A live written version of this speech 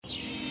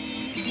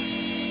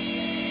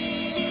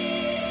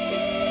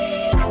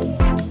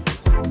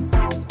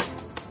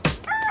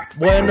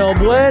Bueno,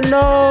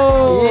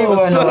 bueno.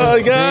 What's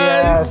up,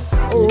 guys?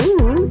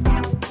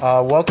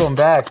 Welcome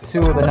back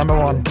to the number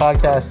one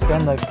podcast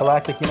in the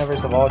galactic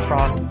universe of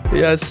Ultron.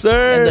 Yes, In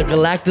sir. the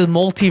galactic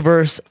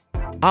multiverse.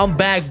 I'm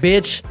back,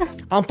 bitch.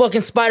 I'm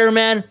fucking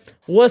Spider-Man.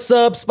 What's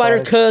up,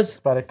 Spider-Cuz?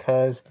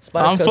 Spider-Cuz.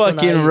 I'm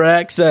fucking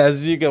Rex,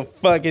 as you can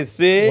fucking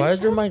see. Why is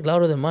your mic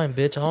louder than mine,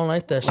 bitch? I don't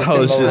like that shit.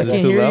 Oh, shit, I that's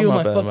can't too hear loud. you in My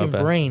my bad, my fucking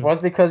bad. brain. Well,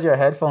 it's because your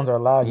headphones are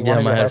loud. You Yeah,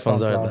 wanted my your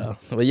headphones are loud.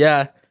 But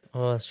yeah,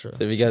 Oh, that's true.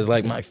 if you guys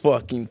like my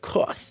fucking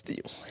costume.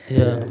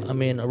 Yeah, I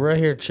mean, we're right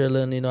here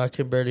chilling. You know, I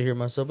can barely hear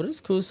myself, but it's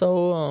cool.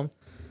 So,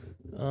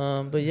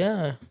 but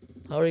yeah,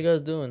 how are you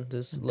guys doing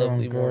this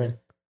lovely Doing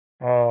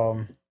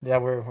morning? Yeah,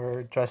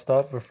 we're dressed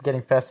up. We're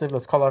getting festive.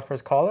 Let's call our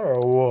first caller or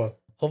what?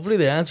 Hopefully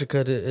they answer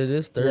because it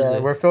is Thursday. Yeah,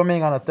 we're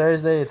filming on a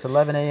Thursday. It's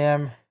 11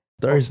 a.m.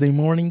 Thursday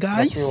morning,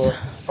 Let's see guys. what-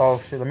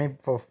 Oh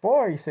shit!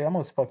 Before you say I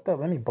almost fucked up.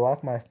 Let me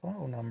block my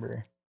phone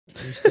number.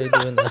 You stay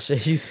doing that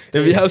shit. If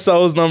you have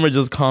Saul's number,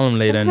 just call him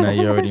later and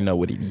you already know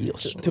what it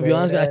is. To be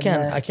honest,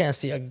 I can't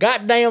see a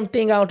goddamn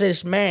thing out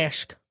this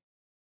mask.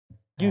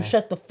 You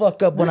shut the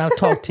fuck up when I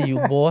talk to you,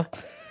 boy.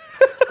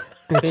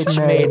 Bitch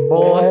made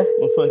boy.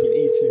 We'll fucking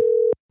eat you.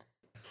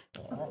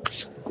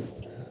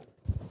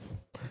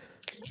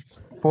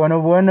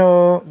 Bueno,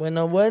 bueno.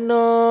 Bueno,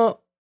 bueno.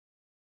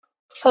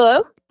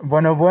 Hello?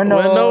 Bueno, bueno.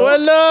 Bueno,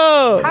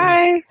 bueno.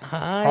 Hi.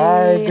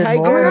 Hi. good Hi,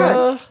 morning.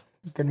 girl.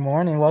 Good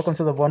morning. Welcome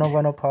to the Bueno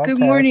Bueno podcast. Good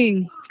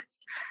morning.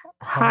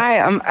 Hi,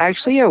 I'm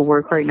actually at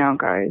work right now,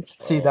 guys.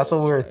 See, that's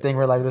what we were thinking.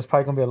 We're like, there's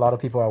probably gonna be a lot of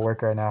people at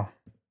work right now.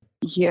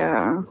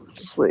 Yeah,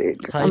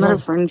 slick. How you I'm at a gonna-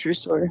 furniture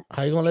store.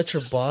 How you gonna let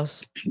your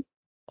boss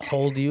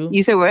hold you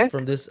You said what?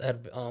 from this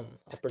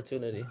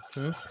opportunity?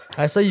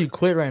 I say you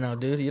quit right now,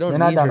 dude. You don't You're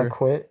not need down her. to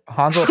quit.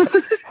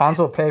 Hans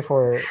will pay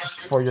for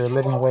your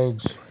living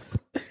wage.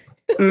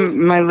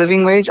 My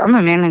living wage? I'm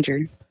a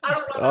manager.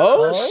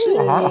 Oh, shit.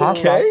 Hans,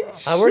 Okay.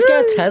 I work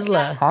at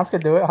Tesla. Hans can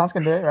do it. Hans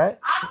can do it, right?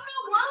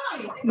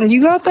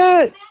 You got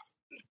that?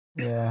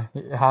 Yeah.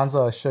 Hans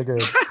a sugar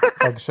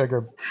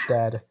sugar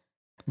dad.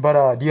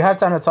 But do you have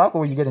time to talk,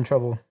 or will you get in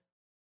trouble?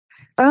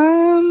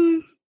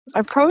 I'm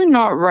probably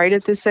not right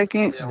at this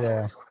second.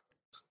 Yeah.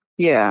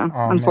 Yeah, Oh,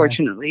 man.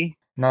 unfortunately.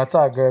 No, it's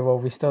all good. Well,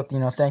 we still,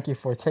 thank you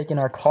for taking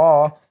our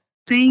call.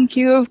 Thank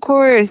you, of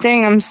course.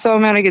 Dang, I'm so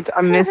mad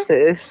I missed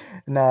this.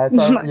 No, it's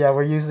all, yeah.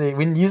 We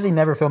usually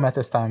never film at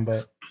this time,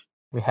 but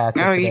we had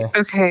to Oh, today.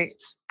 okay.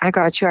 I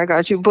got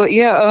you. But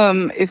yeah,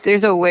 if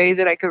there's a way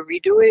that I could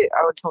redo it,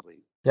 I would totally.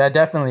 Yeah,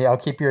 definitely. I'll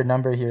keep your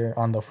number here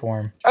on the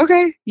form.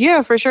 Okay,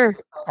 yeah, for sure.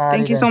 Alrighty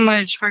Thank you so then.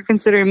 much for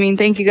considering me.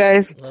 Thank you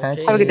guys. Thank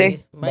Okay. Have a good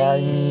day.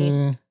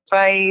 Bye.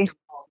 Bye.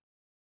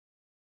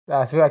 Bye.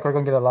 I feel like we're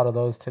gonna get a lot of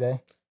those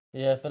today.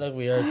 Yeah, I feel like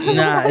we are too.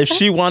 Nah, if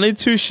she wanted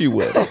to, she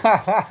would.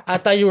 I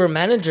thought you were a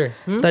manager.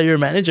 Thought you're a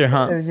manager,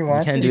 huh? If you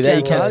want can't to, do that. you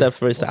You can't can. step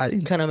for a side.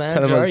 What kind of Tell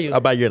manager are us you?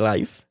 about your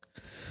life.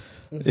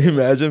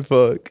 Imagine,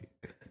 fuck.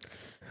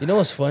 You know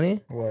what's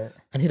funny? What?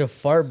 I need a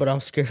fart, but I'm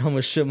scared I'm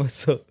gonna shit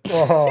myself.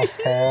 Oh,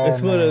 hell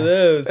It's one no. of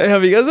those. Hey,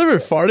 have you guys ever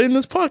farted in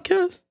this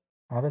podcast?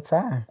 All the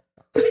time.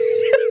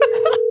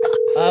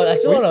 I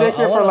just We wanna, sit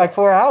here for like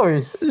 4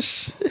 hours.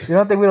 You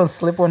don't think we don't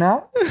slip one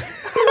out?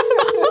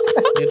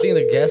 You think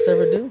the guests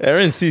ever do?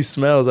 Aaron sees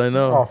smells, I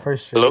know. Oh, for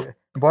sure. Hello?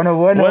 Bueno,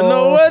 bueno.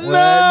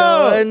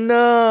 Bueno.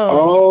 No.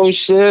 Oh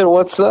shit!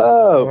 What's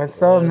up?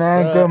 What's up, What's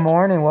man? up? Good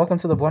morning. Welcome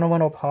to the Bueno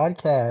Bueno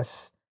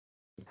podcast.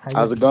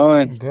 How's it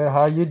going? Good.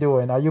 How are you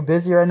doing? Are you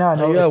busy right now? I Are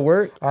know you at it's-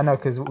 work? I know,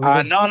 because No.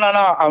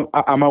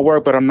 I'm at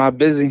work, but I'm not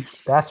busy.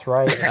 that's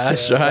right.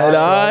 That's Yeah, right,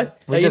 on.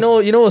 We Hey,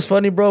 just- you know what's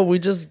funny, bro? We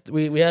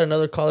had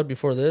another caller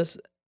before this,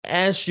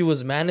 and she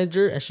was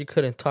manager, and she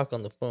couldn't talk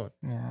on the phone.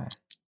 Yeah.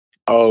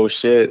 Oh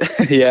shit!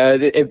 Yeah,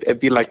 it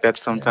be like that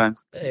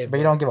sometimes. Hey, But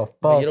you don't give a fuck.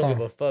 but you don't huh?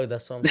 give a fuck.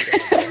 That's what I'm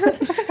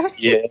saying.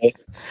 Yeah.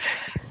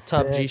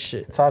 Top G Sick.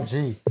 shit. Top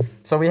G.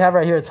 So we have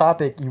right here a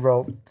topic you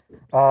wrote.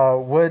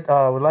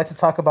 Would like to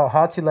talk about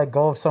how to let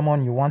go of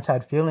someone you once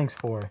had feelings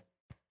for.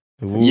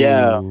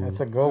 Yeah.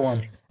 That's a good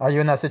one. Are you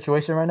in that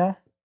situation right now?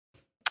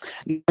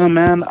 No,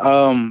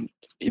 man.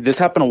 This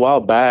happened a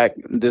while back.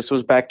 This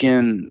was back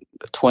in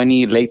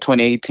late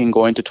 2018,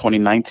 going to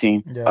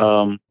 2019.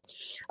 Yeah.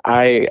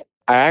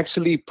 I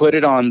actually put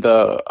it on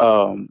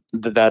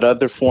that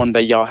other form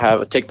that y'all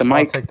have. Take the I'll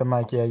mic. take the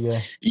mic.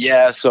 Yeah.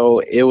 Yeah, so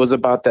it was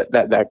about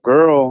that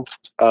girl.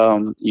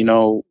 I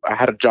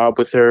had a job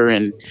with her,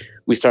 and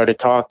we started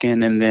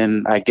talking, and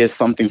then I guess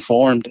something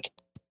formed.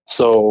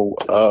 So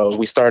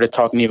we started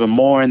talking even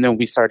more, and then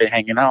we started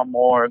hanging out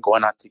more,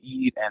 going out to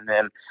eat, and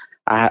then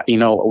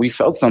we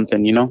felt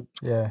something,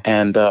 Yeah.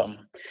 and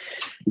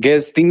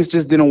guess things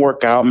just didn't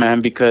work out,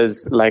 man,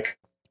 because like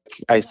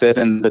I said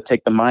in the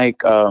Take the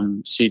Mic,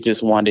 she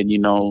just wanted,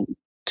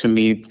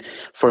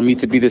 for me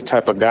to be this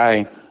type of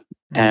guy,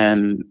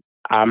 and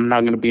I'm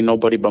not gonna be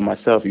nobody but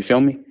myself. You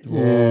feel me?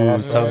 Yeah.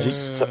 That's Top right.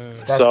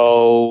 G.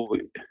 So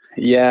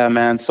yeah,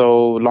 man.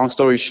 So long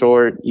story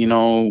short,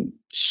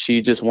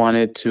 she just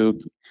wanted to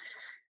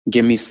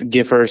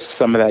give her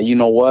some of that, you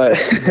know what?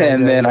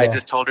 And then I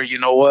just told her, you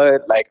know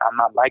what? Like, I'm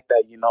not like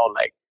that,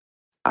 like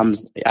I'm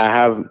I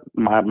have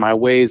my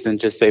ways and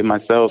just save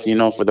myself,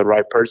 for the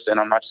right person.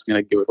 I'm not just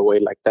gonna give it away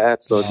like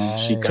that. So she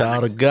Nice. kind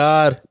Child of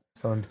God.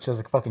 So she's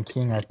a fucking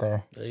king right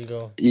there. There you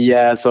go.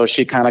 yeah, so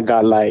she kind of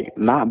got like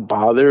not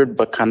bothered,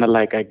 but kind of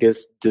like I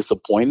guess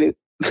disappointed.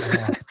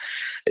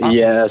 Yeah.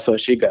 Yeah, so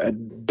she got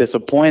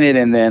disappointed,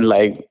 and then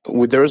like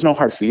there was no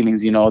hard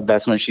feelings.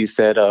 That's when she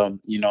said,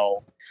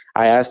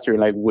 I asked her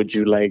like, would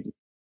you like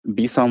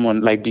be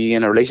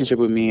in a relationship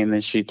with me? And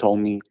then she told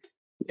me,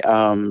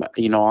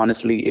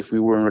 honestly, if we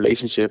were in a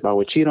relationship, I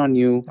would cheat on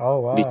you Oh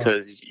wow.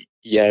 because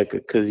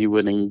you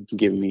wouldn't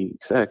give me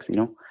sex.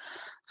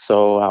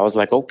 So I was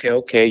like, okay,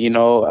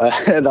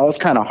 that was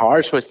kind of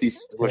harsh what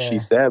she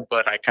said,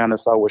 but I kind of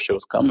saw where she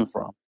was coming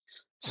from.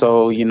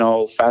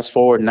 So, fast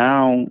forward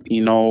now,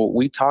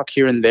 we talk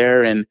here and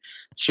there, and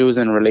she was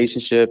in a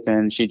relationship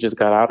and she just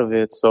got out of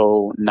it.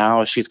 So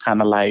now she's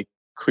kind of like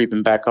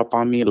creeping back up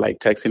on me, like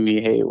texting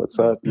me, hey, what's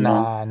up?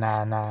 Nah.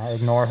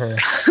 Ignore her.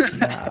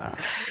 Nah.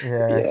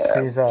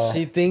 Yeah, she's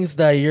She thinks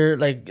that you're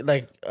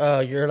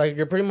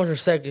you're pretty much her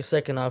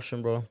second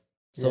option, bro.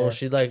 So Yeah.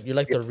 she's like, you're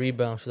like the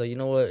rebound. She's like, you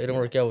know what? It didn't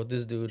work out with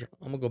this dude.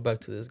 I'm gonna go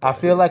back to this guy. I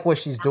feel like what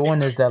she's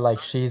doing is that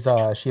like she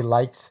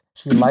likes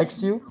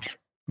you,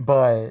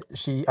 but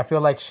I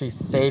feel like she's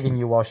saving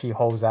you while she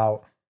holds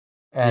out.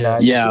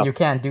 And Yeah. you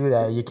can't do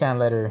that. You can't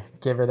let her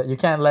give her that. You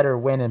can't let her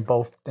win in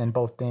both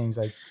things.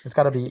 Like it's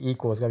got to be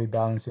equal. It's got to be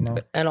balanced.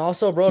 And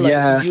also, bro, like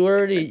Yeah. you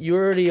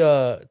already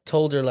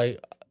told her like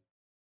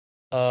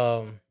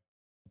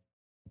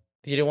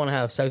you didn't want to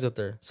have sex with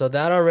her. So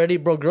that already,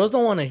 bro, girls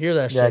don't want to hear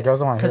that Yeah, shit. girls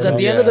don't want to Because hear at that.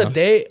 the end of the Yeah.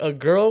 day,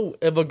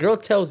 if a girl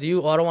tells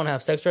you, "Oh, I don't want to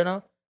have sex right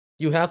now,"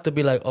 you have to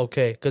be like,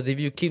 "Okay." Because if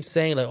you keep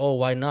saying like, "Oh,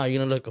 why not?"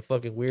 You're gonna look a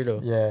fucking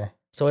weirdo. Yeah.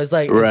 So it's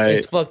like Right.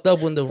 it's fucked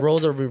up when the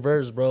roles are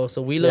reversed, bro.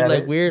 So we look Yeah,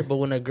 like they- weird, but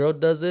when a girl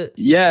does it,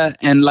 Yeah,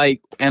 and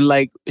like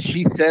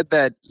she said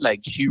that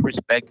like she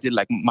respected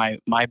like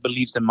my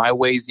beliefs and my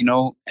ways, and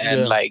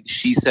Yeah. like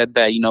she said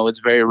that it's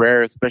very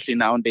rare, especially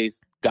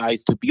nowadays,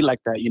 guys to be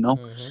like that,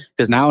 Mhm.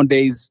 because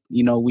nowadays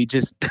we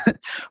just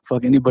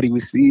fuck anybody we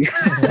see.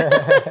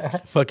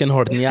 Fucking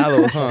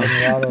horneados,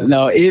 huh?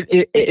 No,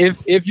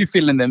 if you're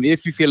feeling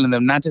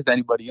them, not just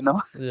anybody,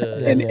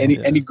 yeah,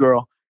 any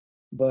girl.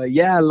 But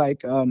yeah,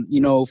 like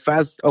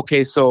fast.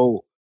 Okay,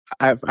 so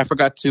I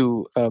forgot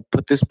to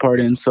put this part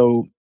in.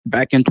 So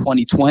back in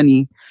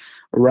 2020,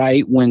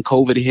 right when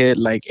COVID hit,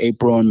 like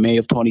April and May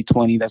of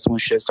 2020, that's when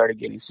shit started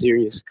getting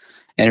serious,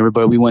 and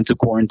we went to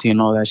quarantine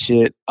and all that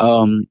shit.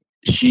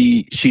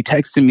 She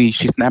texted me,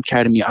 she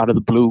Snapchatted me out of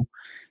the blue.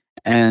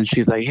 And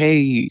she's like,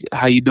 hey,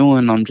 how you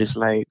doing? I'm just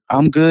like,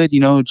 I'm good,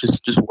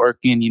 just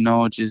working,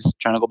 just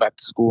trying to go back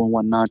to school and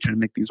whatnot, trying to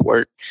make things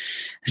work.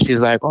 And she's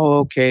like, oh,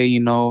 okay,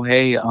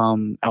 hey,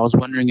 I was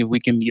wondering if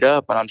we can meet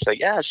up. And I'm just like,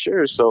 yeah,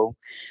 sure. So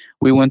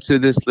we went to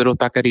this little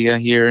taqueria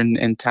here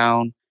in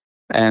town.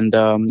 And,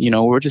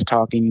 we're just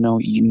talking,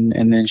 eating.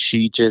 And then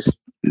she just,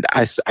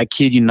 I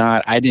kid you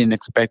not, I didn't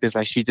expect this.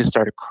 Like, she just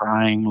started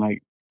crying.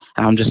 Like,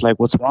 and I'm just like,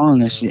 what's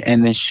wrong?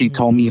 And then she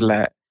told me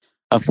that,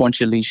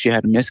 unfortunately, she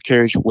had a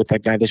miscarriage with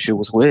that guy that she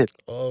was with.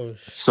 Oh,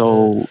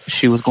 So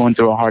she was going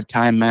through a hard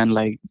time, man.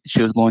 Like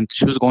she was going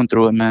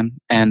through it, man.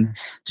 And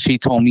she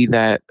told me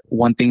that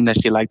one thing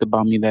that she liked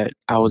about me, that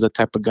I was the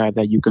type of guy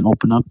that you can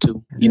open up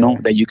to,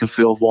 that you can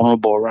feel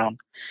vulnerable around.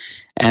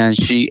 And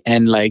she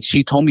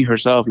told me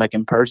herself, like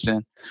in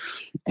person.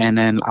 And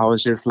then I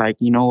was just like,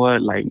 you know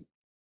what, like,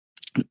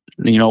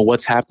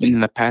 what's happened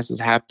in the past has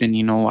happened.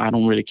 I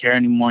don't really care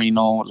anymore.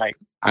 Like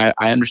I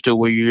understood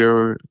where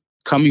you're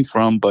coming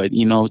from, but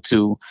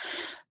to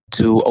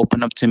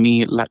open up to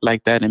me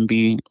like that and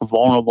be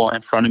vulnerable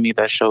in front of me,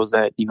 that shows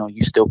that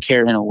you still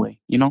care in a way.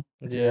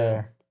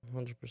 yeah,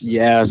 100%.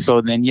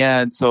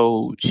 Yeah.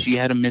 So she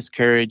had a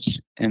miscarriage,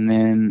 and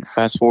then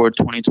fast forward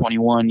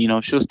 2021.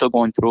 She was still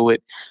going through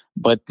it,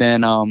 but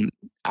then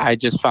I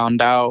just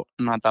found out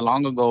not that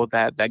long ago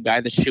that that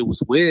guy that she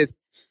was with,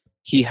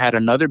 he had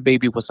another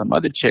baby with some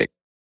other chick.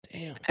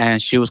 Damn.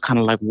 And she was kind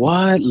of like,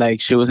 what? Like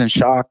she was in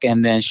shock.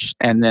 And then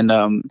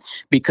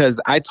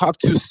because I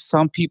talked to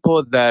some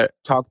people that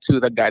talked to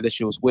the guy that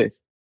she was with.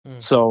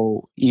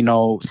 So,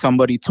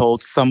 somebody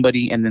told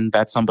somebody, and then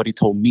that somebody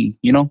told me,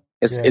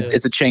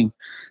 it's a chain.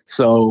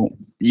 So,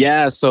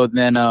 yeah. So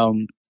then,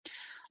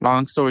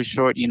 long story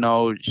short,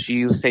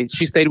 she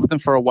stayed with him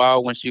for a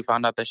while when she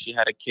found out that she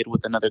had a kid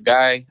with another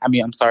guy. I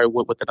mean, I'm sorry,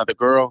 with another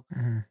girl.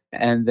 Mm-hmm.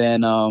 And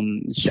then,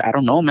 I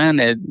don't know, man,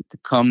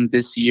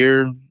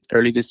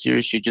 early this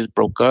year, she just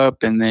broke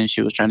up, and then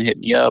she was trying to hit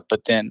me up,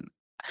 but then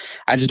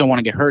I just don't want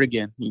to get hurt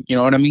again. You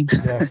know what I mean?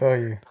 Yeah, I feel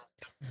you.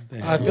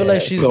 I feel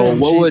like she's. So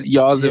what would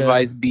y'all's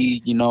advice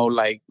be?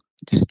 Like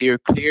to steer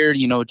clear.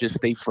 Just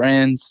stay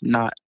friends,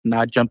 not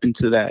jump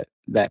into that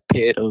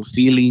pit of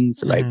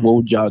feelings. Like, what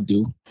would y'all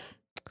do?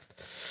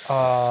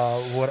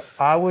 What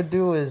I would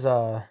do is,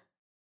 I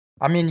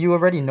mean, you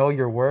already know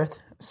your worth,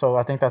 so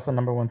I think that's the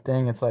number one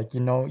thing. It's like you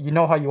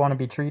know how you want to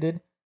be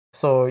treated,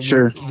 so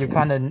Sure. you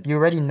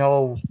already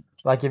know,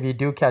 like if you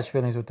do catch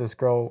feelings with this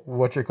girl,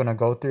 what you're gonna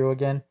go through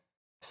again.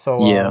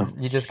 So Yeah.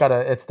 you just gotta.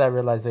 It's that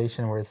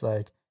realization where it's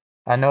like,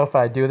 I know if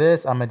I do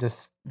this,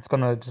 it's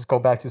gonna just go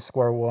back to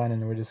square one,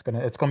 and it's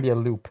gonna be a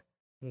loop.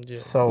 Yeah.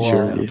 So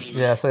Sure.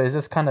 yeah, so it's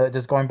just kind of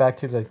just going back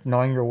to like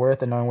knowing your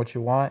worth and knowing what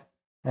you want.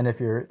 And if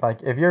you're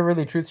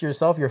really true to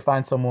yourself, you'll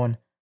find someone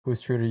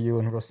who's true to you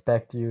and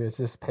respect you. It's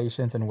just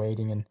patience and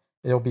waiting, and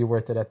it'll be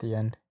worth it at the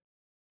end.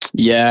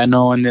 Yeah, I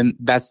know. And then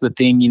that's the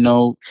thing, you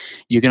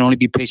can only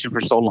be patient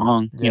for so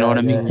long. You know what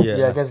I mean?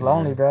 Yeah, it gets Yeah.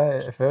 lonely,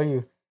 bro. I feel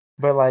you.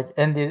 But like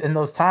in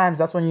those times,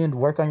 that's when you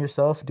work on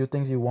yourself, do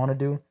things you want to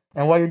do,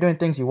 and while you're doing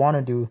things you want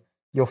to do,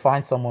 you'll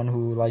find someone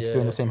who likes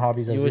doing the Yeah. same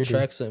hobbies as You you do.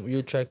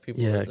 attract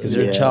people. Yeah, like because that.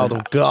 you're a Yeah. child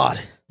of God.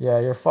 Yeah,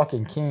 you're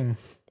fucking king.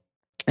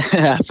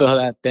 I feel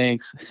that.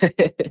 Thanks.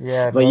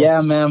 Yeah, But bro.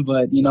 yeah, man.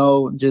 But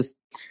just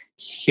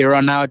here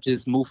on out,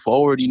 just move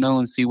forward,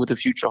 and see what the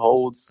future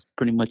holds.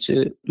 Pretty much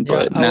it.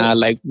 But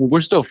like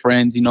we're still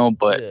friends,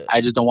 But Yeah. I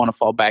just don't want to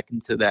fall back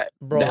into that.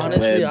 Bro, that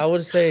honestly, web. I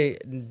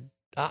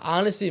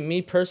would say,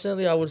 me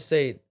personally, I would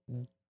say,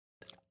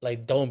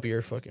 like, don't be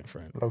your fucking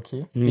friend Low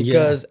key.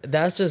 because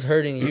that's just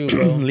hurting you,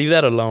 bro. Leave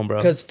that alone, bro.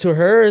 Because to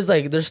her, it's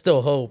like there's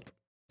still hope,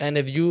 and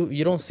if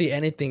you don't see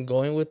anything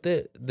going with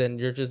it, then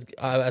you're just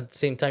at the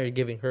same time you're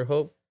giving her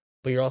hope,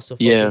 but you're also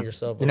fucking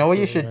yourself. You know up what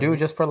too, you should know do what I mean?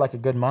 just for like a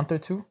good month or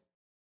two?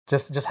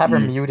 Just have her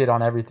muted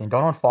on everything.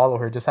 Don't unfollow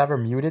her. Just have her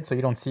muted so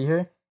you don't see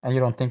her and you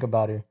don't think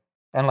about her.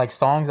 And like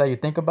songs that you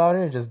think about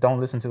her, just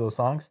don't listen to those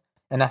songs.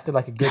 And after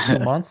like a good 2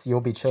 months,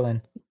 you'll be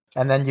chilling.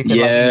 And then you can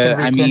Yeah,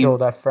 I rekindle mean-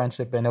 that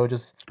friendship, and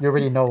you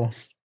already know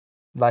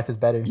life is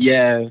better.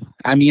 Yeah,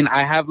 I mean,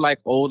 I have like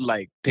old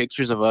like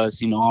pictures of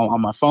us,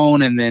 on my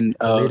phone, and then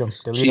Delete 'em,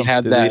 she delete 'em.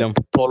 had Delete that 'em.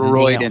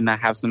 Polaroid, Now. and I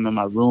have some in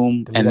my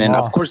room, Delete and 'em then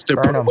all. of course they're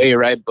Burn put 'em. away,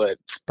 right? But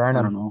Burn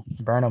I them. don't know.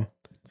 Burn them.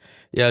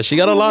 Yeah, she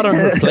got a lot on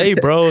her plate,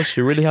 bro.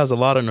 She really has a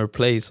lot on her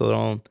plate. So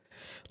don't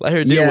let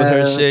her deal with her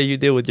Yeah. shit. You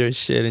deal with your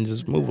shit and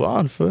just move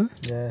on, fool.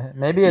 Yeah.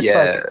 Maybe it's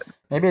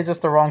maybe it's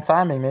just the wrong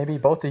timing. Maybe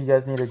both of you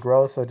guys need to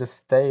grow, so just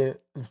stay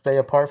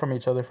apart from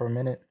each other for a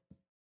minute.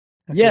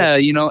 That's Yeah,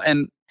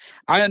 and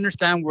I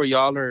understand where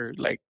y'all are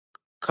like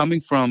coming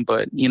from,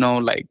 but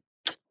like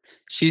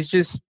she's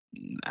just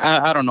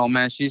I don't know,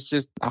 man. She's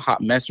just a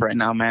hot mess right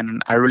now, man.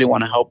 And I really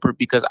want to help her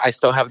because I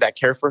still have that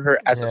care for her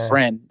as a Yeah.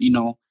 friend,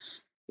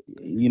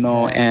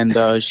 Yeah.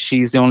 and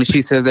she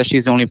says that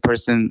she's the only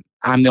person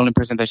I'm the only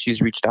person that she's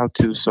reached out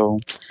to. So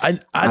I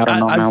don't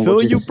know, I man. feel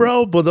We'll you, just see.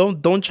 bro, but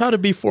don't try to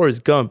be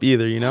Forrest Gump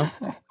either,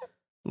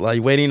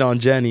 Like waiting on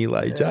Jenny,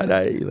 like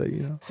Jedi,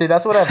 like See,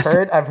 that's what I've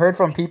heard. I've heard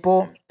from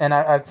people, and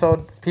I've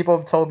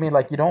told me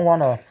like you don't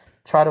want to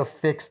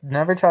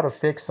never try to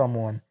fix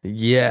someone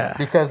Yeah.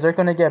 because they're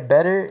gonna get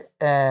better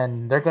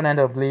and they're gonna end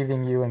up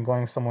leaving you and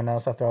going with someone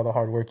else after all the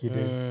hard work you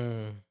did.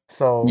 Mm.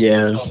 So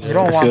Yeah, you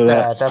don't I want feel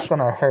that. That's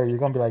gonna hurt. You're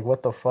gonna be like,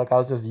 what the fuck? I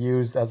was just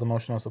used as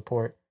emotional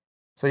support.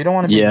 So you don't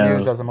want to be Yeah.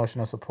 used as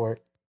emotional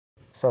support.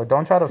 So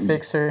don't try to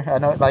fix her. I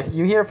know, like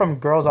you hear from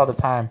girls all the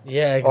time.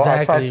 Yeah, Oh, I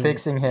exactly. tried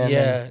fixing him.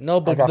 Yeah, and no, I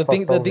but got the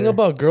thing fucked over.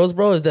 about girls,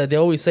 bro, is that they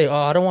always say, "Oh,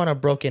 I don't want a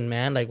broken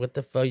man." Like, what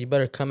the fuck? You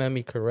better come at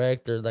me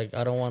correct, or like,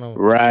 I don't want to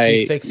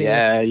right. fixing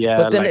Yeah, yeah.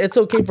 But then like, it's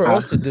okay for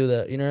us to do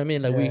that. You know what I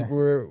mean? Like Yeah.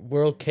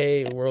 we're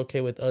okay. We're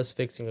okay with us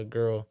fixing a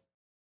girl.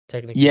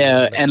 Technically.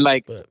 Yeah, and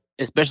like but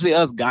especially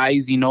us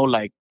guys,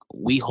 like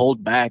we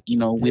hold back. We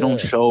Yeah. don't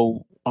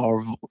show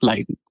our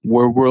like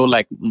we're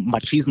like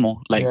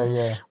machismo. Like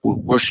yeah.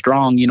 we're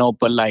strong,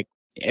 but like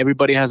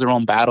everybody has their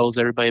own battles.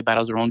 Everybody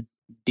battles their own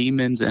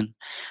demons, and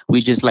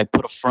we just like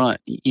put a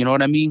front. You know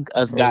what I mean?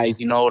 Us guys,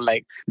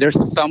 like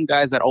there's some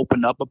guys that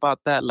open up about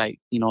that, like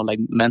like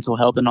mental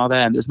health and all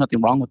that, and there's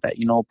nothing wrong with that,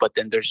 But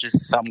then there's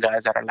just some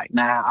guys that are like,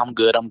 nah, I'm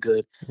good.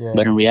 Yeah.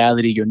 But in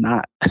reality, you're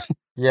not.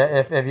 Yeah,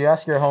 if you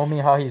ask your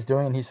homie how he's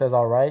doing, he says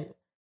all right.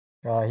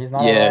 He's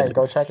not all Yeah. right.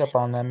 Go check up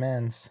on that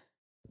man's.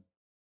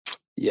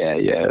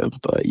 Yeah.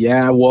 But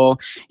yeah, well,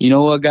 you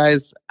know what,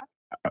 guys?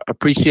 I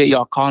appreciate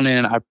y'all calling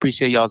in. I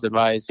appreciate y'all's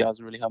advice.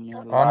 Y'all's really helped me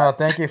out a Oh lot. no,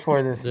 thank you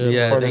for this.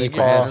 Yeah, for thank this you for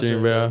call.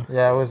 answering, bro.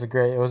 Yeah, it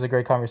was a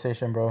great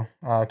conversation, bro.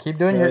 Keep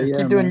doing Yeah,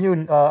 yeah,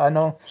 you. I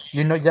know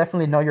you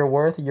definitely know your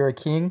worth. You're a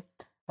king.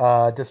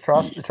 Just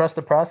trust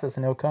the process,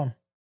 and it'll come.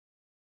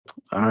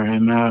 All right,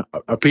 man. I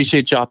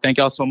appreciate y'all. Thank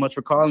y'all so much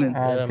for calling.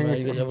 yeah, man,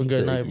 peace. you have a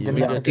good night. Yeah, Have a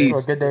yeah, good day.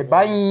 peace. Good day.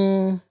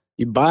 Bye.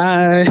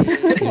 Bye.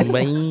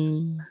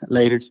 Bye.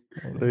 Later.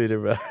 Later,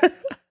 bro.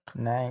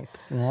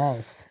 Nice.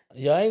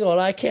 Yo, I ain't gonna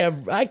lie,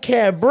 I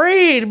can't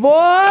breathe, boy.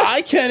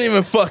 I can't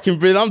even fucking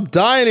breathe. I'm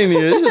dying in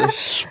here. It's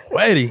just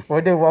sweaty.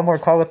 We'll do one more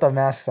call with the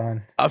mask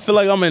on. I feel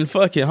like I'm in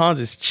fucking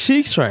Hans's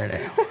cheeks right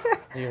now.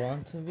 You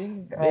want to be,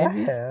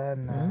 Baby? Yeah,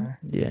 nah.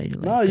 Yeah, you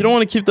like. No, you don't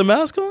want to keep the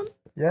mask on?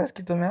 Yeah, let's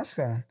keep the mask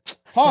on.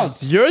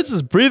 Hans, yours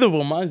is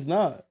breathable. Mine's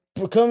not.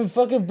 Come and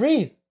fucking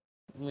breathe.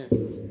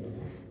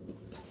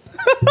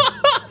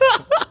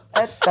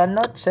 Esta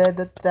noche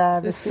de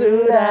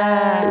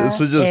travesura. This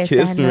was just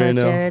kiss me right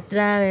now.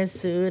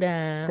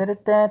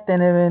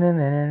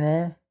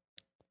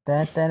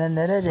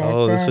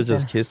 Oh, this was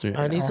just kiss me.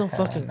 I need some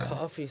fucking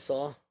coffee,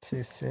 Saul.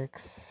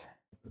 2-6.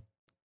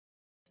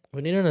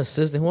 We need an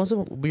assistant. Who wants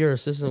to be our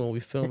assistant when we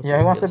film? Yeah,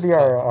 who wants to be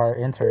our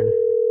intern?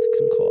 Take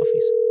some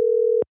coffees.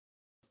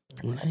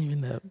 We're not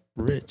even that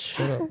rich.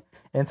 Shut up.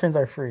 Interns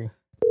are free.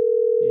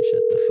 You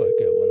shut the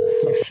fuck up when I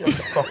You talk. shut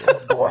the fuck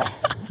up, boy.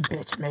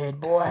 Bitch made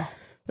boy.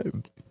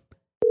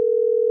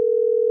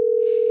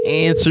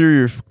 Answer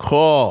your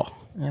call.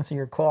 Answer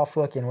your call,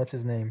 fucking, what's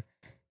his name?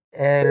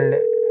 El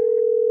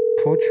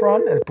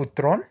Putron? El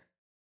Putron?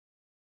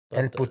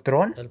 El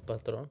Putron? El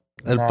patron.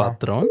 El No.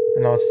 patron?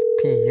 No, it's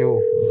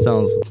P-U.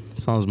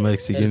 Sounds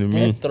Mexican to El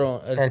me.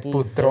 patron. El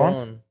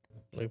putron.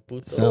 Like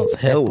puto. Sounds El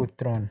hell.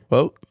 Putron.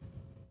 Well,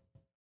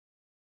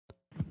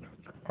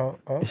 Oh.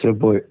 It's your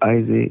boy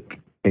Isaac,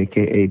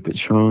 aka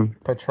Patron.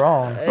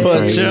 Patron. Hey.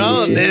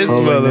 patron, this Oh,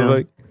 right now.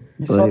 motherfucker.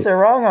 You spelled it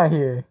wrong on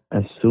here.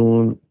 As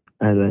soon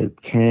as I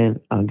can,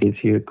 I'll give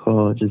you a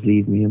call. Just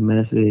leave me a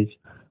message This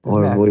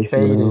or a man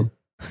voicemail,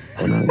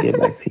 and I'll get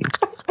back to you.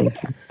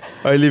 Thank you.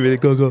 All right, leave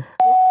it. Go.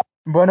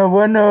 Bueno.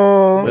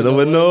 Bueno.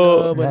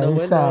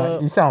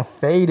 Man, you sound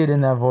faded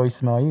in that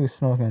voicemail. You was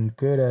smoking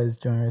good ass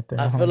joint right there.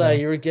 I feel like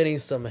you were getting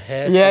some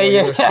head. Yeah, while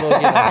yeah. You were smoking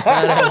a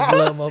fat ass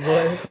blunt, my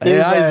boy. Hey, He's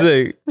like-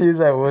 Isaac. He's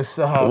like, what's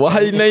up? Why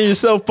you name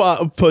yourself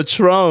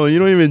Patron? You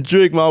don't even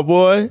drink, my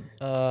boy.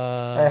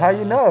 Hey, how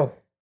you know?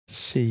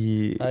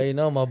 Shit. How you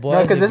know, my boy?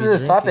 No, because this Isaac is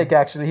his be topic drinking.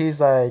 actually.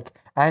 He's like,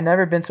 I ain't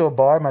never been to a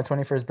bar. My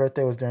 21st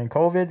birthday was during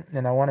COVID,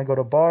 and I want to go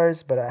to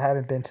bars, but I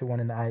haven't been to one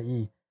in the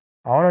IE.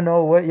 I want to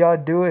know what y'all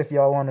do if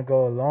y'all want to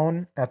go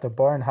alone at the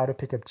bar and how to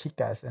pick up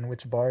chicas and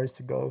which bars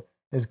to go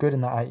is good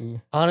in the E.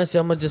 IE. Honestly,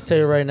 I'm gonna just tell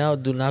you right now: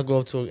 do not go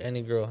up to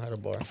any girl at a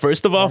bar.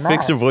 First of all, Why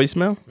fix not? your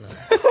voicemail.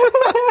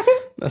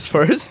 That's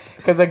first.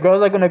 Because the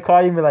girls are going to call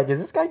you and be like, is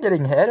this guy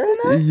getting head right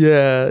now?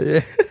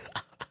 Yeah.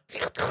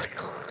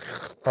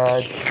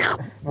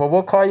 Well,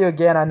 we'll call you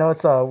again. I know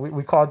it's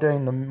we call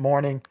during the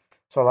morning,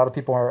 so a lot of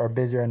people are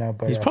busy right now.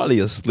 But He's probably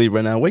asleep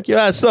right now. Wake your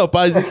ass up,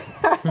 Isaac.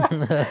 all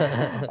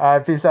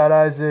right, peace out,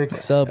 Isaac.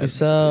 What's up?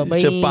 What's up?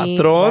 It's your Bye.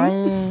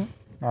 patron.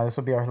 Bye. This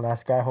will be our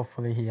last guy.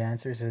 Hopefully he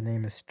answers. His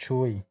name is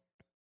Chewy.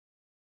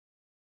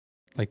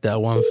 Like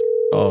that one.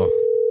 Oh,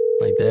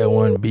 like that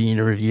one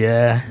beaner.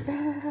 Yeah.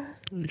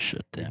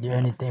 Shut that. Do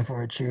anything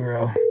for a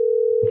churro.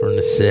 From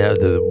the south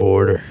of the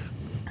border.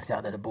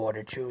 South of the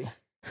border, Chewy.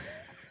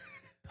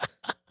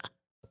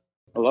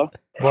 Hello?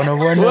 Bueno.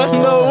 Bueno.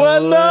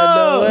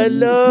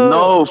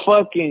 No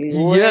fucking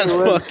way. Yes,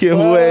 What's fucking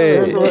up?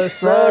 way.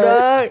 What's up,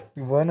 dog?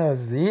 Buenos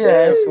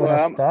dias. Hey,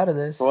 Buenas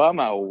tardes. Well, I'm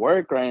at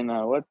work right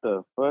now. What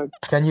the fuck?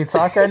 Can you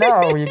talk right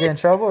now? Will you get in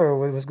trouble or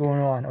what's going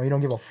on? Or you don't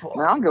give a fuck?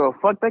 Man, I don't give a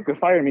fuck. They could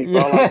fire me for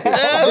all I Yeah. care.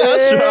 Yeah,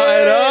 that's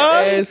right,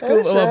 huh? Hey, it's cool.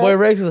 That's My boy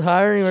right. Rex is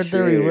hiring right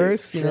there. He Shit.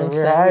 works. You know,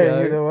 We're so hired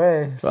we either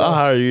way. So. I'll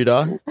hire you,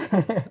 dog.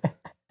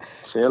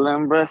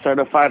 Chillin', bro.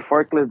 Certified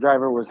forklift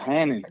driver was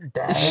handing.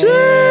 Damn.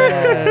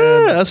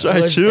 Yeah, that's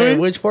right, Which, Chewy.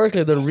 which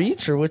forklift? The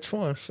Reach or which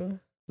one? Sure.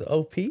 The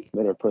OP?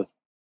 Better put.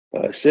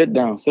 Sit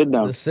down.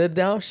 The sit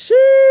down?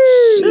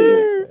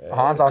 Sure.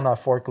 Hans on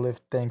that forklift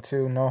thing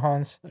too. No,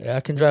 Hans? Yeah, I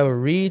can drive a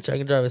Reach. I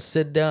can drive a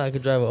sit down. I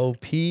can drive a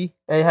OP. Hey,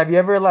 have you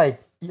ever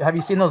have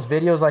you seen those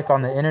videos like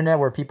on the internet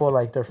where people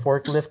like they're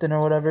forklifting or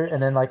whatever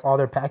and then like all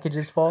their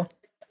packages fall?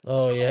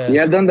 Oh, yeah.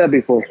 Yeah, I've done that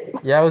before.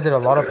 Yeah, was it a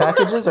lot of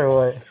packages or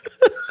what?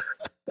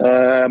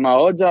 My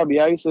old job,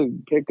 I used to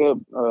pick up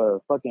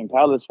fucking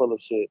pallets full of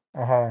shit.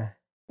 Uh-huh.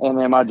 And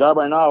then my job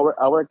right now,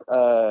 I work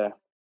I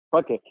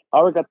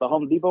work at the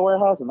Home Depot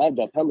warehouse, and I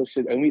drop hella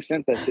shit, and we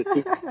sent that shit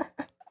too.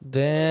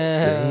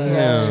 Damn.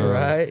 That's Damn.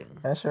 right.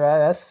 That's right.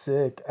 That's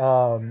sick.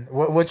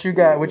 What you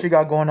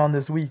got going on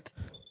this week?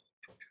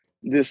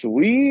 This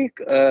week,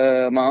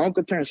 my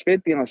uncle turns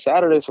 50 on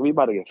Saturday, so we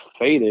about to get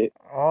faded.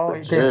 Oh,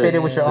 you sure. get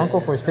faded with your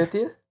uncle for his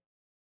 50th?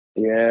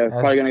 Yeah,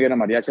 probably gonna get a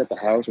mariachi at the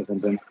house or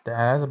something.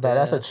 Damn,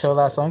 that's a chill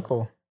ass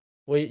uncle.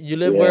 Wait, you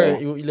live Yeah.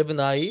 where? You live in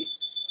the IE?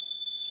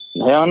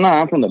 Hell no,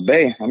 I'm from the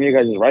Bay. I'm your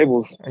guys'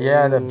 rivals.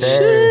 Yeah, the Ooh.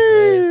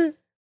 Bay.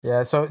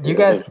 Yeah, so do you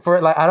Yeah. guys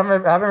for like I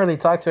haven't really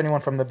talked to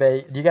anyone from the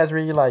Bay. Do you guys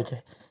really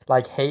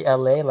like hate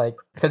LA? Like,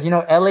 cause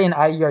LA and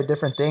IE are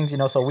different things,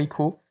 so we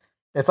cool.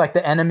 It's like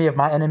the enemy of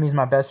my enemy is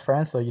my best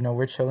friend, so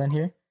we're chilling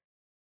here.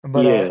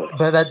 But Yeah.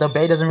 but that the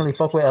Bay doesn't really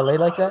fuck with LA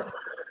like that.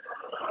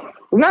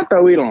 It's not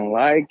that we don't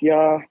like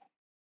y'all.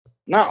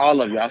 Not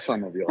all of y'all,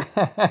 some of y'all.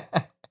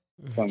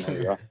 Some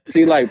of y'all.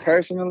 See, like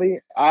personally,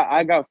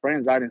 I got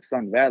friends out in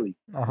Sun Valley.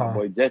 My Uh-huh.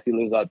 boy Jesse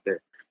lives out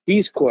there.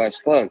 He's cool as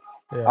fuck.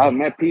 Yeah. I've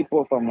met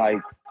people from like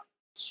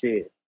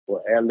shit.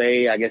 Well,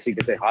 LA, I guess you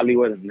could say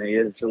Hollywood, and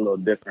it's a little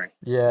different.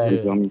 Yeah.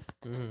 You feel me?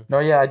 Mhm. No,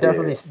 yeah, I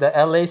definitely the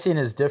LA scene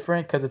is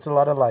different because it's a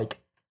lot of like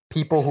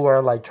people who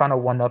are like trying to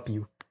one up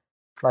you.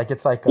 Like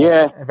it's like a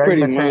very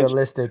pretty much.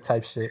 materialistic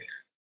type shit.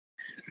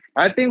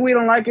 I think we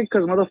don't like it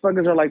because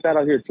motherfuckers are like that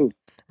out here too.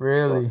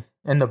 Really?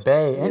 In the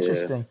Bay. Yeah.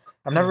 Interesting.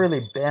 I've never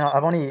really been.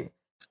 I've only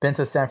been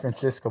to San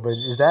Francisco, but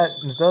is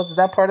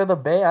that part of the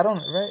Bay? I don't.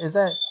 Right? Is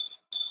that?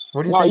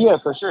 What do you No, think? yeah,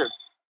 for sure.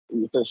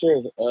 For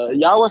sure.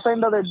 Y'all was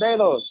saying the other day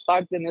though,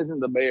 Stockton isn't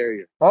the Bay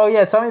Area. Oh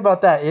yeah, tell me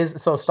about that.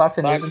 Stockton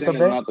Stockton isn't the is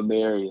Bay? not the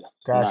Bay Area.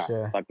 Gotcha.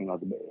 Nah, Stockton not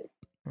the Bay Area.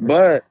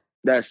 But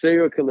that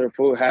serial killer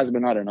fool has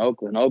been out in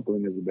Oakland.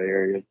 Oakland is the Bay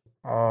Area.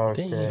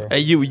 Okay. Damn. Hey,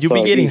 you So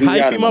be getting he got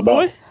hyphy, him my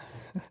about- boy?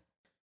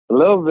 A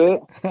little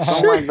bit.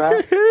 Something like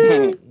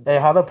that. Hey,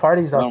 how the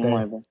parties out Something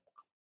there? like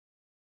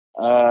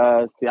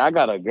that. See, I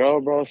got a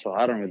girl, bro, so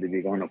I don't really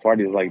be going to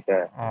parties like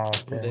that. Oh,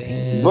 okay.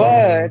 Damn.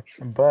 But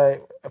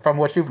But from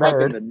what you've back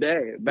heard, in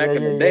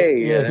the day,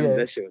 yeah.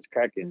 that shit was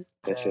cracking.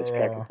 That shit was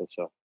cracking Yeah. for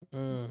sure.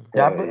 Mm.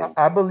 Yeah, Hell yeah.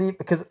 I believe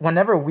because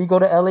whenever we go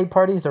to LA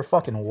parties, they're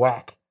fucking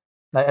whack.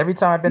 Like every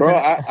time I've been Bro,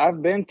 to,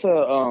 I've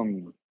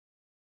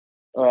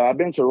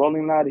been to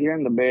Rolling Loud here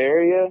in the Bay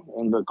Area,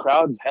 and the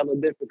crowd's hella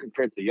different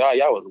compared to y'all.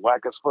 Y'all was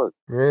whack as fuck.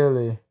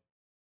 really,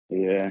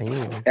 Yeah.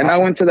 Damn. And I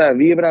went to that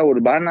Vibra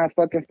Urbana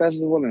fucking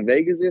festival in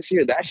Vegas this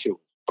year. That shit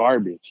was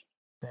garbage.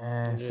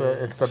 damn. So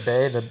Yeah. it's the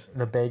Bay.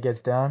 The Bay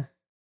gets down.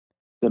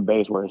 The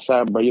Bay's where it's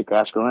at, bro. You can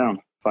ask around,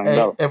 find Hey,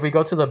 out. if we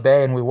go to the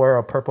Bay and we wear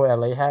a purple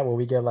LA hat, will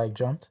we get like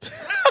jumped?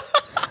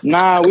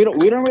 Nah, we don't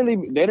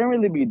really. They don't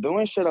really be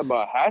doing shit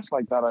about hats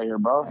like that out here,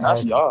 bro.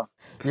 That's Okay. y'all.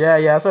 Yeah,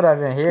 that's what I've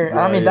been hearing.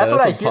 I mean, that's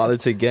what I some hear.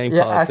 politic gang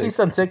Yeah, politics. I see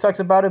some TikToks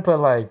about it, but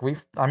like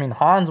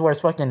Hans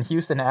wears fucking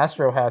Houston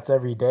Astro hats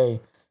every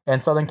day,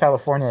 and Southern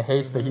California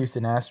hates the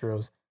Houston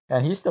Astros,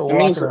 and he's still I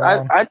mean, walking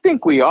around. I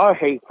think we all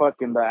hate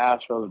fucking the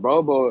Astros,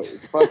 bro. But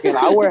fucking,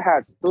 I wear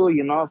hats too,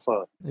 you know.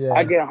 So Yeah,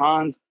 I get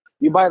Hans.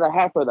 You buy the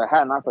hat for the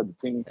hat, not for the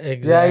team.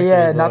 Exactly,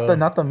 yeah, bro.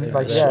 not the like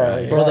That's yeah.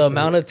 right. Bro, the exactly.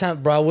 amount of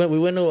time, bro, we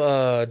went to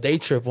a day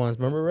trip once.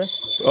 Remember, Rick?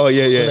 Oh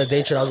yeah, On a yeah.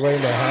 day trip, I was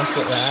wearing the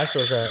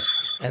Astros hat,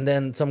 and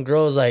then some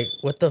girl was like,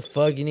 "What the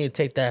fuck? You need to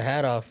take that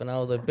hat off." And I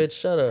was like, "Bitch,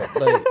 shut up!"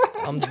 Like,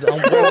 I'm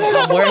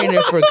wearing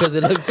it because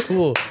it looks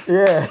cool.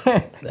 Yeah,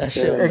 That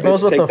shit. it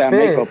goes with Take the that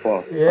fit. makeup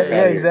off. Yeah, Fuck yeah, outta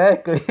here.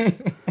 exactly.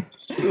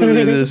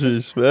 Really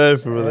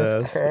disrespectful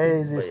That's that.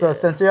 crazy. So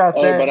since you're out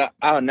Oh, there, but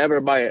I'll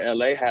never buy an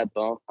LA hat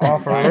though. Oh,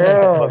 for I ain't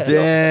real? fuck you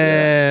up.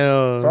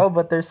 Damn. bro,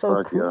 but they're so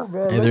Fuck cool, yeah.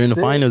 bro. Hey, they're in the Look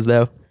sick. finals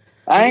though.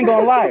 I ain't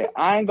gonna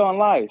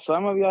lie.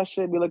 Some of y'all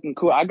should be looking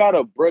cool. I got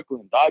a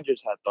Brooklyn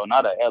Dodgers hat though,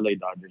 not a LA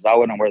Dodgers. I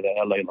wouldn't wear the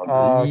LA logo.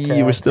 Oh,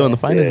 okay, We're still in the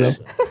finals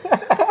Yeah.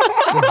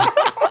 though.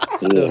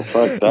 Yeah,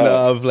 fuck that. No,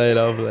 I'll play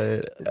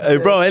it. Hey,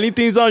 bro,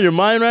 anything's on your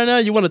mind right now?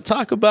 You want to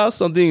talk about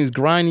something's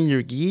grinding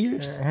your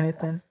gears?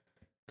 Anything?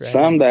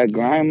 Some that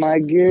grind my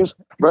gears,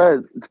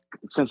 bro.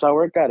 Since I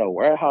work at a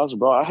warehouse,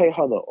 bro, I hate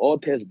how the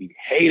old heads be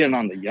hating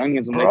on the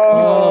youngins when they come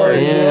Bro,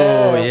 in.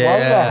 yeah. Why does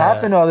yeah. that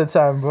happen all the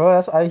time,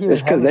 bro? I hear.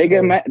 It's because hella they get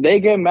stories. mad. They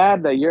get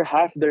mad that you're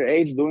half their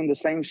age doing the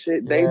same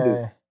shit they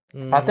do.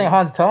 Yeah. I think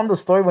Hans, tell him the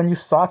story when you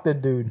socked the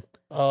dude.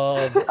 Oh,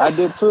 I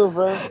did too,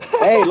 bro.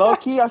 Hey, low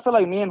key, I feel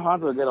like me and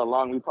Hans would get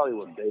along. We probably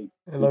would date.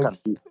 We Low, kinda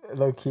cute.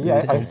 low key,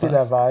 I can see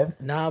that vibe.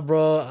 nah,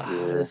 bro.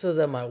 Yeah. This was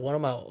at one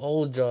of my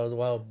old jobs a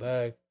while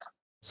back.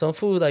 Some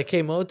food that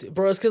came out,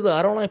 bro. It's because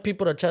I don't like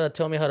people to try to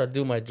tell me how to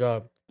do my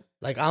job.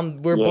 Like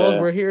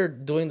we're here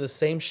doing the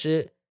same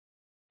shit.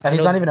 And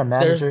he's know not even a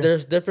manager.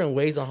 There's different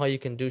ways on how you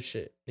can do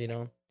shit, you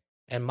know.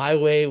 And my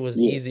way was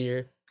Yeah.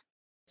 easier,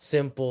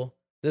 simple.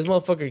 This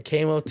motherfucker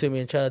came up to me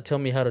and tried to tell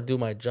me how to do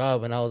my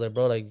job, and I was like,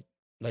 bro, like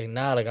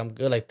nah, like I'm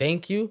good, like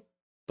thank you,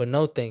 but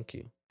no thank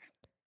you.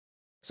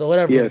 So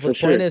whatever. Yeah, But for the point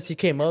sure. is, he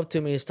came up to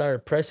me and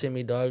started pressing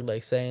me, dog,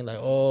 like saying like,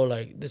 oh,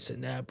 like this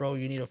and that, bro.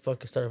 You need to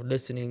fucking start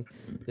listening,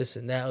 this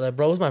and that. Like,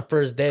 bro, it was my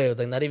first day. It was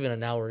like not even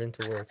an hour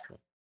into work.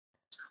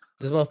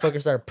 This motherfucker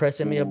started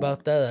pressing me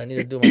about that. I need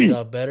to do my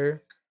job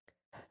better.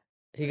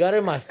 He got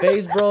in my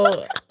face,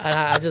 bro.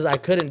 I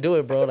couldn't do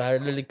it, bro. I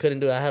literally couldn't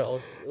do it. It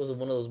was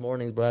one of those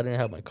mornings, bro. I didn't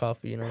have my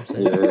coffee. You know what I'm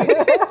saying?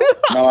 Yeah.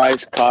 No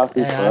iced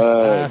coffee. And Fuck,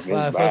 I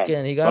it's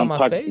fucking, he got in Don't my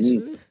talk to face,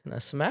 me. and I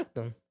smacked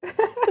him.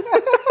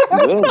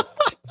 Good.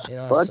 You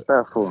know, Fuck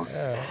that fool.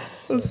 yeah.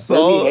 They be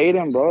So,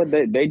 hating, bro.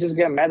 They just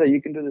get mad that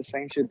you can do the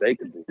same shit they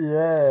can do.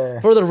 Yeah.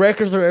 For the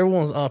records, for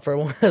everyone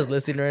that's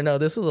listening right now,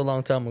 this was a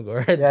long time ago,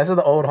 right? Yeah, this is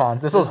the old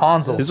Hans. This was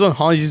Hansel. this one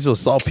Hans used to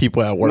assault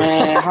people at work.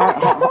 Man,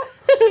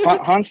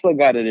 Hans still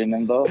got it in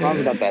him though.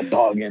 Hans got that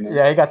dog in him.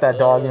 Yeah, he got that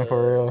dog in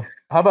for real.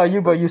 How about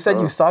you? But you said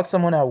you socked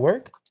someone at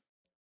work.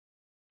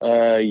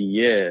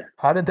 Yeah.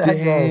 How did that go?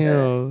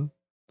 Damn.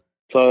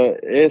 So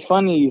it's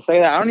funny you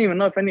say that. I don't even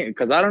know if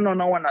because I don't know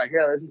no one out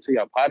here that listens to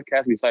your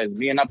podcast besides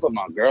me, and I put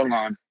my girl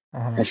on,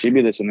 Uh-huh. and she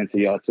be listening to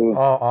y'all too.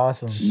 Oh,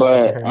 awesome.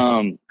 But That's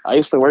her. I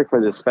used to work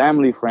for this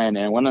family friend,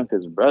 and one of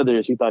his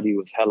brothers, he thought he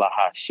was hella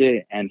hot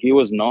shit, and he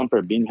was known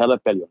for being hella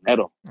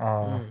peleonero.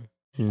 Oh.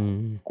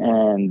 Hmm.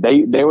 And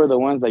they were the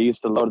ones that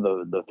used to load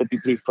the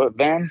 53-foot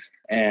vans.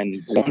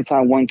 And one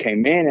time one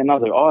came in, and I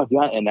was like, oh, if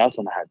y'all, and that's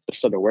when I had just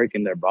started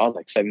working there, bro. I was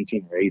like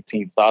 17 or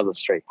 18, so I was a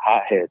straight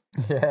hothead.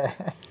 Yeah.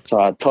 So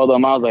I told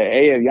them, I was like,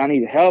 hey, if y'all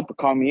need help,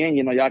 call me in.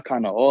 You know, y'all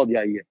kind of old.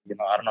 Yeah, you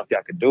know, I don't know if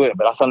y'all could do it,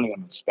 but I was telling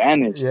them in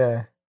Spanish.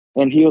 Yeah.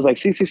 And he was like,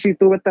 sí,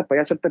 tú vete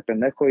para allá, hacerte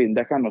pendejo y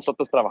deja a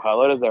nosotros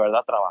trabajadores de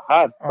verdad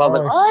trabajar. So I was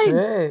like, Oh, all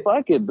right, shit.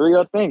 fuck it, do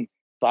your thing.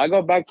 So I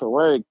go back to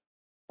work,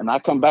 and I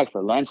come back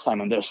for lunchtime,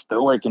 and they're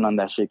still working on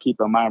that shit. Keep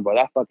in mind, bro,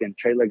 that fucking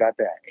trailer got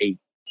there at 8,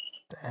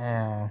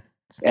 Damn.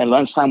 and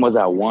lunchtime was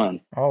at 1.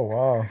 Oh,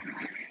 wow.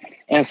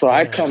 And so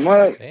I Damn. come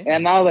up, Damn.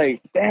 and I was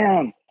like,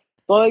 damn,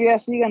 todavía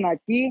siguen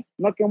aquí,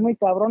 no que muy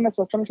cabrones,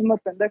 están haciendo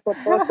pendejo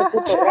todo este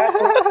puto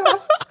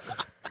rato.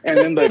 And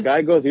then the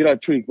guy goes, mira,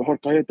 Chuy, mejor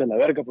cállate la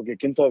verga porque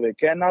quién sabe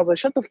qué. And I was like,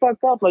 shut the fuck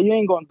up. Like, you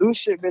ain't gonna do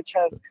shit, bitch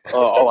ass. I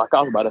was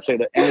about to say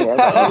the N-word.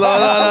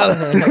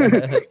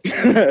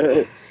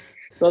 No.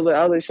 So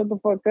I was like, shut the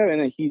fuck up. And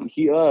then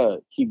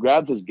he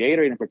grabbed his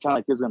Gatorade and pretended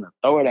like he was gonna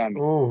throw it at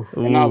me. Ooh.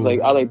 And I was like,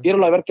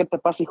 tíralo a ver qué te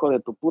pasa, hijo de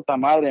tu puta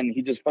madre. And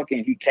he just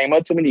he came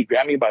up to me and he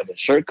grabbed me by the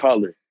shirt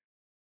collar.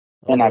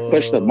 And I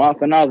pushed him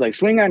off and I was like,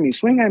 swing at me,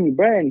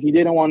 bro. And he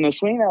didn't want to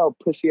swing, that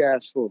pussy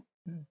ass fool.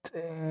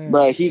 Damn.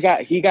 Bro, he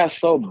got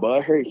so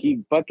butthurt,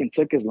 he fucking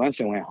took his lunch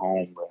and went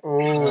home, bro.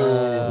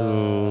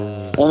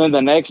 And then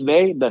the next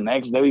day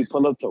we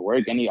pull up to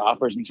work and he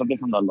offers me something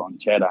from the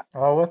lonchera.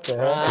 Oh, what the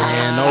hell?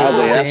 Damn,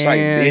 That's right,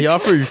 bitch. You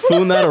offer your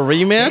food not a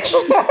rematch?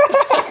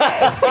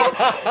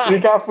 You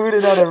got food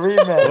in on a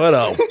rematch. What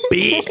a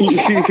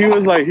bitch. He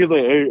was like, hey,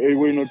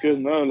 güey, no quieres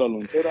nada de la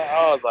lonchera.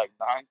 I was like,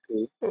 nah, I'm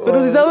cool.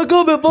 Pero si sabe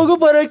cómo me pongo,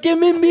 ¿para qué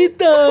me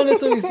invitan?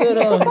 Eso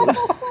hicieron.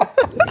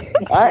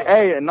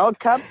 Hey, no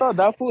cap though,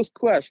 that fool's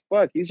cool as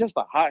fuck. He's just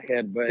a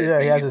hothead, but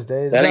Yeah, he has his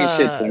days. that ain't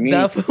shit to me.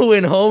 That fool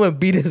went home and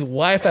beat his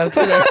wife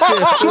after that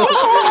shit.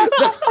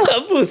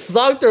 That fool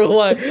socked her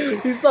wife.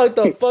 He socked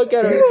the fuck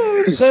out of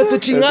her. Hija de tu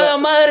chingada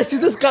madre, si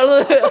estás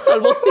caldo de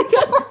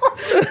albóndigas.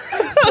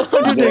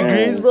 100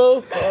 degrees,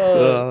 bro.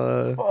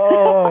 Fuck.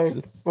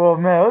 Well,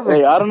 man, it was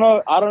Hey, I don't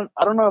know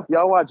if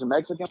y'all watch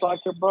Mexican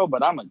soccer, bro,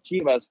 but I'm a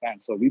Chivas fan,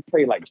 so we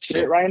play like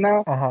shit right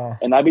now.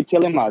 And I be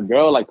telling my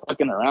girl, like,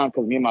 fucking around,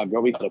 because me and my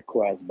girl, we got a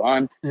cool ass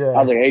bond. Yeah. I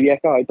was like, hey, vieja,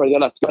 hoy perdió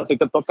las Chivas, hoy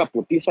te toca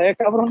putiza,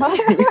 cabrón.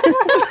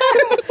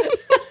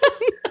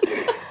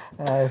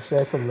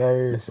 That's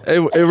hilarious. Hey,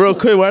 real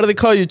quick, why do they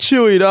call you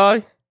Chewy,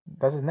 dog?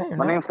 That's his name.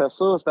 My no? name's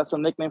Jesus. That's a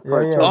nickname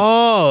for Yeah, a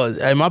Oh,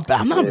 hey, I'm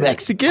not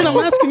Mexican. I'm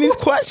asking these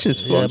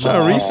questions, bro. I'm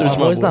trying to research my my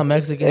boy's boy. not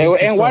Mexican.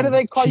 And why do She's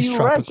they call she's you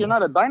tropical. Rex? You're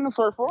not a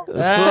dinosaur, fool. Hey,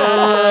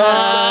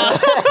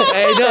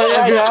 no,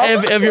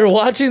 if you're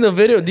watching the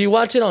video, do you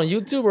watch it on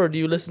YouTube or do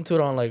you listen to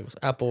it on like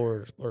Apple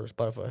or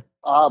Spotify?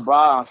 Bro,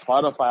 on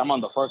Spotify, I'm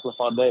on the forklift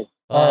all day.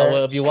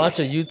 Well, if you watch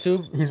a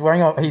YouTube, He's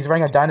wearing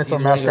a dinosaur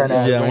He's mask right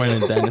wearing now. Yeah, I'm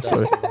wearing a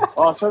dinosaur.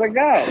 Oh, so the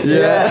guy.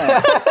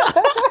 Yeah.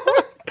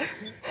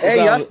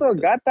 Hey, y'all still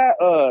got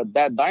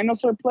that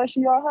dinosaur plushie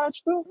y'all had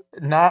still?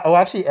 Nah, oh,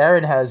 actually,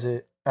 Aaron has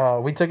it.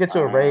 We took it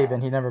to a rave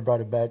and he never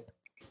brought it back.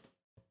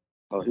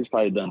 Oh, he's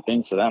probably done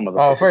things to that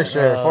motherfucker. Oh, for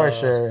sure.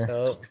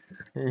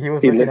 He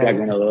was He looking looked at like it.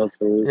 one of those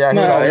fools. Yeah,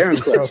 no, he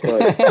Aaron's cool as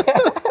fuck.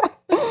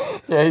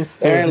 Yeah, he's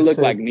sick. Aaron he's looked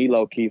sick. like me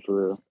low key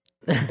for real.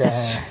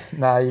 Damn.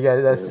 Nah, you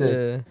guys, that's it.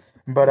 yeah,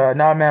 But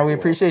nah, man, we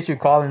appreciate you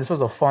calling. This was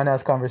a fun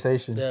ass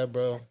conversation. yeah,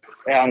 bro.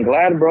 Yeah, I'm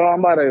glad, bro. I'm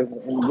about to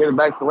get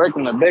back to work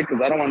in a bit because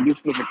I don't want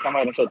these people to come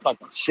out and start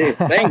talking shit.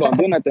 They ain't gonna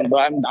do nothing, bro.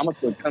 I'm gonna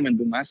still come and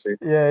do my shit.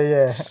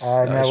 Yeah. All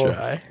right, man. That's Well,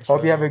 right.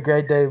 hope you have a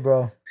great day,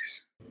 bro.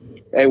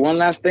 Hey, one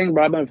last thing,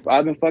 bro.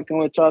 I've been fucking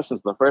with y'all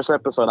since the first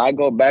episode. I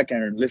go back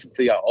and listen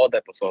to y'all old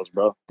episodes,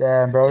 bro.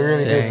 Damn, bro. We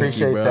really do Thank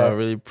appreciate you, bro. that. I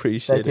really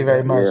appreciate Thank you it,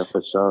 very bro. much. Yeah,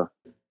 for sure.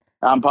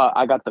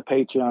 I got the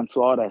Patreon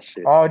too, all that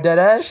shit. Oh, dead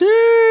ass?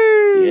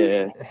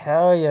 Yeah.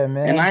 Hell yeah,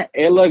 man.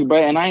 And look,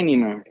 bro, and I ain't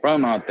even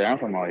from out there. I'm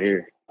from out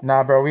here.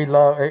 Nah, bro, we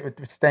love it.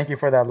 Thank you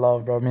for that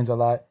love, bro. It means a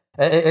lot.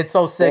 It's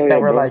so sick Yeah,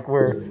 that we're bro. like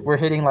we're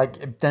hitting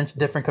like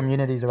different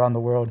communities around the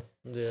world.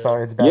 Yeah. So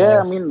it's badass.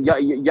 Yeah, I mean,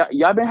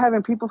 y'all been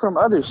having people from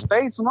other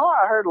states. No,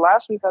 I heard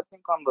last week. I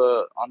think on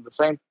the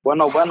same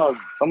bueno,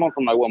 someone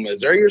from like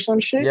Missouri or some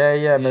shit.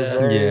 yeah,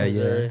 Missouri. Yeah.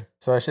 Missouri.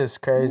 So it's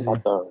just crazy.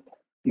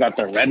 Got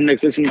the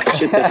rednecks listening to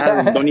shit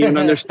that I don't even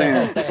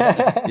understand.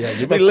 Yeah,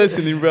 you be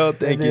listening, bro.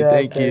 Thank you.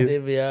 They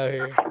be out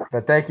here.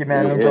 But thank you,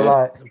 man. It means a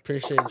lot.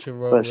 Appreciate you,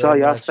 bro. But sure, very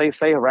y'all much. stay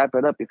safe. Wrap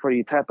it up before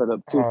you tap it up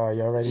too. Oh,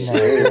 you already know.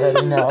 You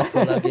already know.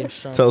 Love you,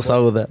 strong Tell us boy.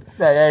 all of that.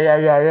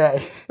 Yeah.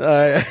 All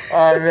right.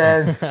 All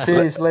right, man.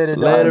 Peace. Later,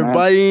 dog. Later. man.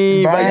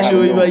 Bye. Bye. Bye,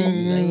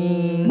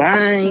 Chewy. Bye.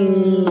 Bye,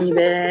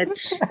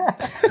 bitch.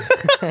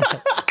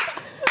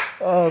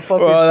 Oh, fucking,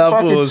 Bro, that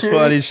fucking fool was cheers.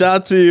 funny. Shout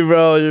out to you,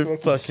 bro. You're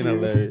fucking cheers.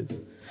 hilarious.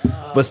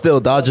 But still,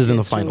 Dodgers in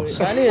the finals.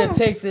 I need to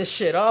take this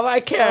shit off. I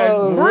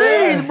can't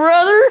breathe,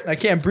 brother. I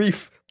can't breathe.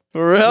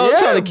 For real, I'm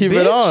trying to keep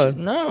it bitch.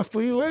 on. No,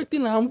 for you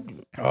acting,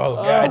 I'm. Oh,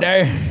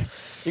 goddamn.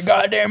 You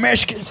goddamn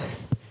Mexicans.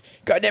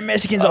 Goddamn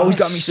Mexicans always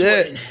got me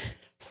shit. sweating.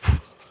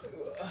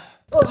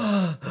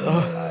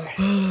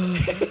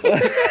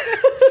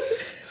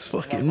 This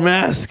fucking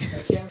mask.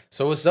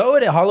 So what's up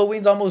with it?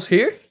 Halloween's almost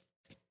here.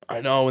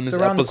 I know when this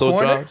It's around the episode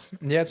corner. drops.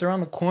 Yeah, it's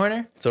around the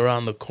corner. It's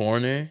around the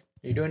corner.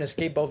 You're doing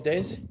escape both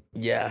days?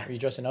 Yeah. Or are you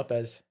dressing up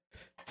as?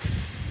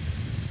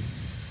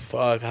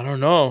 Fuck, I don't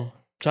know.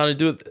 Trying to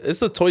do it.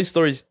 It's a Toy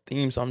Story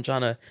theme, so I'm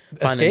trying to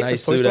find Escape? a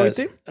nice The Toy suit Story as,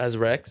 theme? as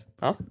Rex.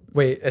 Huh?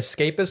 Wait,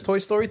 escape is Toy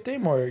Story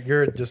theme, or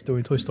you're just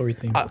doing Toy Story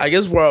theme? I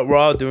guess we're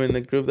all doing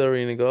the group that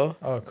we're gonna go.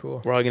 Oh,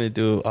 cool. We're all gonna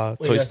do Wait,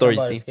 you Toy guys Story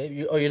talking about theme. Escape?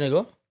 You're gonna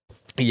go?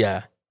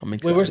 Yeah, I'm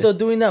excited. Wait, we're still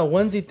doing that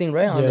onesie thing,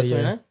 right? On Yeah, the yeah.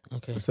 29th?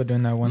 Okay. Still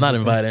doing that one. I'm not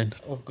invited.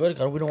 Oh, good.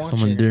 God, we don't want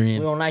Someone you. doing- We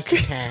don't like you.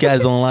 These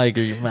guys don't like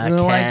her. I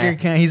don't like your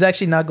can. He's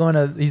actually not going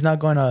to. He's not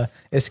going to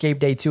escape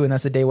day 2, and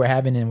that's the day we're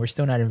having, and we're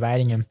still not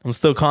inviting him. I'm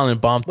still calling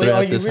bomb Wait, threat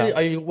are at you this really? house.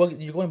 Are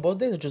you going both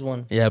days or just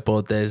one? Yeah,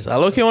 both days. I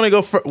look, you want to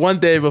go for one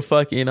day, but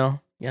fuck, you know,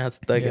 You have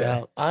to thug it Yeah.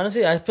 out.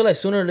 Honestly, I feel like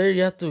sooner or later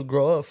you have to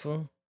grow up,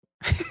 fool.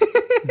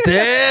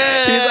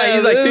 Damn.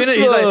 He's like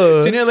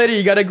sooner or later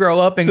you gotta grow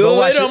up and go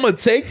watch I'm gonna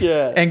take you.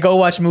 and go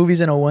watch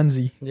movies in a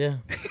onesie. Yeah.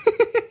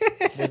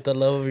 With the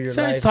love of your See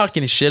how life. he's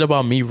talking shit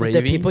about me With the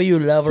raving. people you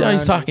love See how around.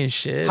 he's talking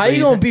shit. How but you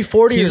he's- gonna be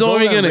 40 He's years old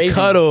only and gonna raving?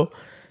 cuddle,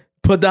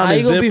 put down How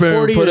his you gonna be zipper,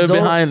 40 and put it years old?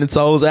 behind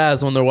Saul's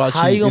ass when they're watching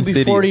How you gonna be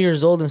Insidious. 40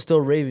 years old and still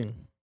raving?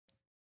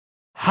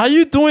 How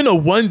you doing a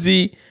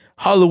onesie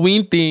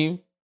Halloween theme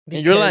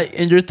and you're like,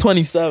 and you're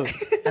 27?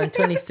 I'm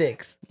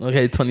 26.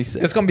 Okay,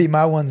 26. It's gonna be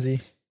my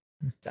onesie.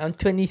 I'm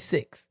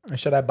 26.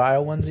 Should I buy a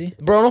onesie?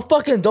 Bro,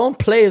 don't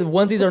play.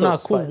 Onesies are not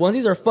those cool. spiders.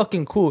 Onesies are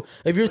fucking cool.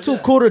 If you're too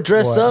cool to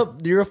dress What?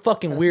 up, you're a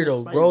fucking That's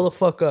weirdo. the Grow the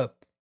fuck up.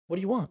 What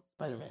do you want?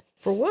 Spider-Man.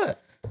 For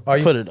what? Are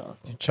you Put it on.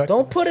 Chuck?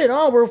 Don't put it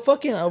on. We're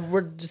fucking.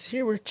 We're just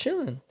here. We're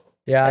chilling.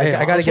 Yeah,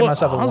 I gotta get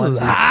myself a onesie.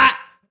 Ah!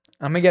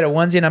 I'm gonna get a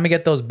onesie and I'm gonna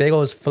get those big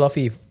old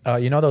fluffy,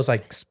 you know those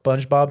like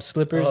SpongeBob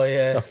slippers? Oh,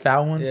 yeah. The fat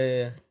ones?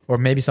 Yeah. Or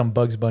maybe some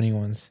Bugs Bunny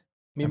ones.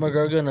 Me and my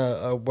girl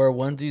gonna wear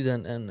onesies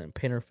and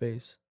paint her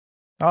face.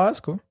 Oh,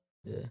 that's cool.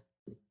 Yeah.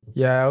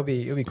 Yeah, it'll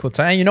be cool.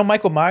 And you know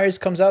Michael Myers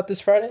comes out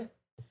this Friday?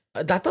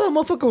 I thought that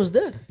motherfucker was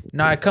dead.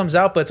 No, it comes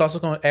out, but it's also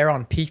gonna air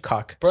on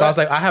Peacock. Bro. So I was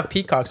like, I have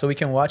Peacock, so we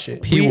can watch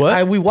it. P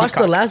what? We watched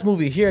the Peacock. last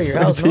movie here at your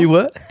house. P No?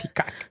 what?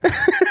 Peacock.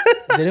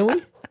 Didn't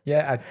we?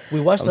 Yeah,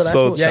 We watched the I'm last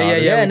so movie.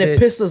 childish. Yeah, and we it did.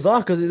 pissed us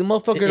off because the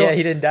motherfucker. yeah,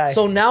 he didn't die.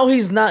 So now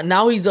he's not.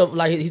 Now he's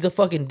he's a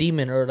fucking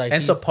demon or like.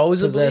 and he's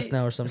supposedly, possessed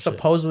now or some shit.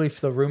 supposedly,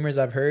 for the rumors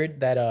I've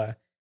heard that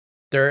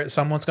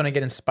someone's gonna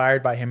get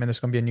inspired by him, and there's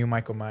gonna be a new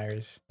Michael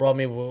Myers. Bro, I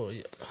mean, well,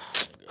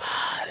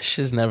 This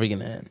shit's never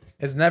gonna end.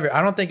 It's never.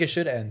 I don't think it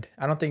should end.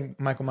 I don't think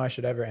Michael Myers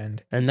should ever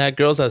end. And that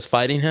girl's that's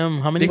fighting him.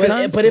 How many but,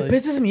 times? but it Like,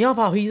 pisses me off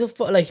how he's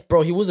like,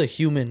 bro, he was a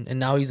human and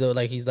now he's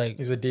like He's a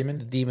the demon.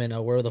 demon.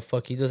 Where the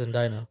fuck he doesn't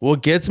die now?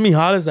 what gets me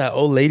hot is that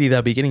old lady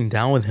that be getting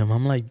down with him.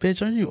 I'm like,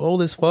 bitch, aren't you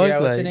old as fuck? Yeah,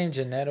 what's her Like, name?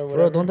 Jeanette or Bro,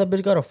 whatever. don't that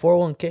bitch got a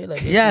 401k?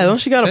 Like, yeah, don't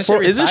she got a Isn't she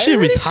four? Isn't she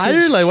retired?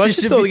 retired? Like, why is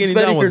she still be getting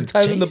spending down her with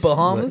time in the Jason?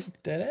 Bahamas?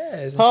 That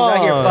is. She's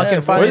out here Huh. fucking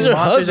Yeah, fighting Where's her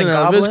monsters husband and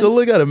at? goblins. Bitch, go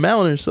look at a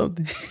mountain or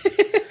something.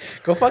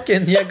 Go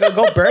fucking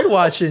go bird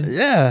watching.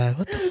 Yeah,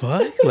 what the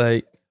fuck?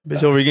 Like,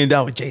 bitch, over here getting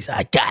down with Jason.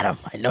 I got him.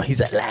 I know he's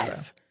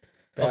alive.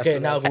 Okay,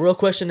 now the real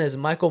question is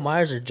Michael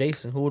Myers or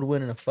Jason? Who would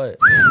win in a fight?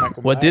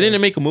 What, didn't it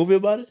make a movie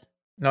about it?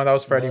 No, that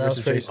was Freddy No, that was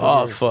versus Freddy. Jason.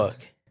 Oh, fuck.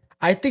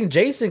 I think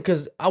Jason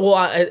because all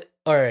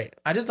right.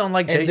 I just don't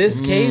like In Jason. this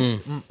case,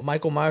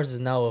 Michael Myers is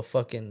now a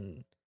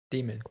fucking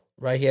demon.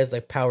 right. He has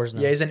like powers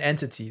now. Yeah, he's an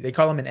entity. They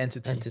call him an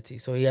entity. entity,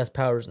 so he has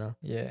powers now.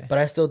 Yeah. But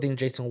I still think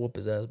Jason will whoop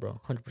his ass,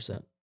 bro.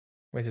 100%.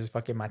 With his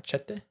fucking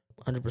machete.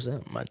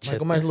 100%. Machete.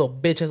 Michael Myers, little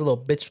bitch, has a little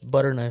bitch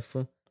butter knife.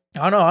 Fool.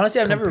 I don't know. Honestly,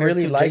 I've never Compared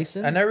really to liked.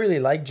 Jason? I never really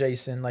liked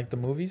Jason, like the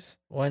movies.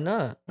 Why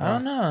not? I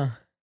don't know.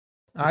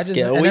 He's It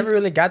scary. never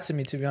really got to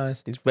me, to be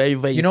honest. He's very,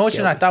 very You know which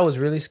one I scary. thought was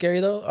really scary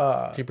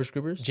though? Jeepers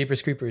Creepers.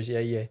 Jeepers Creepers. Yeah.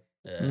 Yeah.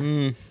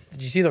 Mm.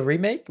 Did you see the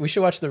remake? We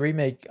should watch the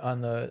remake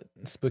on the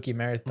Spooky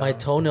Marathon. My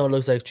toenail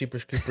looks like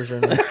Jeepers Creepers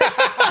right now.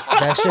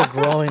 That shit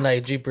growing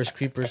like Jeepers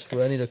Creepers.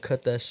 Fool. I need to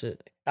cut that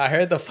shit. I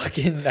heard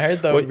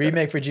the Wait.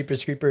 remake for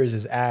Jeepers Creepers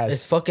is ass.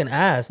 It's fucking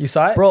ass. You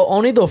saw it, Bro,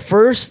 only the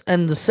first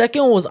and the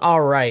second one was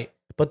all right.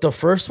 But the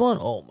first one,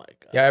 oh my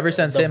God. Yeah. Ever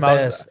since The him,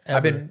 best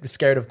I've ever. been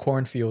scared of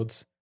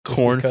cornfields. just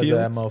because of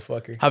that Cornfields?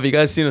 motherfucker. Have you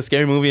guys seen a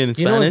scary movie in You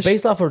Spanish? know it's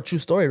based off of a true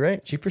story,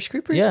 right? Jeepers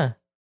Creepers. Yeah.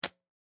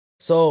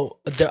 So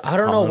I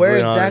don't know Oh, where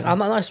really? exactly. I'm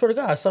not. I swear to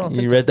God, I saw it on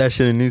You TikTok. read that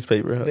shit in the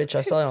newspaper. Huh? Bitch,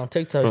 I saw it on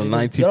TikTok. From Y'all don't have-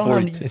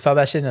 1942. I saw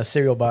that shit in a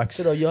cereal box.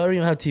 Y'all don't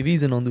even have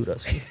TVs in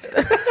Honduras.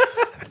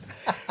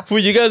 Fool,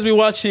 you guys be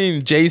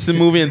watching Jason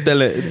movie in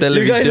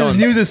televisión.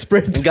 news is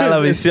spread.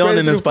 Galavisión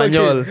en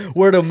español.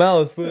 Word of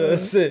mouth.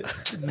 That's it.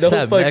 No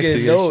that fucking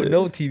Mexican no shit.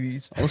 no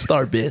TVs. Don't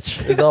start,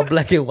 bitch. It's all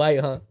black and white,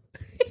 huh?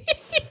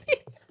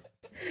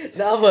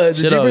 Nah, but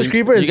the Shut up. Jeepers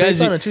Creeper is You guys-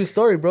 based on a true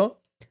story, bro.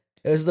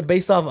 It was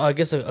based off, I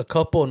guess, a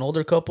couple, an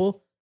older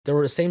couple. They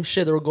were the same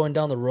shit. They were going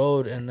down the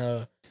road, and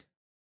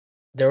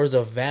there was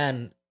a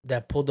van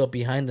that pulled up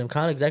behind them,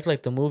 kind of exactly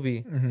like the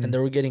movie. Mhm. And they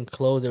were getting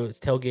close. It was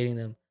tailgating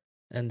them,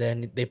 and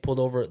then they pulled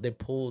over. They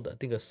pulled, I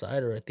think,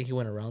 aside, or I think he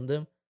went around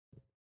them.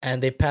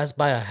 And they passed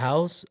by a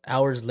house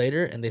hours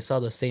later, and they saw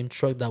the same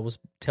truck that was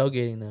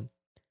tailgating them.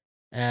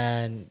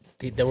 And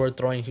they were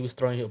throwing. He was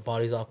throwing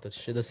bodies off the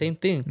shit. The same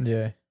thing.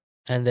 Yeah.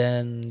 And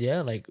then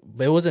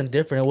but it wasn't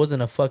different. It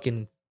wasn't a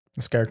fucking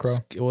A scarecrow.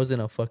 It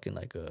wasn't a fucking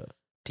like a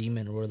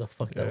demon or where the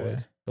fuck that Yeah.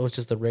 was. It was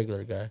just a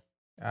regular guy.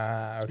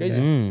 Okay.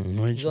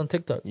 He's on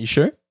TikTok. You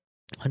sure?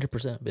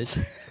 100%, bitch.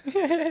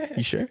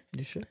 You sure?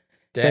 You sure?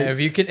 Damn, if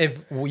you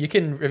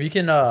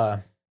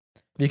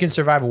can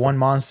survive one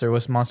monster,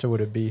 what monster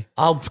would it be?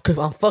 I'm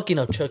fucking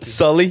up Chucky.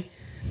 Sully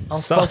I'm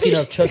Sully? fucking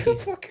up Chucky.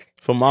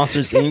 from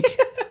Monsters Inc.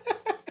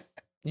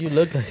 You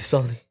look like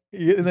Sully.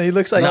 He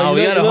looks like No,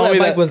 we got a you look homie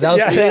like Mike that-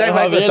 Wazowski. Yeah, yeah,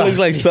 Mike Javier looks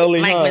like Wazowski.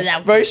 Sully. Huh?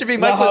 Bro, you should be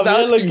Mike No, Javier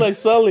Wazowski. looks like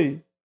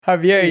Sully.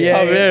 Javier,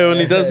 yeah. Javier when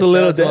he does the Shout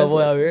little out to my dance.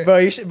 boy out here.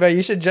 Bro,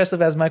 you should dress up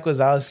as Mike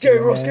Wazowski.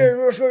 Scary, man.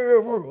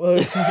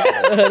 scary.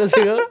 How does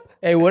it go?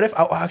 Hey, what if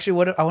I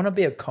want to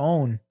be a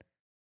cone?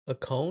 A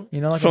cone?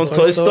 You know, like From a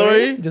Toy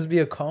Story? Just be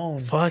a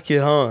cone. Fuck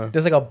it, huh?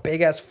 There's like a big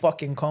ass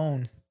fucking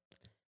cone.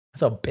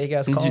 That's a big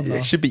ass cone, though.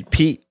 It should be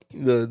Pete,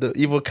 the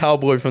evil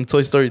cowboy from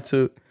Toy Story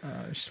 2.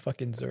 It's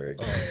fucking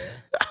Zurg.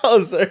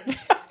 Oh, sir.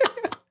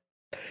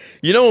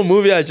 You know what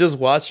movie I just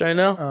watched right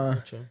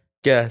now?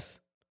 Guess.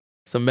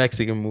 It's a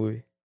Mexican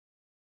movie.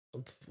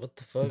 What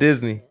the fuck?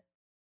 Disney.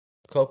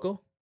 Coco?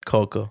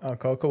 Coco. Oh,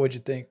 Coco, what'd you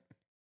think?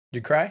 Did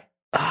you cry?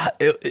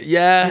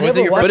 Yeah. Was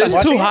it your but first it's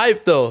time too watching it?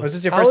 hype, though. Was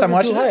this your How first is time it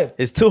watching too it? hype?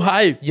 It's too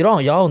hype.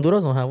 Y'all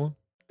Honduras don't have one.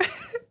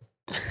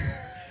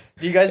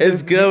 You guys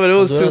It's good, but it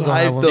was too Honduras don't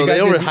have hype, one. though. You They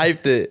guys do-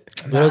 overhyped it.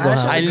 Honduras don't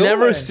have I one.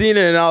 never seen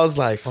it, and I was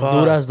like, fuck.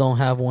 Honduras don't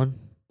have one.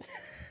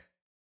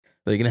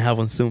 They're going to have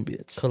one soon,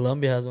 bitch.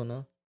 Colombia has one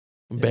now.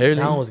 Barely.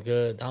 That one was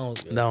good. That one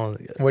was good. That one was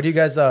good. What do you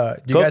guys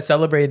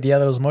celebrate Dia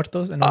de los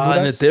Muertos in In a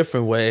Honduras?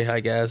 different way,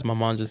 I guess. My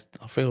mom just,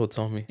 I forget who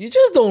told me. You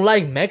just don't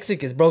like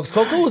Mexicans, bro. 'Cause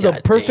Coco was a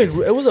God perfect.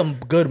 damn. It was a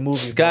good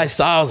movie. This bro. guy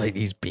saw, I was like,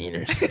 these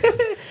beaners.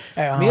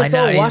 Me and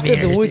Saul watched it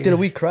the week that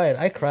we cried.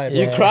 I cried.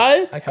 Yeah. You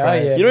cried? I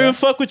cried. yeah. You don't even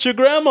fuck with your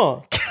grandma.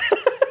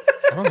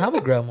 I don't have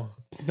a grandma.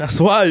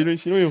 That's why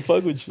she don't even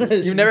fuck with you.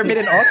 You've never made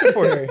an altar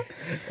for her.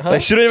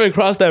 Like she don't even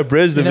cross that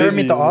bridge. You never visit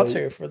made the you.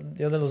 altar for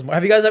Dia de los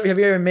Muertos. Have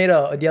you ever made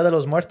a Dia de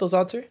los Muertos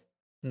altar?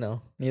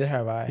 No. Neither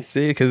have You I.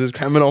 see, because his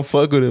grandma don't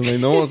fuck with him. Like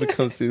no one wants to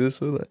come see this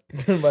with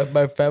like.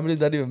 my family's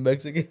not even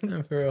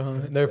Mexican. For real, huh?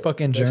 They're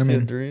fucking They're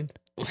German. Honduran.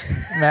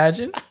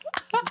 Imagine.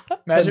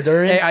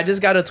 Honduran? Hey, I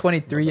just got a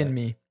 23 in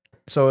me.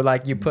 So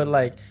like you put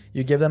like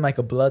you give them like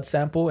a blood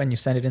sample and you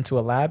send it into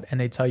a lab and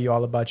they tell you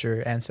all about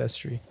your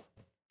ancestry.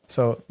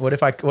 So what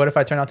if I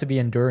turn out to be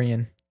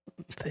Honduran?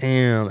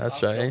 Damn,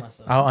 that's right.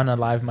 I'll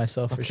unalive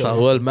myself for sure.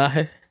 Saúl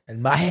maje. El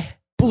maje.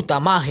 Puta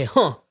maje,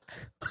 huh?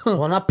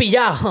 Wanna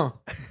pillar, huh?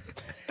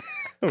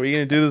 Are we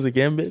gonna do this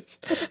again, bitch?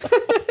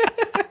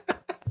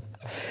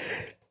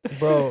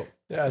 Bro.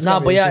 Yeah, it's Nah,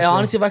 gonna but be yeah, interesting.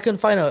 honestly, if I can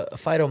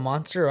fight a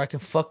monster, or I can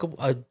fuck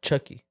a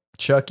Chucky.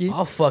 Chucky.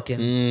 I'll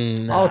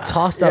fucking, Nah. I'll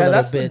toss that Yeah, little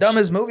that's bitch. the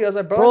dumbest movie. I was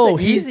like, bro, Bro, that's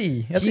like he-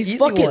 easy. That's an he's easy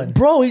fucking, one.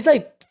 bro. He's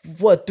like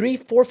what,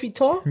 3-4 feet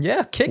tall?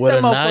 Yeah, kick With that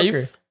a motherfucker.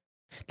 knife?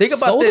 Think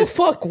about So this. the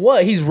fuck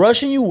what? He's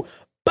rushing you.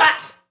 Bah!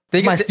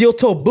 Think My of- steel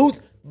toe boots.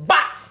 Bah!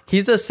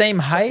 He's the same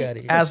outta height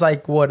here. as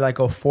like what, like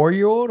a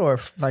 4-year-old or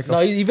like No,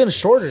 a. he's even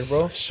shorter,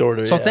 bro.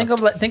 Shorter. So yeah.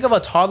 think of a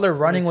toddler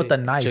running see. with a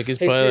knife. Chucky's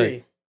Hey probably Siri,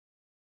 like,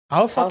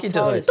 I'll how fucking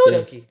tall just is like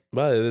this. Chucky?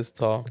 probably this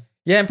tall.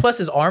 Yeah, and plus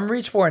his arm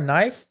reach for a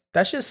knife,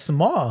 that's just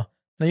small.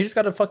 Now you just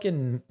gotta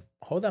fucking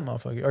hold that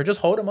motherfucker, or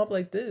just hold him up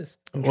like this.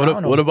 and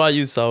drown What him. about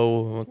you,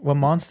 Saul? What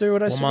monster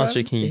would I What say?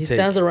 monster can you He take?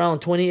 stands around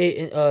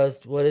 28.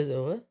 What is it?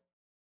 What?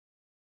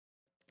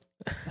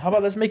 How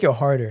about let's make it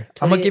harder?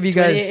 I'm gonna give you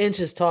 28 guys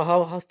inches tall.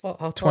 How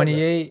tall?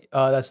 28.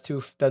 That's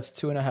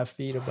 2.5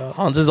 feet. About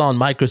Hans is on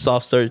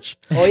Microsoft search.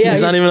 Oh yeah,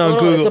 He's not even on no,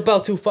 Google. It's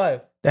about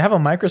 2.5. they have a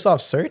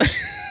Microsoft search.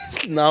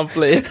 No, I'm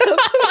playing.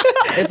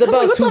 It's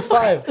about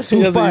 2.5.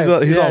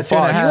 2.5. He's Yeah, on 2.5.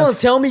 Fox. You gonna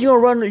tell me you're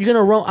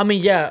gonna run? I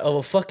mean, yeah, if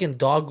a fucking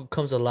dog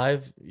comes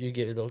alive, you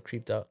get a little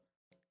creeped out.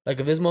 Like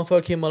if this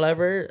motherfucker came alive,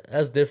 right,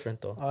 that's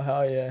different though. Oh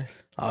hell yeah!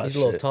 Oh, He's a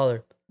little shit.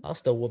 taller. I'll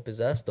still whoop his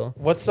ass though.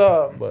 What's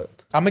But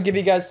I'm gonna give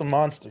you guys some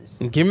monsters.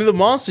 Give me the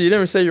monster. You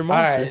never say your All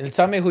monster. right,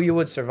 tell me who you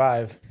would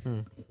survive. Hmm.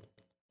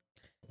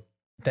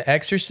 The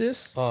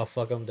Exorcist, oh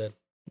fuck, I'm dead.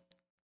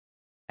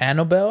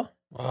 Annabelle.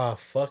 Ah,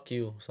 fuck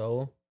you,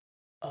 Saul.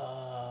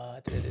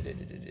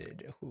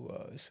 Who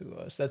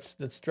else?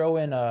 Let's throw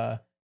in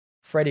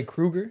Freddy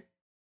Krueger.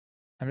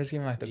 I'm just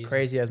giving like the Easy.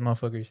 crazy ass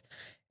motherfuckers.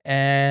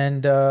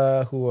 And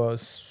who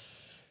else?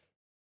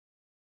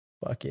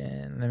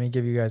 Fucking let me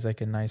give you guys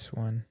like a nice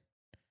one.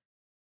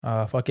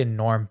 Fucking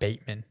Norm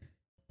Bateman.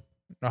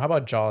 No, how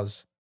about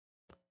Jaws?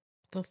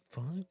 What the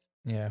fuck?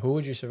 Yeah, who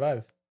would you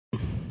survive?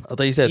 I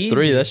thought you said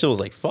 3. Easy. That shit was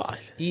like 5.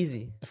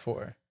 Easy,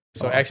 For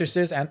so Oh.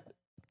 Exorcist,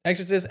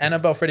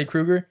 Annabelle, Freddy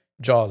Krueger,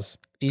 Jaws.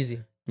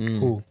 easy. Mm.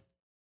 Who?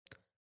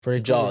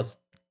 Freddy Jaws.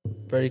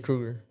 Krueger. Freddy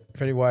Krueger.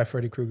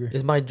 Freddy Krueger.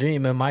 It's my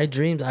dream, and my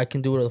dreams I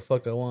can do whatever the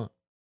fuck I want.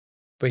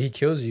 But he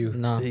kills you.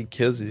 Nah, He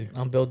kills you.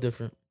 I'm built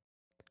different,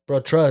 bro.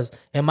 Trust.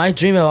 In my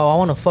dream, if I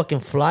want to fucking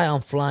fly,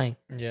 I'm flying.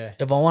 Yeah.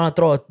 If I want to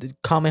throw a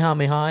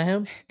Kamehameha at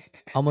him,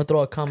 I'm gonna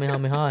throw a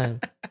Kamehameha at him.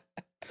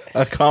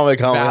 A comic.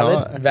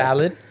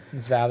 Valid.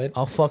 It's valid.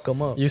 I'll fuck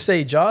him up. You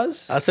say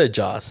Jaws? I said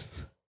Jaws.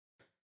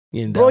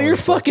 Getting Bro, down you're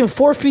with a fucking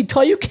 4 feet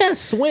tall. You can't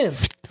swim.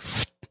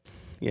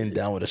 Getting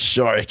down with a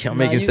shark. I'm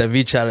Nah, making you-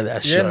 ceviche out of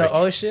that You're in the shark.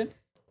 ocean?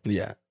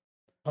 Yeah.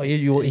 Oh,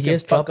 You he can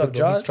is fuck up tropical.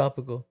 Jaws? He's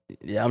tropical.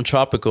 Yeah, I'm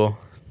tropical.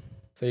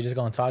 So you're just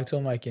gonna talk to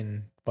him like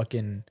in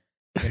fucking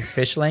in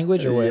fish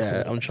language or what?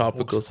 Yeah, I'm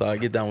tropical, so I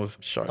get down with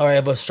shark. All right,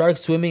 but shark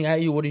swimming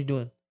at you. What are you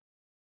doing?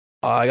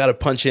 I gotta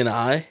punch you in the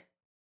eye.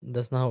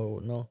 That's not how it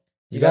would. No,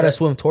 you, You gotta, gotta-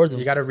 swim towards him.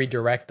 You gotta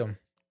redirect him.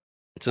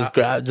 Just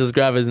grab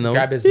his nose.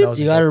 Grab his nose.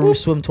 You and gotta go, boop.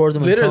 swim towards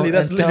him. Literally, and tell,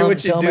 that's and literally tell,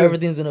 what you tell him do.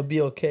 everything's gonna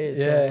be okay.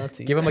 Tell him Yeah. not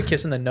to. Give him a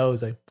kiss in the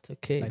nose. Like, It's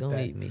okay. like Don't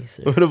that. eat me,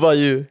 sir. What about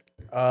you?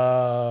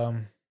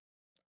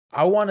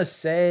 I want to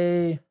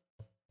say,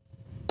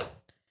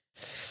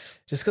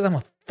 just because I'm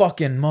a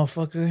fucking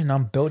motherfucker and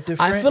I'm built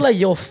different. I feel like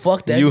you'll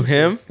fuck that. You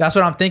him? that's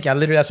what I'm thinking.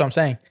 That's what I'm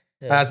saying.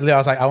 Yeah. As Leo, I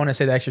was like, I want to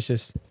say The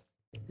Exorcist.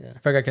 Yeah. I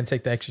figure I can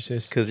take The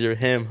Exorcist. Because you're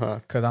him, huh?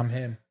 Because I'm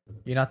him.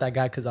 You're not that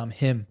guy because I'm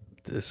him.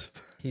 This.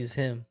 He's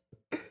him.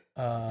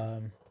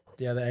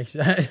 Yeah, The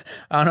Exorcist.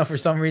 I don't know, for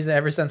some reason,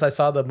 ever since I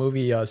saw the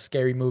movie,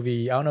 Scary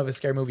Movie, I don't know if it's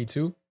Scary Movie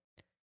 2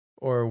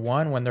 or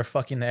 1 when they're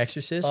fucking The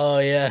Exorcist. Oh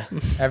yeah.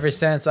 Ever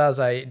since I was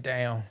like,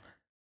 damn,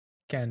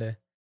 kind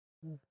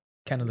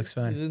of looks He's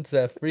fun. into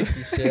that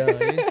freaky shit. Huh?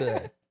 He's into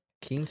that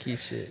kinky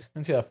shit.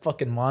 Into that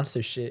fucking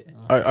monster shit.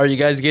 Are you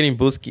guys getting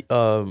spooky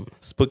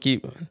Spooky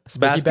baskets?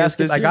 baskets.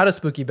 This I year? got a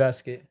spooky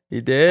basket.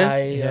 You did?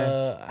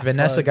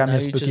 Vanessa fuck, got me now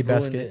a you spooky just ruined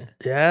basket.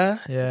 it. Yeah.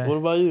 Yeah. What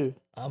about you?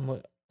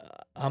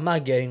 I'm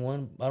not getting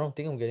one. I don't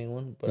think I'm getting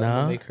one, but I'm Nah.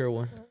 gonna make her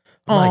one.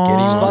 I'm not Aw. getting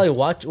She's one. probably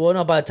watch. Well,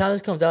 no. By the time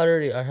this comes out,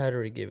 I had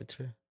already gave it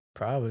to her.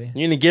 Probably.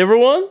 You gonna give her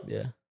one?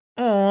 Yeah.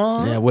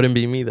 Aww. Yeah, it wouldn't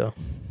be me though.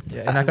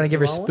 Yeah, you're not gonna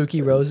give her You want one?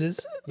 spooky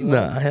roses. You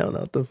want, Nah, hell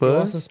not the you want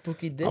fuck. some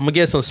spooky dick? I'm gonna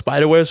get some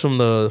spider webs from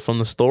the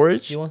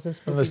storage. You want some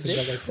spooky Unless dick?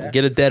 it's like that.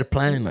 Get a dead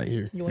plant like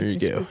here. You want Here you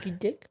some go. spooky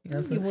dick?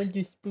 That's You it. want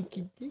your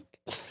spooky dick?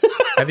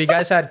 Have you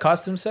guys had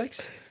costume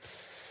sex?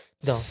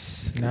 No.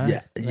 Nah,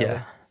 Yeah, never.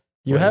 yeah.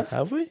 You Wait, have?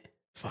 Have we?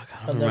 Fuck,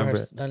 I I've don't never,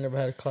 remember. I never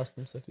had a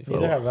costume sex before.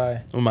 Neither have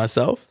I. With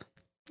myself?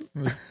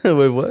 Mm.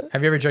 Wait, what?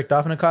 Have you ever jerked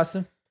off in a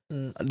costume?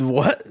 What?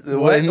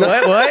 What? no.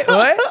 What?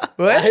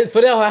 I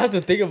put it out. I have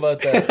to think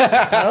about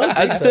that. I don't I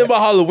think just so. think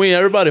about Halloween.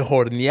 Everybody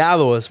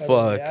horneado as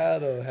fuck.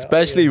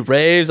 Especially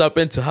raves. I've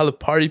been to Halloween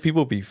party.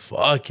 People be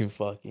fucking.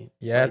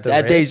 Yeah, Like,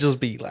 that day just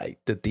be like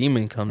the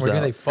demon comes Where do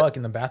out. they fuck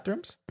in the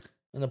bathrooms?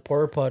 in the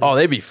porta potty. Oh,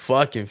 they be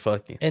fucking.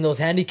 And those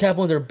handicap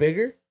ones are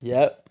bigger.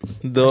 Yep.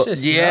 That shit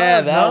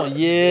Yeah, smells, that no? one,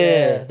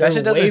 yeah. That they're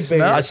shit doesn't way smell?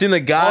 bigger. I seen a Oh,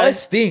 guy. it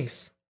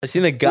stinks. I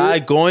seen a guy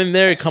go in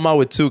there and come out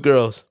with 2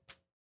 girls.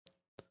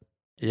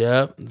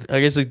 Yeah, I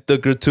guess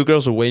the 2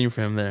 girls were waiting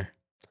for him there.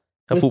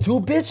 That With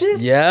fool- 2 bitches?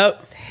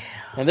 Yep.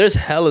 And there's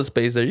hella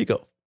space there. You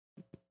go.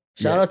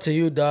 Shout out to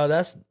you, dog.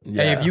 That's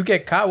Yeah. And if you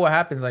get caught, what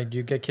happens? Like, do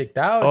you get kicked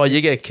out? Oh,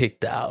 you get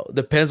kicked out.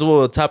 Depends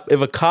what type.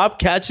 If a cop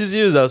catches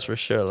you, that's for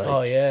sure. Like,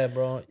 oh yeah,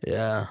 bro.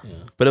 yeah. Yeah.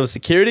 But if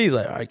security, he's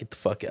like, all right, get the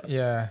fuck out.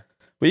 Yeah.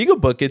 But you could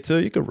book it too.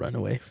 You could run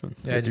away from.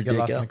 Yeah, with just your get dick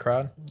lost in out. the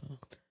crowd.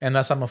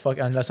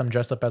 Unless I'm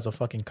dressed up as a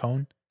fucking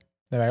cone.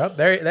 They're like, oh,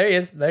 there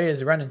he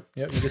is running.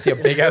 Yep, you can see a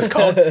big ass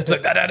cone. It's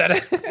like da da da da.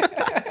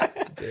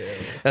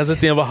 That's the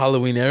thing about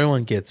Halloween.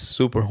 Everyone gets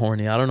super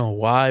horny. I don't know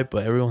why,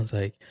 but everyone's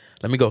like,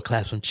 let me go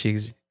clap some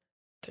cheeks.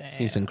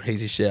 See some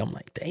crazy shit. I'm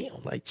like,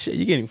 damn, like shit,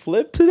 you getting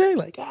flipped today?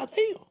 Like, god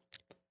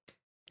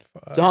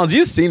damn. Johns,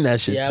 you seen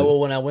that shit Yeah, too. well,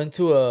 when I went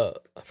to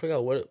I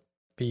forgot what.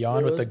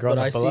 Beyond with the girl,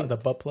 But in I the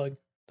butt plug.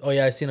 Oh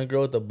yeah, I seen a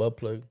girl with a butt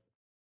plug,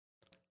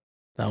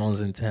 That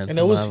one's intense. and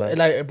it was I'm not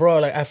like, bro,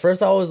 like at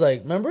first I was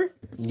like, remember?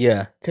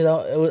 yeah. Cause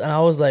I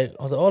was like,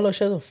 oh look,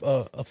 she has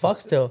a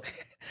foxtail,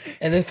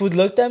 and then food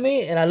looked at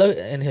me, and I looked,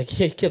 and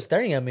he kept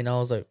staring at me, and I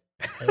was like,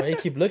 why you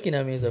keep looking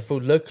at me? He's like,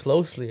 food, look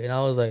closely, and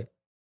I was like,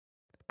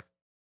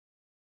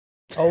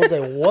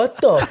 what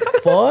the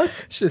fuck?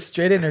 She's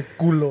straight in her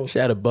culo. She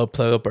had a butt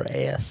plug up her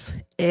ass.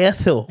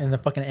 Asshole. In the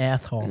fucking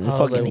asshole. Mm. I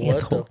was like, Fucking what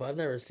asshole. the fuck? I've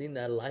never seen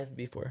that live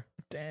before.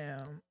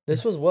 Damn.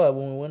 This was what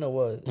when we went to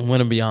what?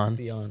 Went and beyond.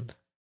 Beyond.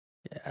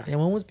 Yeah. Damn,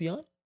 when was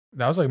Beyond?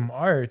 That was like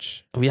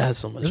March. We had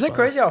so much Isn't it fun.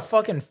 crazy how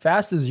fucking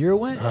fast this year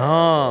went?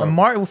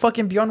 Oh.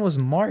 Fucking Beyond was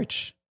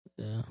March.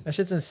 Yeah. That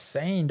shit's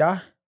insane, da.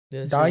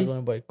 Yeah, this Die? was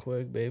going by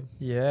quick, babe.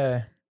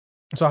 Yeah.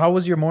 So how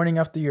was your morning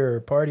after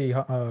your party,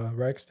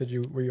 Rex? Were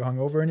you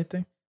hungover or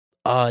anything?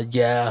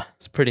 Yeah.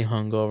 It's pretty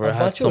hungover. I, had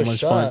bought you so a much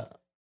shot.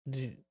 fun.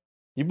 Did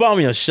You bought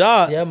me a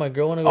shot. yeah, my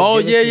girl wanna go. Oh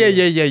give it yeah, to yeah,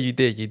 you. yeah,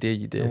 yeah.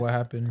 You did. And what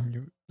happened?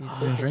 You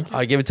didn't drink it?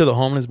 I gave it to the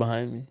homeless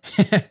behind me.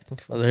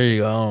 Oh, there you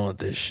go. I don't want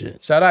this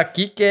shit. Shout out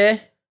Kike.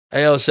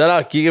 Hey, yo, shout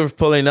out Keegan for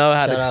pulling up. I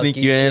had to Shout out sneak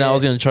you in. Kike. I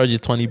was gonna charge you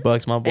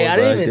 $20, my boy. Hey, I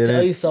but didn't even tell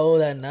didn't. you so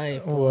that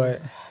night. fool.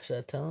 What? Should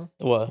I tell him?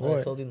 What? What I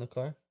What? told you in the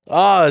car?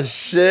 Oh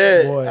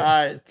shit! What? All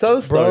right, tell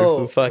the story. Bro,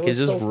 Bro, fuck it it, was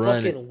just so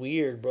run it. fucking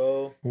weird,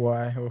 bro.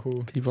 Why?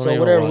 Who? People So don't even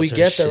whatever, watch we our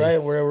get there, shit.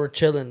 right? Where we're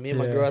chilling. Me and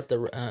my Yeah. girl at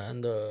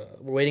we're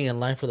waiting in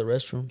line for the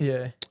restroom.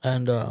 Yeah.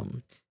 And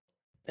And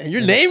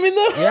you're naming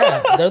them?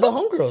 yeah, they're the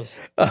homegirls.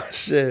 Oh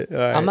shit! All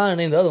right. I'm not gonna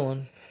name the other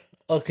one.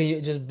 Oh, can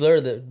you just blur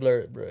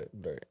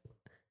it?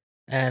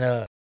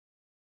 And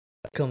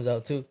comes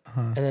out too.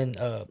 Uh-huh. And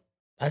then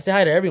I say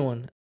hi to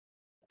everyone.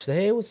 Say,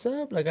 hey, what's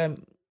up? Like I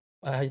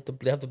have to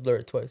blur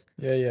it twice.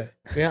 Yeah, yeah.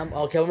 Yeah, I'm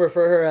gonna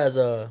refer her as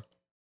a.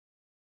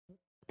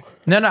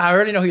 No, I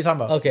already know who you're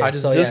talking about. Okay, I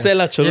just so Just yeah. say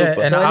la chalupa.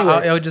 and So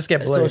anyway, it'll just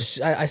get So blurred.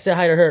 I said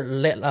hi to her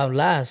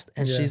last,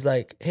 and Yeah. she's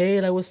like, "Hey,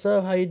 like, what's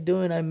up? How you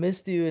doing? I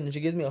missed you." And she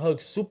gives me a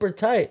hug, super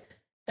tight,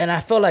 and I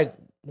felt like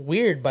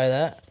weird by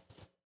that,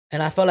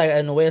 and I felt like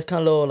in a way it's kind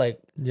of little like,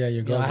 Yeah, your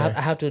you know, girl's I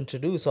there. have to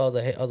introduce. So I was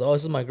like, oh,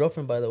 this is my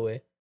girlfriend, by the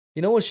way.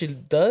 You know what she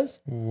does?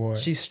 What?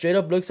 She straight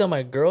up looks at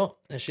my girl,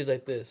 and she's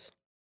like this.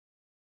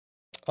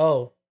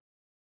 Oh.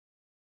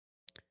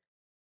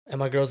 And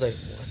my girl's like,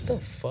 what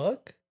the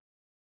fuck?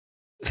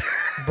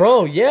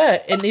 Bro,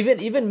 yeah. And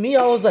even me,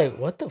 I was like,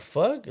 what the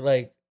fuck?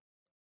 Like,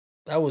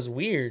 that was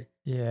weird.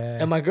 Yeah.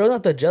 And my girl's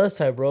not the jealous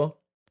type, bro.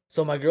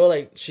 So my girl,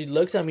 like, she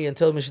looks at me and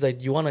tells me, she's like,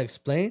 do you want to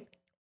explain?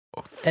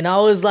 And I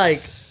was like,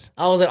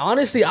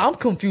 honestly, I'm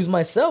confused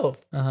myself.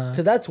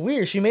 Because that's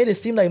weird. She made it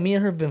seem like me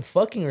and her have been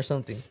fucking or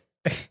something.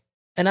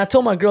 And I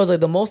told my girls, like,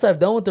 the most I've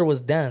done with her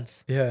was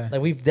dance. Yeah.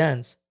 Like, we've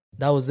danced.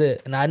 That was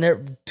it. And I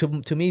never,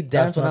 to me,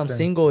 dance when I'm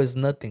single is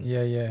nothing.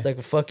 Yeah. It's like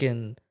a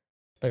fucking,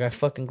 like I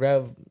fucking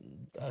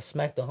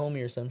smack the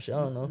homie or some shit. I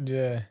don't know.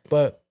 Yeah.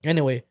 But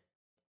anyway,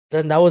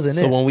 then that wasn't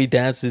it. So when we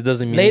dance, it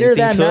doesn't mean Later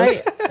anything that to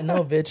night, us?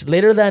 no, bitch.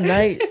 Later that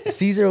night,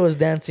 Caesar was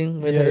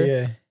dancing with her.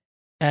 Yeah.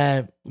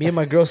 And me and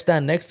my girl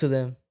stand next to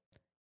them.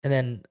 And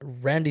then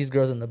Randy's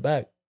girl's in the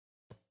back.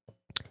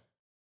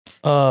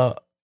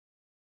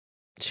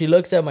 She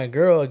looks at my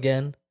girl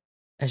again.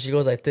 And she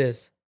goes like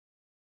this.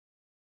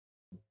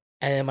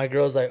 And then my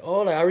girl's like,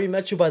 oh, like I already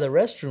met you by the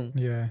restroom.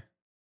 Yeah.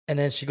 And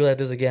then she goes like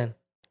this again.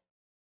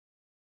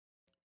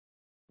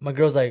 My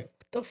girl's like,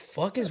 what the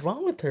fuck is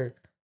wrong with her?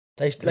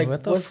 Like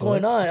what's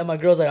going on? And my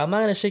girl's like, I'm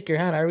not gonna shake your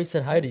hand. I already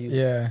said hi to you.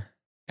 Yeah.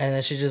 And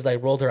then she just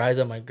like rolled her eyes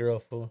at my girl,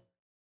 fool.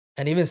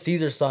 And even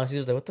Caesar saw, and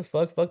Caesar's like, what the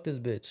fuck? Fuck this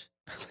bitch.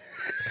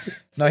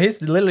 No,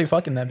 he's literally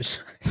fucking that bitch.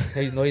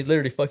 He's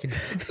literally fucking.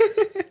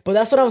 But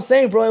that's what I'm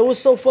saying, bro. It was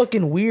so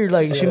fucking weird.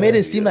 Like, she made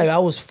it seem like I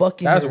was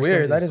fucking That was her or weird.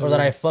 something, That is or that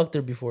weird. I fucked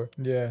her before.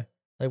 Yeah.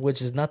 Like,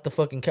 which is not the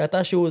fucking cat. I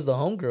thought she was the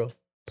homegirl.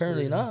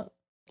 Apparently not.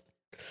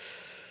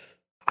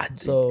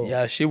 So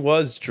Yeah, she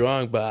was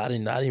drunk, but I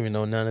didn't even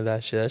know none of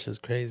that shit. That's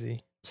just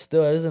crazy.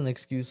 still, that doesn't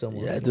excuse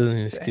someone. Yeah, it doesn't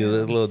excuse it.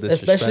 A little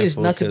disrespectful. Especially it's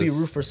not to be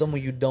rude for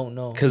someone you don't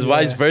know. Because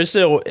vice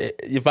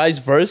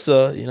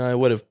versa, you know, it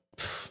would have,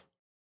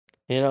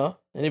 you know,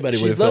 anybody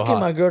would She's have felt lucky hot.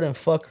 my girl didn't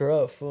fuck her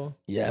up, fool.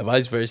 Yeah,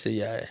 vice versa,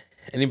 yeah.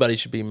 Anybody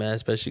should be mad,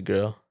 especially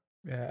girl.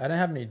 Yeah, I didn't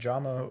have any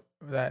drama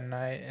that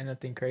night and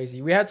nothing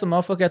crazy. We had some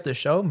motherfucker at the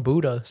show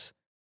booed us.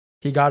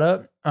 He got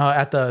up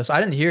so I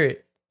didn't hear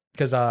it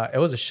because it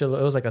was a shit.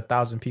 It was like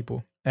 1,000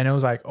 people, and it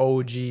was like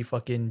OG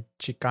fucking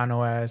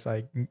Chicano ass,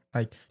 like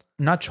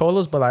not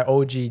cholos, but like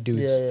OG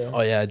dudes. Yeah.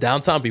 Oh yeah,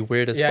 downtown be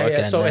weird as fuck. Yeah.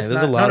 At So night. it's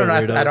There's not, a lot of no,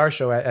 weirdos at our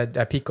show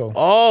at Pico.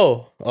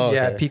 Oh, Yeah, okay.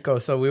 at Pico.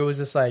 So we was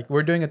just like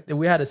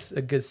we had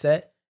a good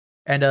set,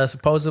 and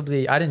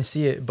supposedly I didn't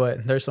see it,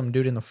 but there's some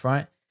dude in the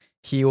front.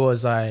 He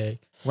was like,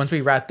 once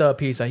we wrapped up,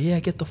 he's like, yeah,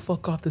 get the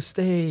fuck off the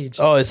stage.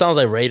 Oh, it sounds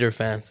like Raider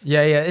fans.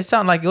 Yeah. It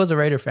sounded like it was a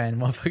Raider fan,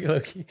 motherfucker.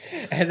 Loki.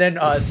 And then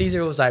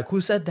Caesar was like,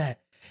 who said that?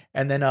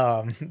 And then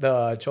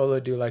the Cholo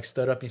dude like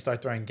stood up and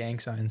started throwing gang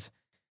signs.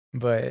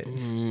 But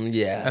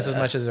Yeah, that's as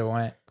much as it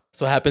went.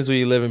 So what happens when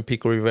you live in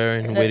Pico Rivera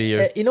and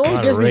Whittier? You know what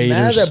Lot gets of me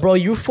mad? Raiders. That, bro,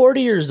 you're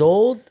 40 years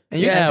old.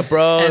 Yeah,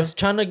 bro. And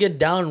trying to get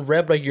down and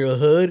rep like your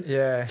hood.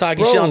 Yeah.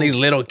 Talking Bro. shit on these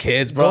little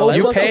kids, bro. Bro, Like,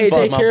 you what the pay, fuck,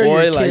 take my care of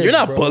boy. your Like, kids, you're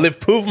not bro.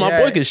 bulletproof. My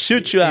Yeah. boy could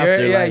shoot you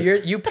after. Yeah,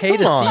 like, you paid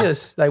to come see on.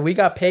 us. Like we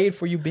got paid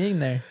for you being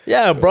there.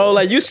 yeah, bro.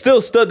 Like, you still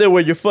stood there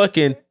with your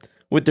fucking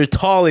with their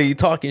tolly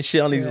talking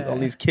shit on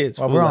these kids.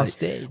 While fool. we're on Like,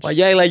 stage. Like,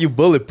 you ain't like you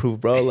bulletproof,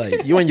 bro.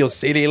 Like, you in your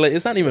city. Like,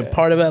 it's not even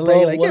part of LA. Bro,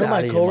 like, one get of out my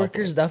of here,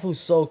 coworkers, that fool's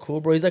so cool,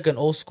 bro. He's like an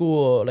old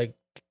school, like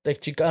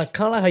Chicano,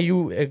 kind of like how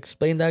you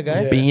explained that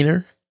guy. Yeah.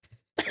 Beaner.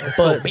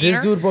 But this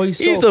dude, bro, he's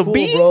so He's a cool,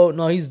 bean? bro.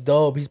 No, he's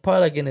dope. He's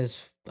probably like in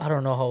his, I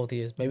don't know how old he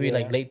is. Maybe Yeah.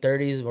 like late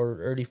 30s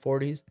or early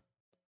 40s.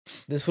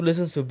 This fool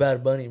listens to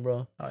Bad Bunny,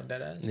 bro. Oh,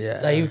 deadass.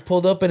 Yeah. Like he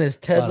pulled up in his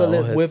Tesla,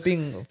 old heads.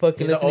 whipping fucking.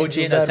 He's an listening OG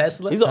to in a Bad-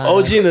 Tesla. He's an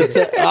OG in the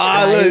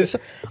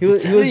look. He was Ever he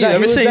was since he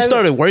driving-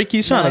 started work,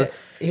 he's trying Nah, to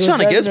he was get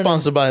driving an-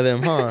 sponsored by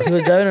them, huh? He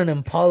was driving an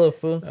Impala,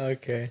 fool.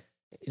 Okay.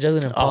 He drives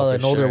an Impala, for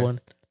an older sure. one.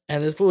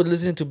 And this fool was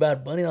listening to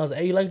Bad Bunny, and I was like,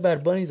 "Hey, you like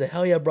Bad Bunny?" He's like,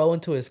 "Hell yeah, bro! I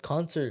went to his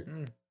concert,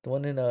 the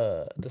one in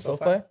the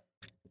SoFi? SoFi."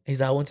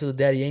 He's like, "I went to the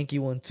Daddy Yankee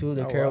one too,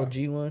 the Oh, Karol wow.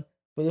 G one."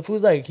 But the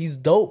fool's like, he's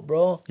dope,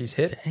 bro. He's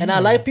hit. And I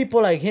like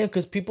people like him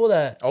because people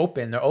that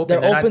Open. They're open.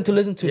 they're open not, to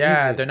listen to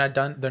Yeah, music. they're not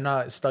done. They're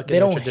not stuck They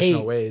in the don't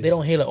traditional hate. ways. They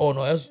don't hate like, "Oh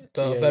no, that's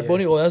Yeah, Bad yeah.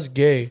 Bunny. Oh, that's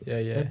gay."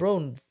 Yeah. Like,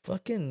 bro,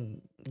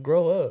 fucking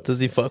grow up. Does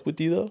he fuck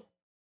with you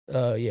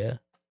though? Yeah,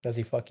 Does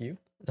he fuck you?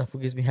 that fool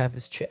gives me half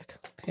his check.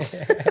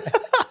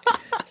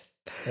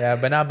 Yeah,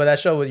 but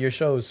that your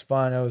show was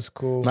fun. It was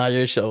cool. Not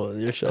your show.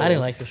 Your show. I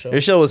didn't like your show.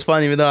 Your show was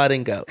fun, even though I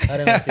didn't go. I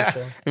didn't like your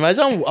show.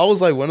 Imagine I was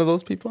like one of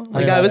those people. Like,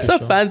 didn't I like was so your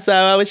show. fancy.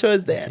 I wish I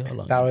was Let's see there. how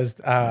long- That was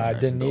I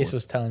Denise know.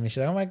 was telling me. She's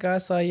like, "Oh my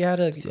god, so you had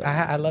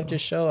I loved your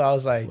show." I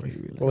was like,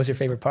 "What was your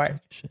favorite part?"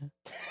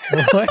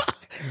 What?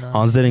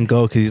 Hans didn't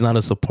go because he's not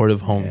a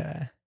supportive homie.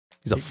 Yeah.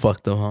 He's a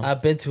fucked up homie.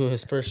 I've been to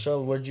his first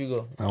show. Where'd you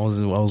go? I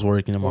was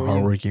working. I'm a Where were you?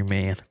 hardworking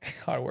man.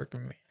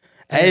 Hardworking man.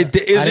 Hey, I is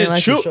didn't it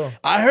like your true? show.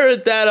 I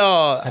heard that.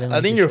 didn't I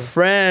like think your your show.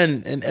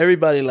 friend and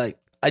everybody like.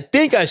 I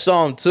think I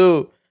saw him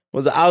too.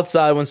 Was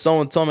outside when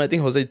someone told me. I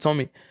think Jose told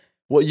me.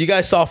 What you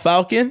guys saw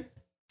Falcon?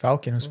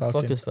 Falcon was Fuck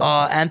Falcon. his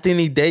Falcon.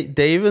 Anthony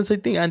Davis. I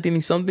think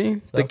Anthony something.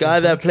 The Falcon guy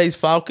that Punch? plays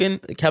Falcon,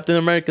 Captain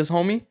America's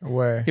homie.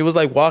 Where? He was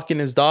like walking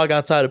his dog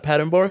outside of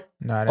Pattenborg.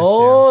 No, I didn't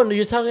Oh, no,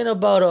 you're talking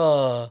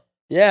about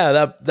Yeah,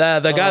 that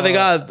the guy they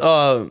got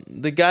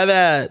the guy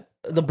that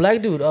the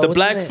black dude. the what's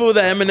black his name? fool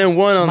that Eminem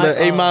won on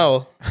the 8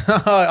 Mile. see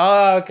him.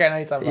 Oh, okay. Now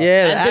you're talking about.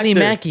 Yeah, the Anthony actor.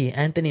 Mackie.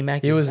 Anthony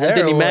Mackie. He was there.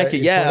 Anthony or what? Mackie.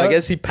 He Yeah, pulled I up?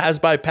 guess he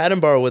passed by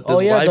Pattenborg with his Oh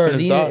yeah, wife and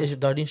his dog.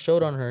 Darlene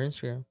showed on her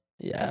Instagram.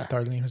 Yeah.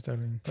 Darlene, who's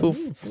Darlene?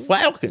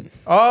 Falcon.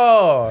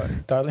 Oh,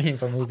 Darlene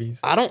from movies.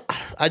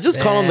 I just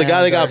call him the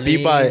guy that got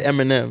beat by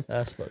Eminem.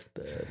 That's fucked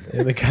up.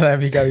 Yeah, the guy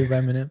that got beat by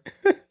Eminem.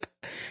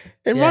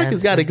 And Yeah,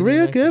 Marcus got a Anthony real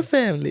Mackie. good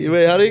family.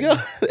 Wait, how do you go?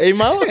 Hey,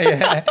 mama.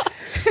 Yeah.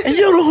 And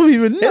you don't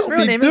even know His real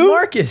me, name is dude.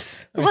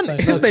 Marcus. Or His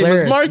something. name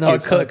is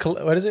Clarence. Marcus. No,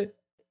 What is it?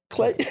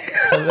 Clay.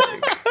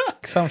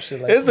 Some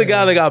shit like It's the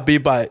guy that. that got beat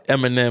by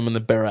Eminem in the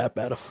bear rap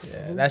battle.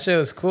 Yeah, that shit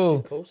was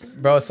cool.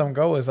 Bro, some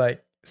girl was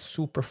like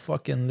super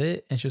fucking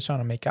lit and she was trying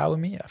to make out with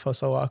me. I felt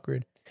so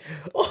awkward.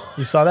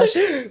 You saw that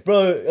shit?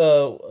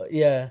 Bro,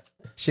 yeah.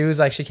 She was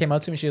like, she came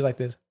up to me, she was like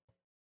this.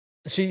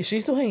 She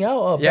used to hang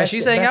out. Yeah, she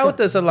used to hang out with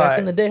us a lot. Back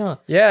in the day, huh?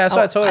 Yeah, that's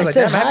what I told her. I Like,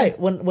 said damn, I hi.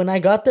 haven't- When I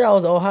got there, I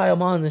was, oh, hi,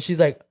 I'm on. And she's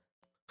like,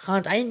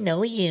 Hans, I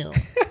know you.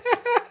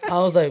 I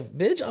was like,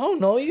 bitch, I don't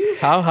know you.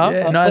 How?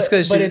 Yeah, no, it's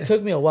because But she. it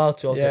took me a while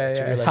to, Yeah, to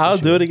yeah. realize How? who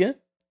she Do it was. again?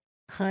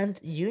 Hans,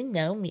 you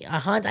know me.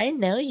 Hans, I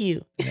know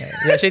you.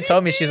 Yeah, she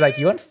told me, she's like,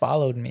 you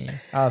unfollowed me.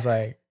 I was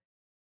like,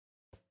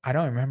 I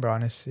don't remember,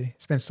 honestly.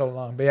 It's been so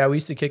long. But yeah, we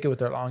used to kick it with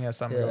her long ass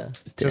time Yeah. ago.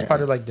 She was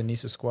part of like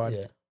Denise's squad.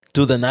 Yeah.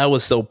 Dude, the night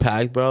was so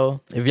packed,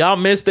 bro. If y'all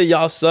missed it,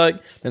 y'all suck.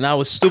 The night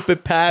was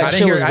stupid packed. I shit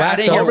didn't hear, was I whack,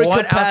 didn't hear though. one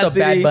ounce of Bad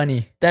Capacity.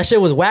 Bunny. That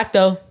shit was whack,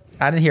 though.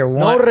 I didn't hear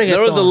No one. reggaeton.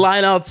 There was a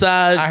line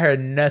outside. I heard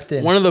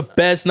nothing. One of the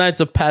best nights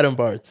of Patton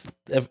Barts.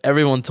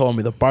 Everyone told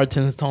me. The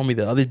bartenders told me.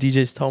 The other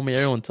DJs told me.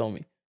 Everyone told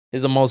me.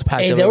 It's the most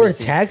packed Hey, I've they ever were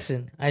seen.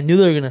 taxing. I knew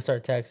they were going to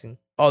start taxing.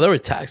 Oh, they were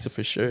taxing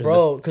for sure.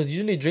 Bro, because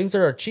usually drinks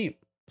are cheap.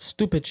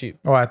 Stupid cheap.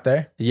 Oh, out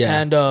there?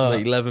 Yeah. And,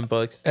 like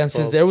 $11. And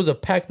since there was a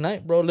packed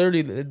night, bro, literally,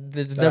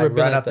 it's never been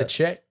run like up the that.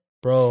 check.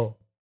 Bro,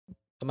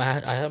 I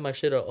had my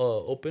shit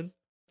open.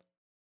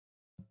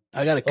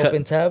 I got to cut.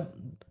 Open tab.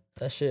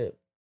 That shit.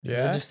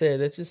 Yeah. Let's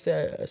just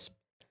say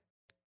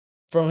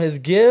from his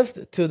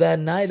gift to that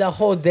night, that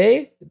whole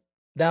day,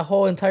 that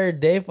whole entire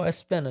day, I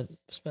spent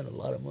a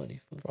lot of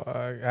money. Fuck,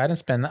 I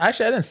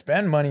didn't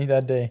spend money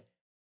that day.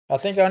 I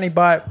think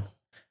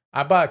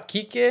I bought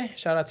Kike.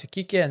 Shout out to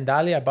Kike and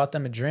Dali. I bought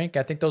them a drink.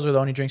 I think those were the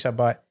only drinks I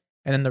bought.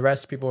 And then the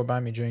rest people were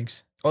buying me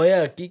drinks. Oh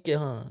yeah, Kike,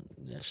 huh?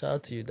 Yeah, shout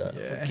out to you, dog.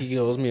 Yeah. Kiki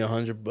owes me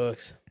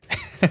 $100.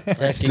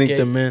 Yeah, Sneaked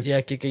them in.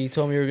 Yeah, Kike, you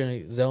told me you were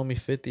gonna sell me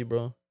 50,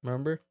 bro.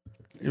 Remember?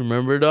 You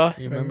remember, dog?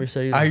 You remember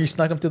saying Oh, you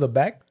snuck them to the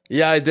back?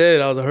 Yeah, I did.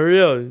 I was like,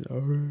 hurry up.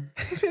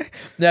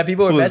 Yeah,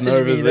 people were I was messaging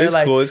nervous, me. but They're it's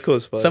like, cool. It's cool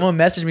as fuck. someone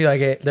messaged me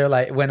like, they're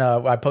like, when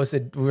I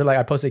posted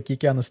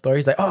Kike on the story.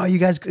 He's like, oh,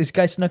 this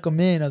guy snuck him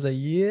in. I was like,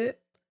 yeah.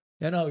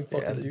 You know how we Yeah,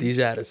 fucking the do. DJ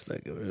had a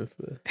snicker.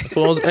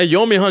 Hey, you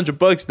owe me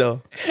 $100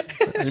 though.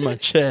 You my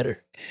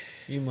cheddar.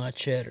 you my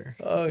cheddar.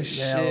 Oh Yeah,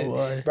 shit,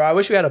 boy. bro! I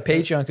wish we had a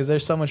Patreon because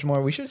there's so much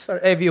more. We should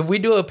start. Hey, if we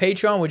do a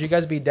Patreon, would you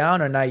guys be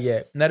down or not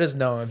yet? Let us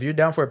know if you're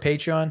down for a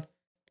Patreon.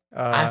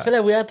 I feel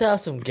like we have to have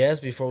some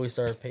guests before we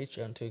start a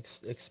Patreon to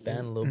expand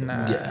a little bit.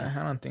 Nah, More. Yeah.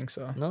 I don't think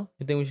so. No,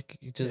 you think we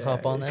should just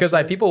hop on that? Because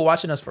like shit? people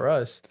watching us for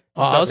us.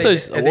 Oh, I'll So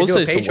say, if they we'll do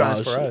a say some Patreon, wild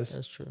it's for shit. us.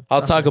 That's true. I'll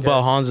talk Something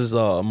about guys. Hans's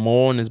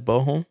mole and his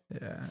boho.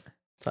 Yeah,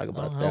 Talk I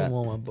about don't that.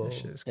 want my bow. that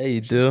shit's Yeah, you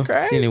do.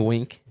 crazy. Seen it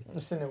wink.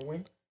 Listen to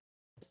wink.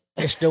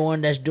 It's the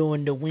one that's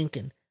doing the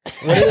winking.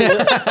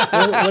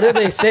 What did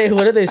they say?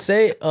 What did they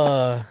say?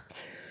 What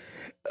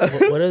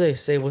do they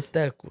say? What's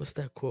that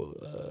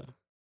quote?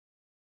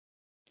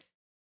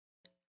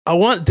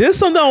 This is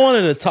something I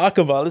wanted to talk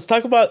about. Let's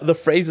talk about the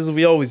phrases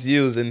we always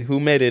use and who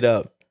made it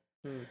up.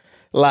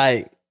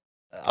 Like,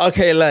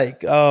 okay,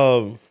 like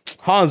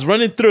Hans,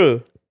 run it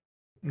through.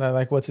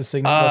 Like what's a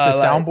signal? What's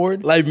a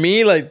soundboard? Like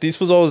me, like these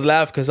was always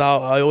laugh because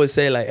I always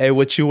say like, hey,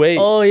 what you wait?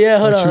 Oh yeah,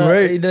 hold What on. you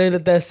rate? You know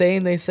that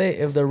saying they say,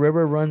 if the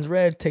river runs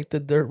red, take the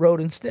dirt road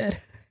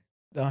instead.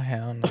 Oh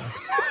hell no.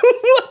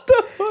 What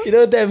the fuck? You know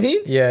what that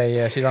means?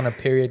 Yeah, she's on a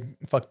period.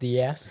 Fuck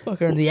the ass. Fuck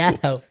her in the ass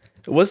out.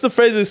 What's the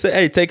phrase we say?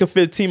 Hey, take a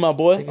 15, my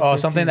boy. Take a Oh, 15.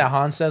 something that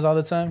Hans says all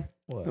the time.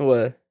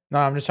 What? No,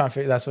 I'm just trying to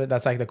figure.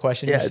 That's like the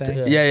question Yeah, you're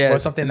saying. yeah. Or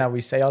something that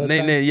we say all the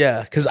time.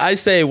 Yeah, because I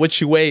say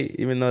what you wait,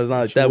 even though it's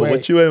not like that. But wait?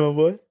 what you wait, my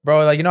boy?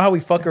 Bro, like you know how we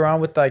fuck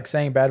around with like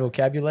saying bad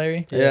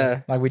vocabulary?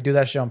 Yeah. Like we do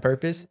that shit on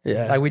purpose.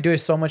 Yeah. Like we do it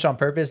so much on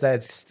purpose that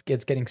it's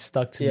getting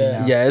stuck to Yeah. me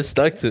now. Yeah, it's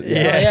stuck to.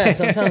 Yeah, yeah.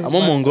 Sometimes I'm a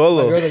my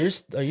Mongolo.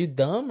 girl, are you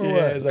dumb or Yeah,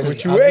 what? it's like, 'Cause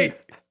what you I'll wait?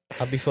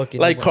 I'll be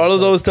fucking. Like up on Carlos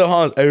the always tell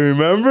Hans, hey,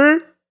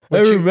 remember?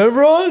 Hey,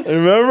 remember on?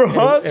 Remember,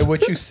 Hans? And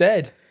what you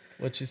said.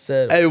 What you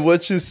said? Hey,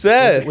 what you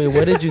said? Wait,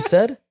 what did you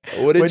said?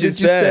 What did you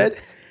say?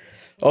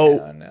 Oh,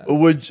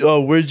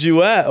 No. where'd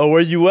you at? Or where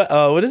you at?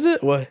 What is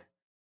it? What?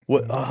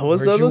 What's Where'd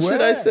the other you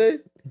shit I at? say?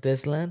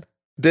 This land?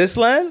 This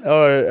land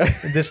or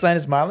This land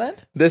is my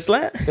land? this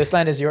land? This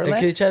land is your Like,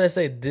 he land? tried to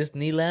say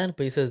Disneyland,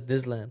 but he says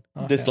this land.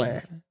 This Okay.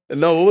 land.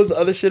 No, what was the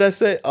other shit I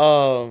say?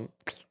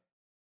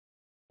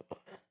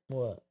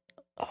 What?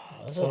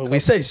 We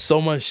say so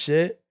much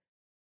shit.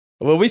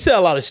 Well, we say a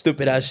lot of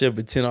stupid ass shit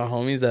between our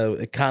homies that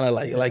it kind of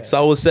like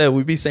Saul said,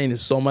 we be saying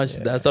this so much.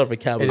 That's our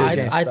vocabulary. It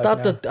is I getting thought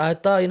stuck I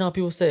thought you know how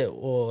people say,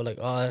 oh, like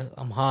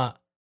I'm hot.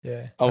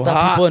 Yeah. I'm I thought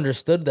hot. people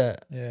understood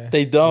that. Yeah.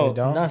 They don't.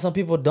 They don't? Nah, some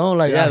people don't.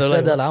 Like Yeah, I they're said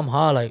like, that I'm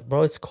hot. Like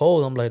bro, it's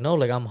cold. I'm like no,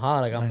 like I'm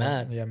hot. Like I'm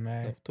mad. Yeah,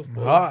 man. What the I'm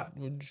fuck? hot.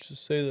 Would you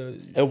just say that?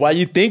 And why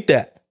you think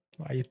that?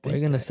 Why you Why are think?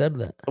 you gonna accept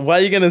that? Why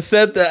are you gonna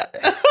set that?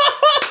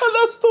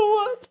 That's the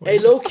one. Hey,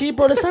 low key,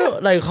 bro. Let's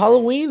talk like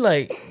Halloween.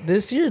 Like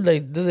this year,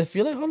 like does it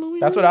feel like Halloween?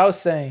 That's what I was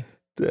saying.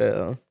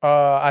 Damn.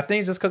 I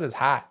think it's just because it's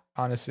hot.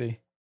 Honestly,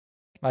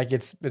 like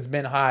it's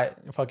been hot.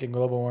 Fucking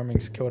global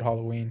warming's killed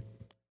Halloween.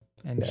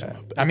 And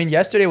I mean,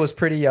 yesterday was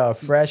pretty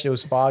fresh. It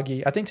was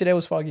foggy. I think today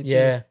was foggy too.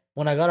 Yeah.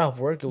 When I got off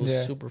work, it was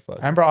Yeah. super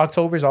fucking. I remember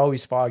October's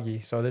always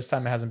foggy, so this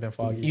time it hasn't been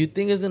foggy. You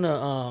think it's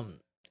gonna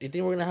You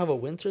think we're gonna have a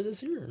winter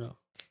this year or no?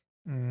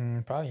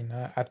 Probably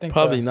not. I think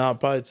Probably not.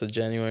 Probably it's a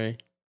January.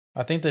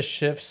 I think the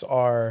shifts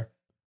are.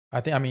 I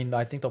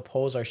think the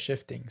poles are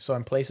shifting. So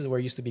in places where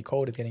it used to be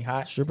cold, it's getting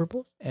hot. Stripper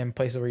pole? And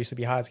places where it used to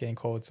be hot, it's getting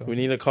cold. So We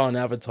need to call an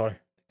avatar.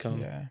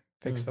 Come,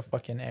 fix the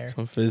fucking air.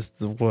 come fizz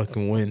the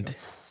fucking wind.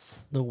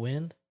 The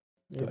wind?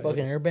 You're a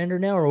fucking airbender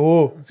now or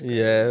what?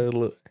 Yeah,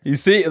 look. You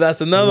see,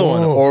 that's another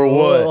one. Or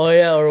what? Oh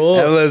yeah, or what?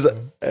 Everyone's,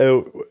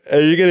 are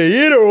you gonna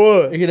eat or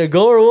what? You gonna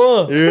go or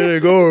what? You're gonna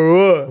go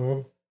or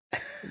what?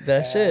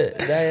 That shit.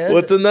 That,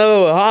 What's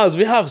another one? Hans,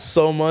 we have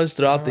so much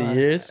throughout the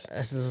years.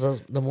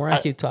 the more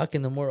I keep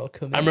talking, the more I'll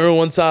come. I remember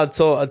one time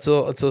I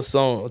told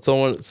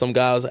some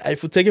guy, I was like, hey,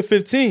 for taking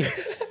 15.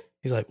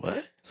 He's like, what?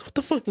 What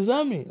the fuck does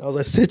that mean? I was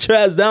like, sit your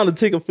ass down and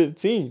take a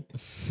 15.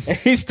 And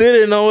he still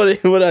didn't know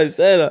what I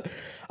said.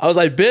 I was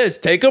like,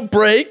 bitch, take a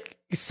break.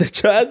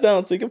 Sit your ass down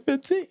and take a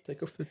 15.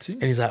 Take a 15.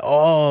 And he's like,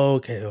 oh,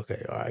 okay. All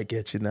right, I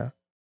get you now.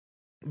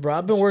 Bro,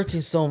 I've been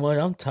working so much.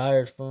 I'm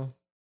tired, fool.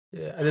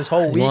 Yeah, this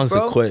whole He week, wants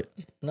bro. to quit.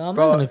 No, I'm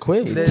Bro, not gonna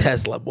quit. the- fool.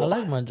 Tesla I boy.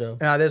 like my job.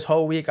 This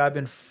whole week I've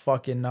been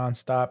fucking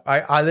nonstop.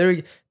 I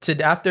literally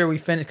after we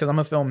finish, because I'm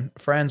gonna film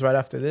Friends right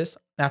after this.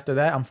 After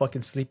that, I'm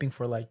fucking sleeping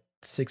for like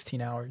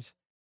 16 hours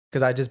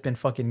because I just been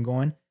fucking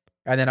going,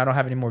 and then I don't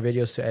have any more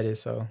videos to edit.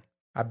 So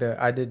I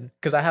did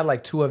because I had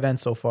like 2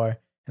 events so far,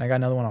 and I got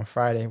another one on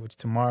Friday, which is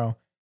tomorrow.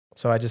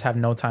 So I just have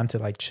no time to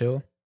like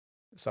chill.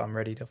 So I'm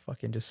ready to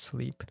fucking just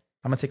sleep.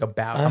 I'm gonna take a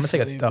bath. I'm gonna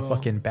take feel you, a bro.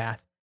 fucking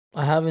bath.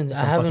 I haven't Some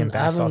fucking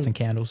bath salts and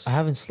candles. I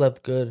haven't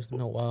slept good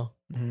in a while.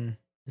 Mhm.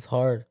 It's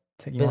hard.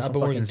 You want I've some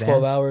been working fucking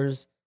 12 Xans?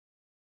 hours.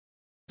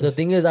 The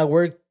thing is, I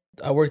work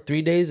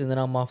 3 days and then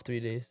I'm off 3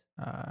 days.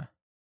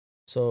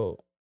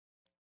 So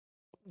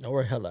I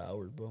work hella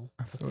hours, bro.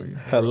 I feel you.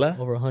 Hella?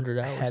 Over 100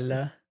 hours.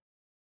 Hella.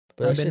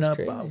 But that I've been shit's up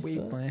crazy, all week,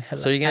 fuck. man.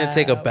 Hella So you're gonna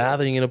take a hours. bath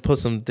or you're gonna put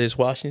some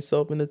dishwashing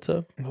soap in the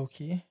tub? Low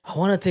key. I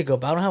want to take a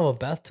bath. I don't have a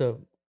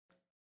bathtub.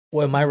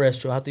 Well, in my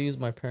restroom. I have to use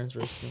my parents'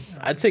 restroom.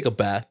 I'd take a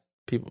bath.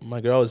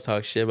 My girl always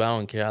talk shit, but I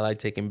don't care. I like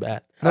taking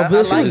bath. No, I but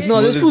this like fool's, it.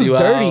 no, this Smoothes fool's you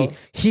dirty. out.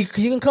 He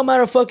can come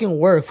out of fucking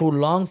work for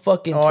long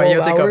fucking Oh, 12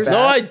 you'll take a hours. bath?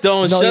 No, I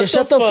don't. No, yeah,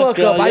 shut the fuck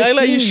up. I I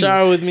let you seen you.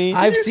 shower with me.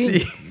 I've You seen.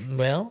 see.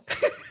 Well,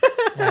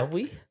 have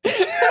we?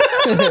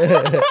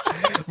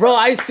 Bro,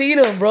 I seen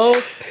him, bro.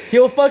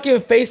 He'll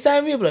fucking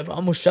FaceTime me, but like,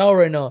 I'm gonna shower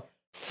right now.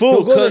 Fool,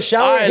 He'll go to the cause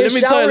shower, all right, let his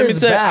me tell shower you. is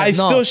bad. I No.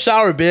 still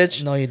shower,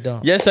 bitch. No, you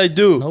don't. Yes, I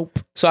do. Nope.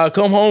 So I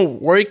come home,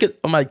 work it.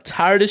 I'm like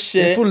tired of This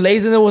shit. fool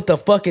lays in there with the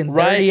fucking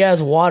Right. dirty ass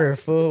water,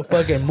 fool.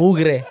 Fucking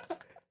mugre.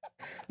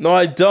 No,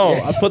 I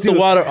don't. I put the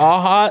water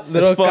all hot.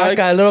 Little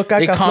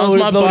caca, It calms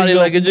my body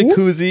like a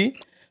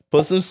jacuzzi.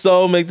 Put some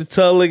soap, make the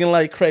tub looking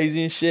like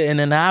crazy and shit. And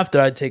then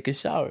after, I take a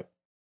shower.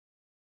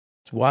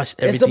 Just wash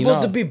It's everything supposed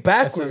off. to be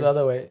That's backwards. the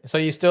other way. So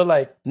you still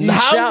like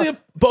How shower- is it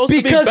supposed to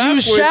be Because you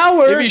backwards?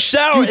 shower, If you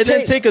shower you and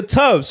then take a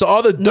tub, so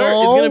all the dirt is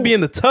No. gonna be in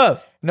the tub.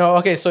 no.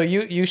 Okay, so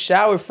you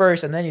shower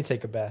first and then you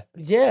take a bath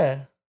Yeah.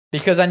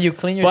 because then you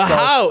clean But yourself.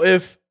 how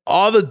if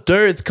all the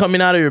dirt's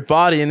coming out of your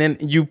body and then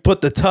you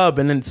put the tub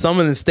and then some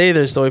of it stay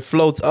there so it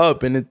floats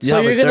up and you So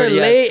have you're a gonna dirty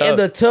lay ass in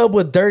the tub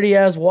with dirty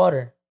ass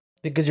water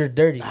because you're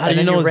dirty. How do and you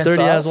then know you it's rinse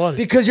dirty off? ass water?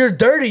 Because you're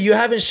dirty. You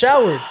haven't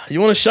showered.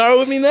 You want to shower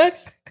with me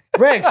next?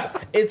 Rex,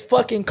 it's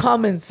fucking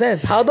common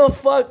sense. How the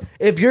fuck,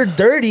 if you're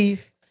dirty,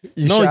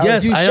 No, shower?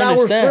 yes, you I shower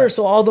understand. first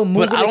so all the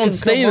movement But I don't can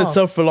stay come in the off.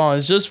 tub for long.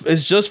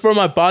 It's just for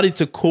my body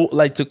to cool,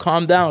 like to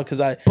calm down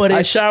because I But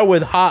it's- shower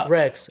with hot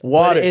Rex,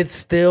 water. but it's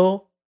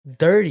still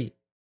dirty.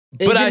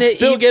 But I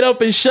still get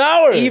up and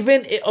shower. Okay,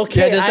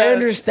 Yeah, does I that-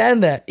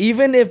 understand that.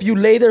 Even if you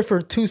lay there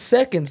for 2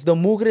 seconds, the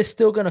mugre is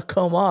still gonna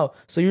come out.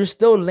 So you're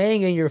still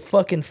laying in your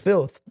fucking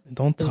filth.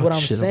 Don't is talk what I'm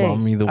shit saying. about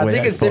me the way I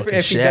think it's different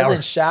if he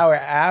doesn't shower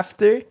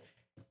after.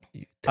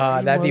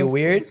 That'd be motherfucker.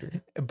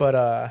 weird. But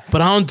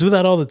But I don't do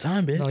that all the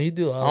time, bitch. No, you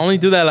do. I only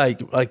do that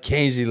like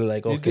occasionally,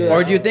 like You okay. do or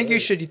that. do you think you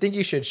should? You think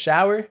you should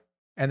shower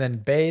and then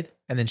bathe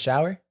and then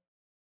shower?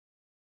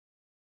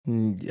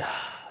 Yeah,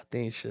 I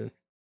think you should.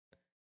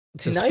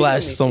 See, Just now you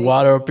splash got me some thinking,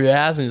 water bro. up your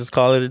ass and just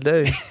call it a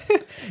day.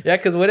 Yeah,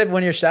 because what if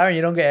when you're showering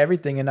you don't get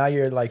everything and now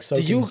you're like Do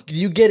soaking?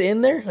 you get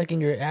in there like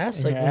in your ass,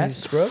 In like your when you ass?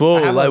 scrub? Full.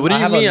 I have Like, a- what do I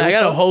you have a mean? I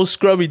got a loofah. whole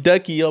scrubby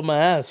ducky up my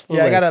ass. Fool.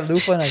 Yeah, I Like, got a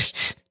loofah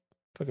and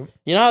fucking.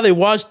 You know how they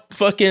wash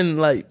fucking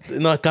like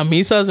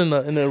camisas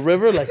in the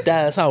river like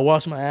that? That's how I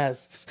wash my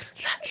ass.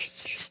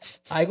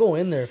 I go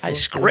in there. I fool.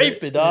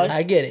 scrape it, dog.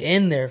 I get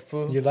in there,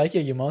 fool. You like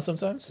it? You moan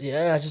sometimes?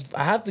 Yeah,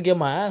 I have to get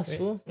my ass,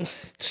 fool.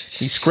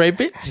 You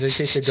scrape it. Just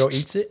in case your girl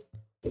eats it,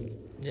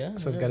 Yeah.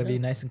 so it's got to be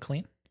nice and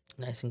clean.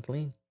 nice and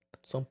clean.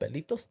 Some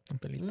pelitos. Some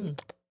pelitos.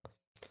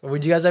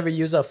 Would you guys ever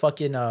use a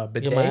fucking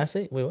bidet? Get my ass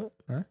ate? Wait, what?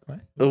 Huh?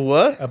 What?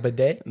 What? A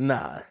bidet?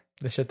 Nah.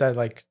 The shit that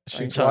like I'm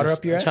shoots trying water to-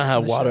 up your I'm ass? trying to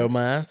have The water shit? up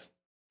my ass.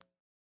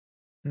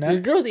 No?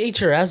 Your girls eat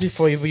your ass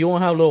before you, but you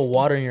won't have a little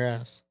water in your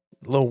ass.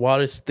 Little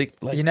water stick.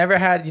 Like, You never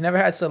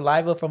had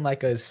saliva from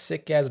like a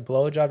sick ass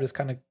blowjob just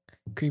kind of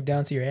creep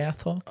down to your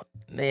asshole,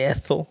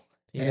 Ethel.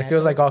 and it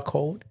feels like all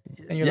cold.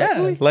 And you're Yeah.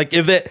 like, Like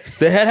if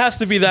the head has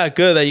to be that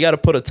good that you got to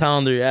put a towel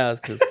under your ass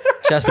because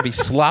she has to be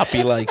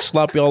sloppy, like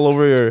sloppy all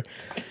over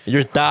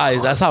your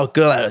thighs. That's how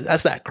good.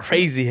 That's that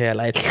crazy head.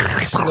 Like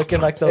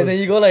looking like And then those.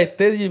 you go like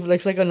this. You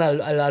flex like an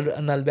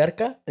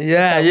alberca.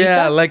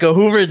 yeah, like a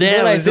Hoover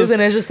Dam. like It's this just-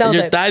 and it just sounds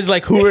your like- thighs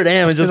like Hoover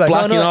Dam and just like, no,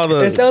 blocking all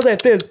the. It sounds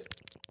like this.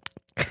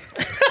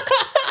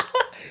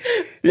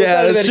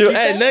 Yeah, What's that's that, true.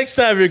 Alberquita? Hey, next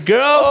time your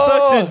girl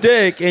sucks your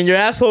dick and your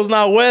asshole's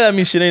not wet, that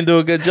means she didn't do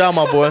a good job,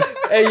 my boy.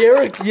 Hey,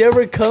 you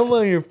ever come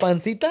on your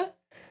pancita?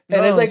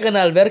 And it's No. like an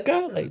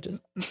alberca, like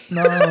just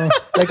No.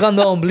 like on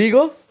the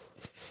ombligo.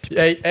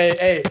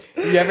 Hey!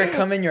 You ever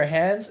come in your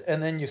hands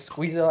and then you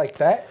squeeze it like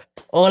that?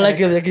 Oh, like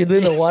you're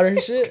doing the water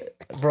and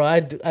shit, bro.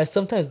 I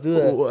sometimes do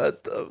that.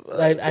 What the fuck?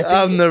 Like I think,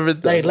 I've never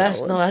done like that last.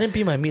 one. No, I didn't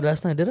beat my meat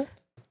last night. Did I?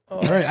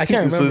 I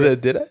can't You said remember.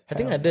 that, did I? I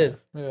think I did.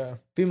 Yeah.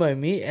 Beat my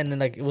meat, and then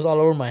like it was all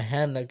over my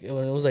hand, like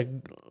when it was like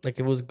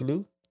it was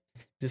glue.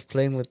 Just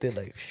playing with it,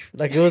 like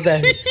it was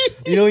that.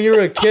 You know, when you were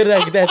a kid,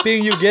 like that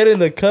thing you get in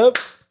the cup,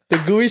 the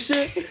gooey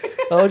shit.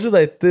 I was just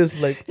like this,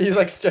 like. He's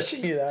like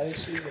stretching it out and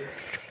shit. Like,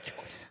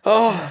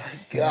 Oh my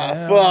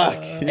god,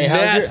 fuck. Hey,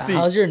 Nasty.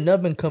 how's your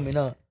nut been coming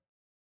out?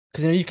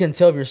 Because you can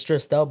tell if you're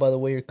stressed out by the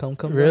way your cum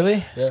comes out.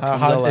 really? Yeah.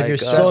 out If you're like,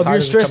 stressed, So if how you're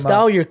does it come stressed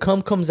out, your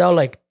cum comes out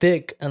like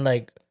thick and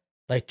like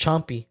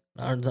chompy.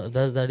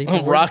 Does that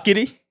even work?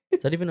 Rockety?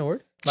 Is that even a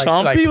word? Like-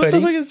 Chompy? like What the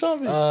pudding? fuck is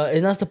chompy?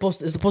 It's not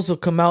supposed. It's supposed to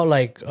come out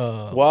like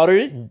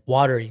Watery?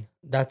 watery.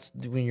 That's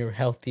when you're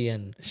healthy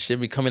and Shit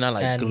be coming out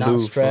like and glue. not fool.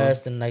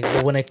 stressed and like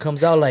but when it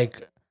comes out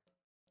like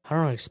I don't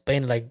know how to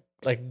explain it,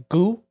 like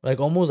goo, like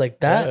almost like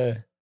that. Yeah.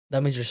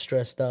 That means you're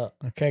stressed out.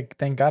 Okay,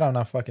 thank God I'm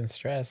not fucking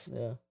stressed.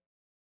 Yeah.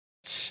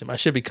 Shit, my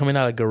shit be coming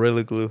out like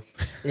Gorilla Glue.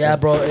 Yeah,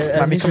 bro. That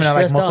Might be means you're coming out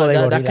like stressed moco out. de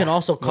That gorilla. can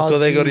also cause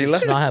de you gorilla?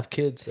 to not have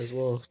kids as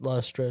well. A lot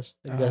of stress.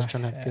 If you guys are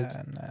trying to have kids.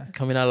 Nah.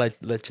 Coming out like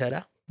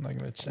lechera? Like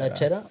That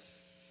cheddar?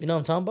 You know what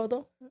I'm talking about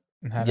though?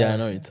 Yeah, I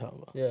know what you're talking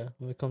about. Yeah,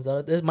 when it comes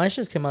out, my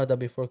shit came out of that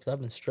before because I've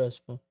been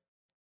stressed. Fool.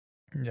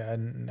 Yeah,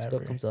 never.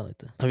 Stuff comes out like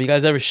that. Have you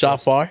guys ever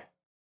shot far?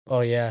 Oh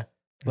yeah,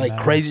 Like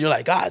Nah. crazy? You're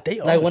like, God, they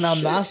like oh, when I'm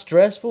shit. not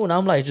stressful, and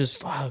I'm like just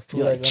fuck. Fool,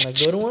 You're like like, when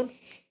I go to one,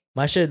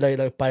 my shit like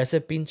parece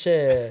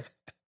pinche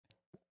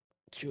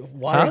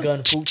water Huh?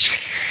 gun. Fool.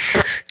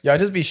 Y'all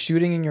just be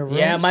shooting in your room.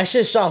 Yeah, my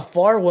shit shot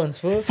far once.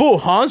 Fool. Fool,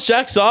 Hans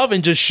jacks off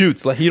and just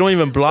shoots. Like he don't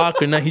even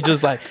block or nothing. He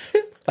just like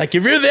if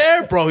you're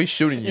there, bro, he's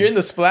shooting you. You're in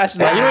the splash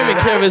Like, zone. you don't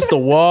even care if it's the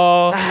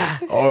wall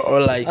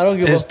or like I don't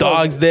give his a fuck.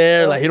 dog's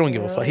there. Like he don't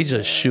give a fuck. He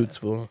just shoots,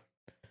 fool.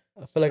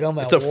 I feel like I'm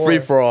at It's a war. free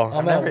for all.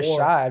 I'm I've at never war.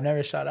 shot. I've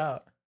never shot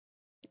out.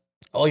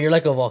 Oh, you're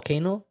like a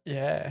volcano.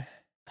 Yeah.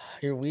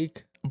 You're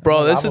weak.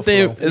 Bro, that's the lava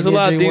thing. flow. There's You a need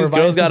lot to of drink things more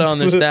girls gotta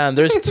vitamins. understand.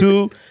 There's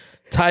two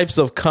types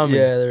of coming.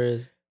 Yeah, there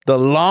is. The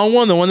long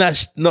one, the one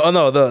that's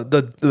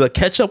the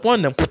ketchup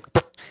one. Or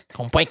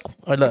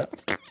the,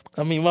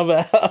 I mean, my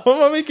bad. Why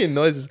am I making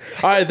noises?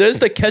 All right, there's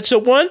the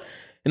ketchup one.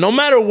 And no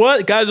matter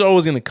what, guys are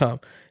always gonna come.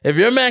 If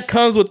your man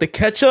comes with the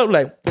ketchup,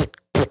 like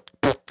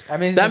I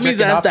mean, that means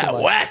that's that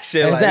whack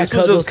shit. That's Like that this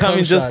was those just coming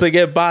cum just to shots.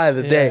 get by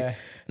the day.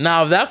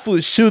 Now if that fool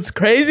shoots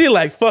crazy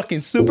like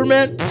fucking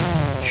Superman,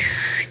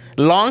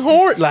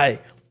 Longhorn,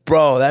 like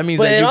bro, that means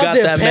that you got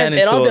that man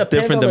It all into a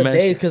depends different on the day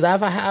dimension. because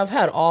I've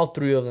had all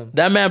three of them.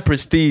 That man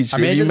prestige. I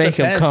mean, if it you just make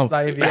him depends, come.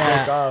 Like if you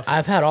jerk off.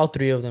 I've had all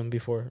three of them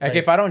before. Like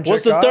if I don't jerk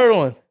What's the off, third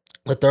one?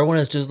 The third one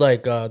is just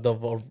like the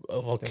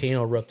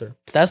volcano eruptor.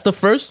 That's the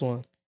first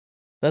one.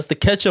 That's the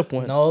ketchup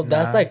one. No,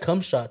 that's Nah. like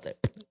cum shots. Like,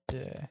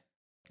 Yeah.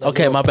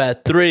 Okay, my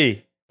bad.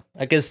 3.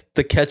 I guess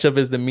the ketchup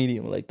is the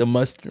medium, like the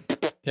mustard.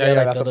 Yeah,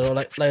 like that's the little,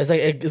 like it's like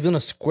it's in a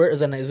squirt.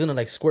 It's in a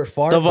like squirt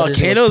fart. The but it's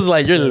volcano is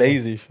like you're Yeah.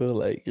 lazy. Feel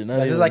like you're not.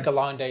 This even- is like a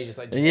long day, just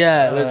like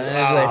yeah.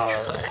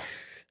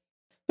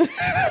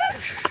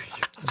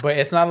 But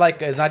it's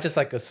not just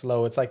like a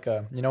slow. It's like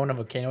a when a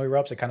volcano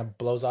erupts, it kind of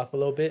blows off a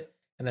little bit,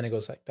 and then it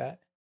goes like that.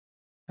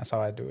 That's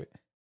how I do it.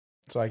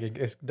 So like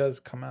it does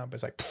come out, but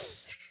it's like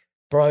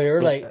Bro,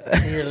 you're like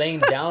when you're laying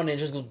down and it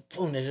just goes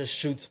boom. It just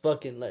shoots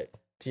fucking like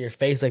to your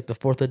face like the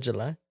 4th of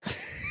July.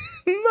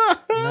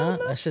 Nah,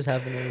 that shit's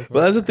happening.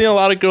 But that's the thing. A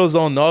lot of girls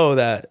don't know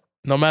that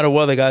no matter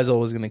what, the guy's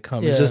always gonna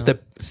come. It's Yeah. just to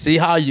see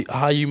how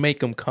you make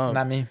them come.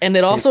 not me. And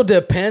it also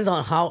depends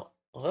on how.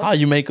 How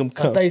you make them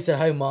I come. thought you said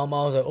hi, mom.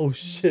 I was like, oh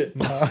shit.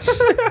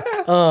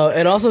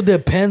 It also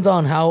depends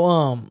on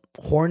how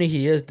horny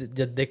he is.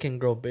 The dick can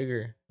grow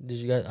bigger. Did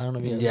you guys? I don't know.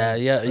 If you guys Yeah,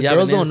 know. yeah, Like, yeah.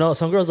 girls but don't know. it's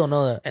Some girls don't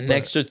know that. an but-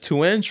 extra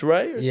 2-inch,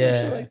 right? Or some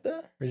Yeah. shit like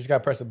that. We just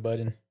gotta press a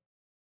button.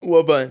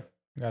 What button?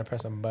 You gotta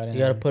press a button. You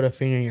gotta put a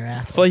finger in your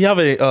ass. I feel like you have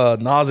a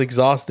Nas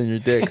exhaust in your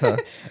dick, huh?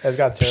 It's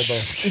got turbo.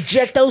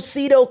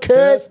 Ejectocito,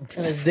 cuz.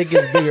 And his dick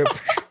is bigger.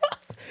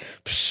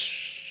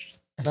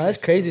 No,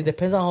 that's crazy.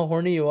 Depends on how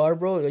horny you are,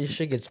 bro. Your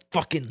shit gets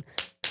fucking.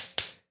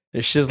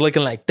 It's just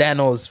looking like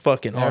Thanos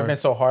fucking Never arm. been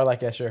so hard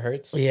like that shit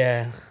hurts.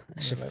 Yeah. That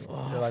You're shit,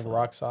 like, you're like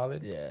rock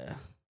solid. Yeah.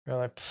 You're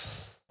like,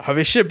 Have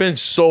your shit been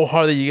so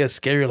hard that you get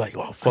scared? You're like,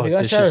 oh fuck, you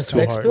guys this tried a shit's too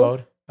sex hard. pill?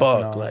 load.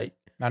 Fuck, No. like,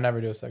 I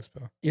never do a sex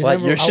pill. You Like,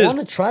 never, your I shit's-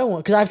 want to try one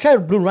because I've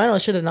tried Blue Rhino.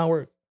 Shit did not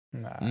work.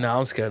 Nah. no,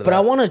 I'm scared of But that. I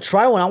want to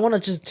try one. I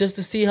want to just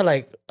to see how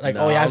like Nah,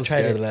 oh yeah, I'm I've tried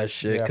scared it. of that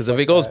shit. Yeah, Because fuck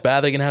if it goes that.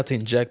 bad, they're gonna have to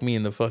inject me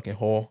in the fucking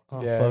hole.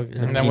 Oh, Yeah. fuck.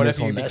 And then what penis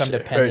if you on that become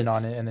shit dependent hurts.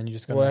 on it and then you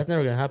just gonna. Well, that's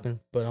never gonna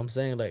happen. But I'm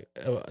saying like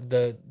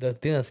the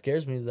thing that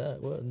scares me is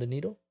that what the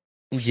needle.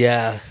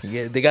 Yeah,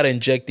 they gotta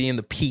inject you in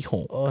the pee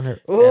hole. Oh, and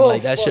And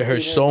like that shit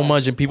hurts so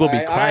much, and people be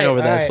crying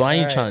over that. So I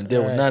ain't trying to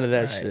deal with none of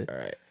that shit. All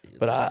right.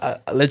 But I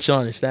let you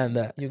understand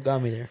that. You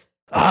got me there.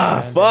 Ah,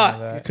 Yeah, fuck.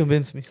 that. You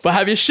convinced me. But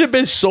have your shit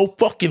been so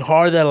fucking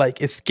hard that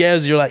like it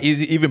scares you, like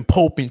even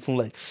poping from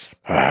like,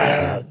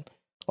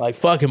 like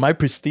fuck, am I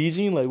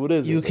prestiging? Like what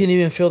is You it? can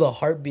even feel the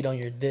heartbeat on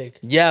your dick.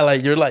 Yeah,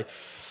 like you're like,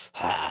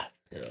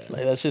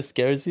 like that shit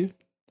scares you.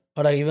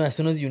 Or like even as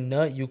soon as you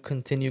nut, you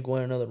continue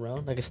going another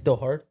round. Like it's still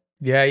hard.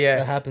 Yeah, That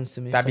yeah. happens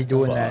to me. That be sometimes.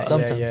 doing that.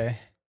 Sometimes. Yeah,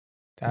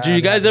 yeah. Did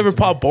you guys That ever happens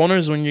to me. pop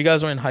boners when you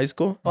guys were in high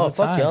school? Oh,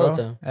 fuck yeah, all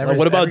the time. Like,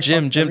 what about every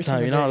gym every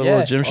time? You single know how day. the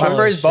little gym My shit?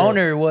 first Shit.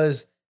 boner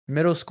was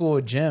middle school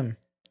gym.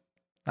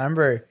 I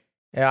remember.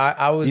 Yeah,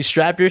 I was. You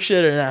strap your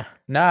shit or not?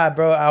 Nah,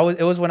 bro.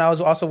 It was when I was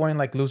also wearing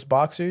like loose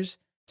boxers,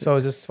 so it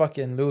was just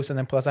fucking loose. And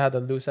then plus I had the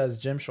loose ass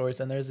gym shorts.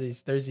 And there's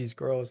these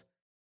girls.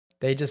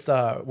 They just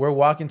we're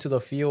walking to the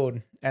field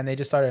and they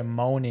just started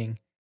moaning,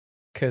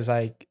 cause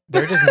like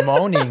they're just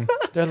moaning.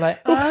 They're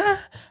like and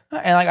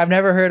like I've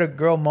never heard a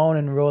girl moan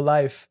in real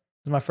life.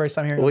 It was my first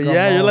time hearing. Well, a girl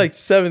yeah, you're moan. like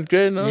 7th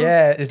grade, no?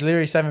 Yeah, it's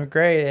literally 7th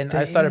grade, and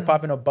I started Damn.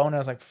 popping a boner. I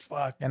was like,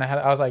 fuck, and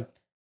I was like,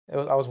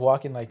 I was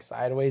walking like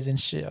sideways and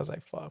shit. I was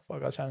like, fuck. I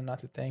was trying not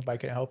to think, but I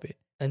couldn't help it.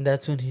 And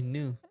that's when he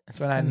knew. That's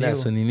when I And knew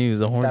that's when he knew he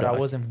was a horn that I dog.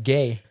 wasn't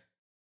gay,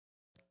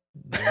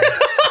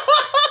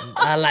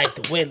 I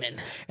liked women.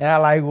 and I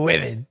like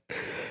women.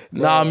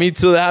 Nah, me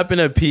too. That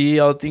happened at PE.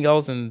 I think I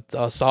was in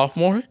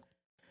sophomore.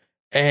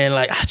 And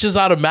like I just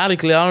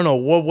automatically, I don't know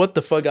what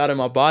the fuck got in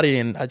my body,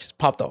 and I just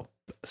popped a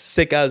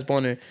sick ass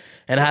boner.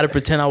 And I had to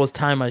pretend I was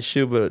tying my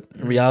shoe, but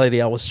in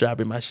reality I was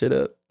strapping my shit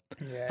up.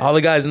 Yeah. All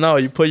the guys know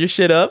you put your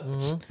shit up,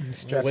 Mhm.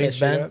 Strap that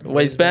Waistband. shit up.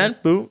 waistband,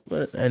 boop,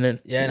 and then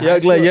Yeah, in you high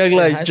act like school- you act in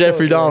like high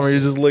Jeffrey school, Dahmer. bro. You're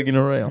just looking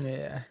around.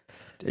 Yeah.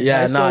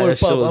 Yeah, nah, I that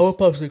shit I was. would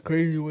pop some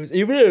crazy ones.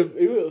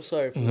 Even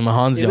sorry.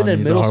 Mahan's Even young. in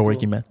He's a middle hardworking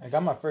school. man. I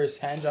got my first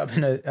hand job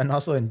and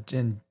also in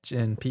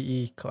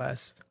PE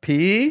class.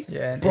 PE?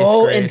 Yeah, in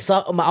Bro, 8th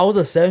grade. I was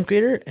a 7th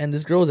grader and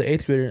this girl was an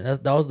 8th grader.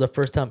 That was the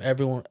first time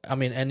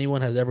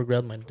anyone has ever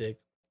grabbed my dick.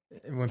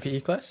 When PE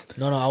class.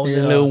 No, I was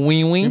Your in little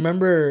wing wing.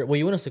 remember, well,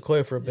 you went to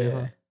Sequoia for a bit, Yeah.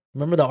 huh?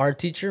 Remember the art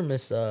teacher,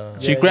 Miss She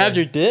Yeah, grabbed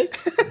yeah. your dick.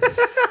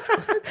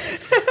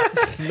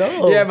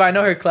 No. Yeah, but I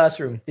know her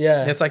classroom.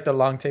 Yeah. It's like the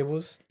long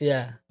tables.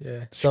 Yeah.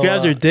 Yeah. She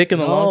grabbed your dick in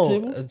the long no,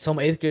 table? Some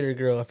 8th grader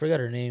girl, I forgot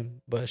her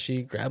name, but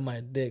she grabbed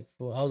my dick.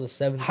 Well, I was a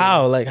 7th grader.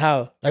 How? Like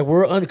how? Like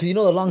we're because you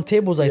know the long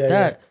tables like Yeah,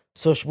 that.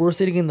 So we're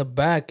sitting in the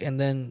back, and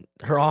then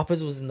her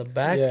office was in the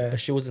back, Yeah. but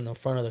she was in the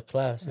front of the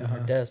class in her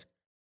Uh-huh. desk.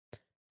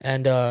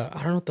 And I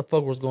don't know what the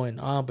fuck was going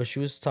on, but she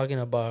was talking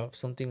about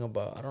something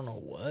about I don't know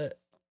what,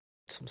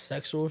 some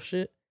sexual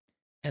shit.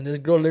 And this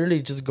girl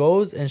literally just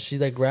goes and she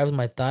like grabs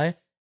my thigh,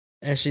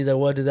 and she's like,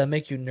 "What, does that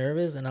make you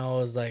nervous?" And I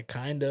was like,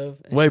 "Kind of."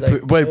 And Wait, she's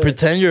like, "Good."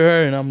 pretend you're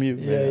her and I'm you.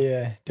 Yeah, man.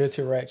 yeah. Do it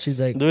to Rex. She's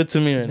like, Do it to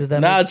me. Does Man.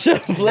 that Nah, make- chill.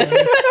 Play.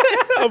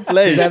 I'll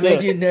play. "Does that make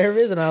chill. you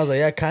nervous?" And I was like,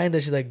 "Yeah, kind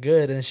of." She's like,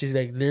 "Good." And she's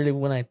like, literally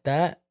went like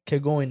that,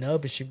 kept going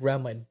up, and she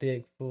grabbed my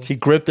dick. Fool. She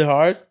gripped it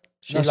hard.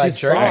 She No, like she's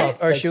jerking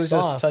soft, it, or like she was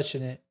soft. just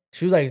touching it.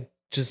 She was like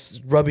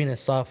just rubbing it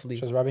softly.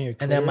 She was rubbing your.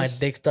 And then my clitoris.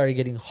 dick started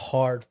getting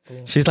hard. Fool.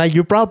 She's like,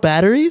 you brought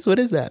batteries? What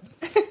is that?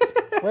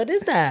 What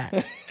is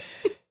that?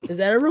 Is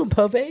that a real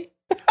puppy?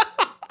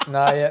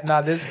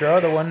 Nah. This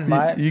girl, the one in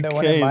my, You the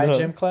one in my came, huh?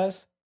 gym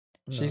class,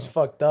 she's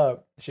fucked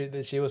up.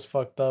 She was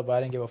fucked up. But I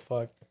didn't give a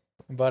fuck.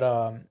 But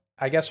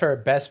I guess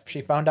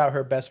she found out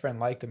her best friend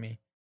liked me,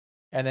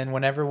 and then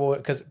whenever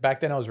because back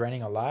then I was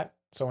renting a lot,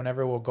 so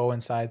whenever we'll go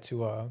inside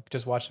to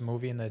just watch a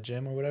movie in the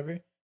gym or whatever,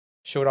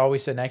 she would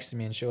always sit next to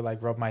me and she would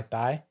like rub my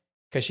thigh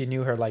because she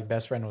knew her like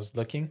best friend was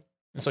looking,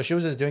 and so she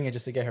was just doing it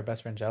just to get her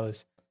best friend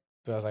jealous.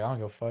 But I was like, I don't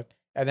give a fuck.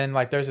 And then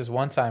like there's this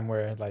one time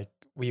where like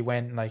we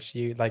went like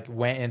she like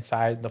went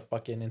inside the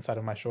fucking inside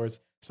of my shorts,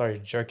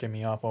 started jerking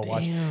me off while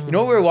watching. You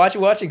know what we were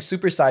watching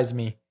Super Size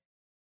Me.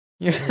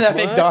 You know that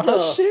What?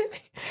 McDonald's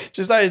shit?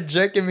 She started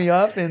jerking me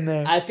off in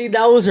there. I think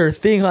that was her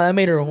thing, huh? That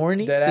made her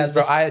horny. Dead ass,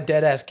 bro. I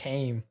dead ass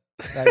came.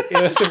 Like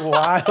it was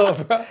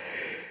wild, bro.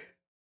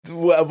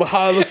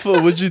 How the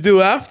fuck? What'd you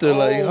do after?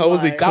 Like, Oh how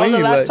was it my- That was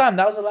clean? the last Like, time.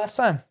 That was the last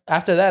time.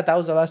 After that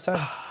was the last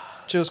time.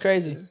 She was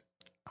crazy.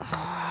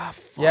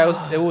 Yeah,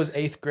 it was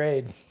 8th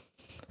grade.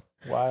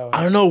 Wow.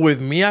 I don't know. With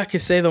me, I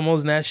could say the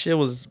most nasty shit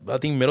was, I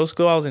think, middle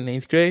school. I was in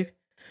 8th grade.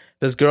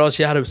 this girl,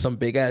 she had some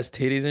big ass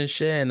titties and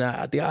shit, and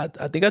I think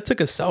I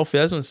took a selfie.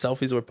 That's when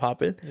selfies were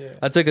popping. Yeah.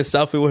 I took a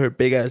selfie with her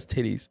big ass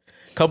titties.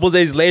 A couple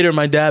days later,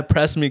 my dad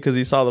pressed me because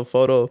he saw the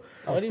photo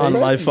Why do you on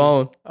press my you?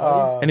 phone,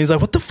 and he's like,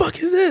 "What the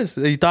fuck is this?"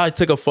 He thought I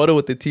took a photo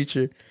with the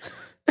teacher.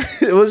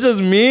 It was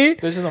just me,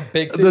 There's just some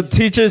big the titties.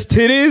 teacher's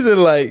titties,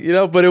 and like, you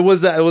know, but it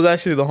was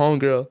actually the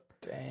homegirl.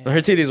 Damn.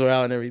 Her titties were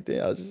out and everything.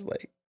 I was just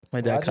like,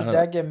 my dad Why'd your kind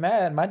dad of get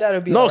mad? My dad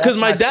would be no, like, because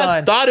 "That's my dad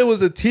son." thought it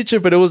was a teacher,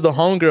 but it was the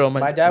homegirl.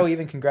 My dad would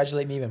even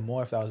congratulate me even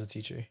more if that was a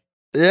teacher.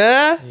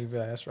 yeah, He'd be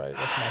like, "That's right,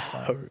 that's my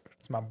son.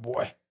 It's my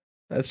boy."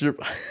 that's your.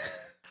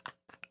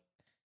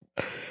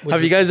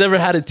 Have you guys ever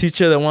had a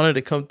teacher that wanted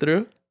to come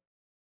through?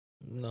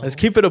 No. Let's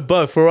keep it a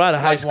buck for out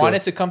of high Like school.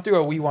 wanted to come through,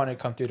 or we wanted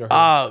to come through to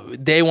her.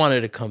 They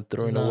wanted to come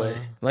through in a Nah. way.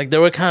 Like they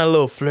were kind of a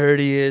little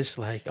flirty-ish.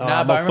 Like, oh,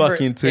 I'm but I a remember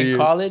fucking to in you.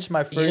 college,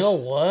 my first. You know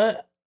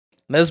what?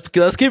 Let's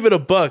keep it a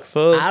buck,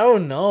 fool. I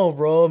don't know,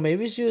 bro.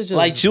 Maybe she was just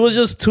Like she was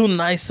just too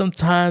nice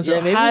sometimes. Yeah,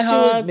 Or, maybe "Hi, she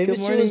Hans, was. Maybe good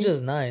she was morning."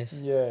 just nice.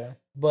 Yeah.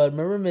 But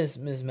remember Miss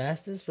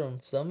Masters from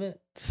Summit?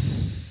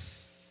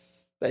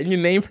 That you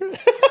name her?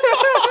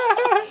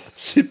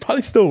 She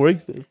probably still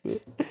works there. fool.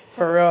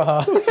 For real,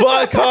 huh?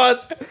 Fuck,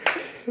 Hans.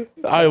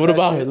 All right, what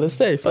about her? Let's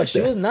say. Fuck But she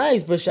that. was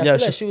nice, but I Yeah,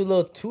 feel like she was a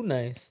little too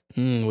nice.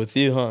 With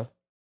you, huh?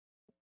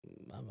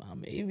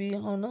 Maybe I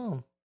don't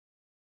know.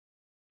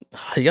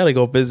 You gotta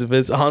go visit.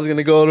 Hans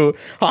gonna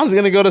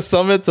go to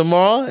Summit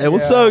tomorrow. Hey,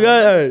 what's up,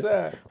 guys? What's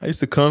up? I used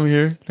to come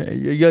here. Hey,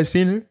 you guys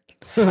seen her?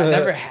 I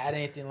never had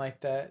anything like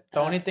that. The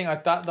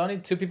only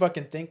two people I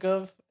can think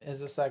of is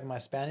just like my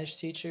Spanish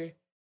teacher.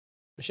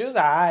 But she was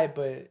alright,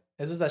 but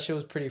it's just that she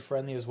was pretty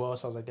friendly as well.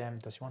 So I was like, damn,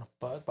 does she want to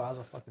fuck? But I was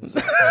a fucking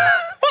sucker.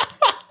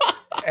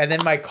 And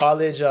then my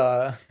college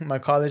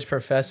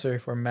professor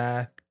for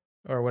math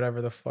or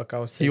whatever the fuck I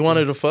was taking. You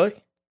wanted to fuck?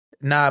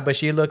 Nah, but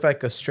she looked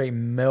like a straight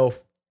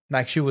MILF.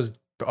 Like she was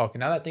okay.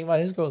 Now that I think about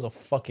it, this girl was a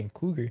fucking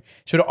cougar.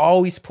 She would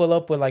always pull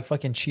up with like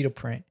fucking cheetah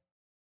print.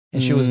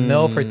 And she was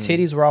MILF. Her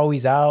titties were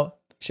always out.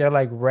 She had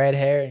like red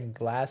hair and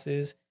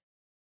glasses.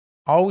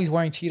 Always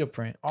wearing cheetah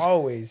print.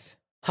 Always.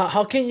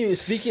 How can you?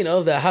 Speaking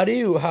of that,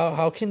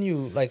 how can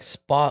you like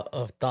spot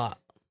a thought?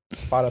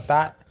 Spot a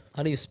thought.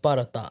 How do you spot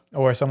a thought?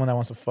 Or someone that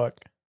wants to fuck.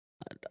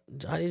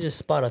 How do you just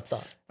spot a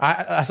thought?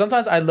 I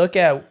sometimes I look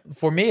at,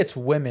 for me it's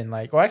women,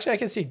 like, or actually I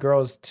can see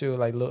girls too,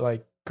 like look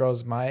like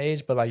girls my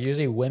age, but like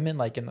usually women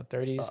like in the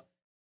 30s.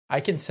 I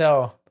can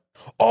tell.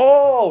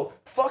 Oh,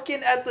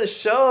 fucking at the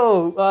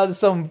show,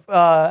 some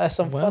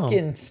Wow.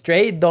 fucking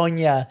straight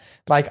doña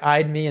like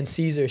eyed me and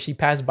Caesar. She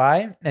passed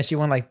by and she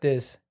went like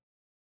this,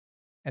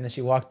 and then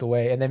she walked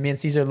away. And then me and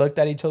Caesar looked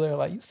at each other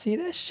like, "You see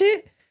that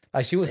shit?"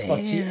 Like she was fuck.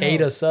 She Damn.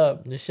 ate us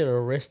up. This should have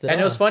risked it. And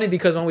it was funny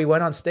because when we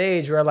went on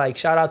stage, we were like,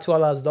 "Shout out to all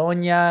las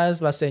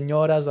doñas, las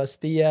señoras, las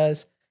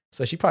tías."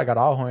 So she probably got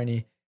all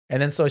horny.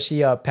 And then so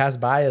she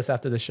passed by us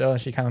after the show, and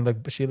she kind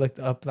of looked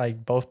up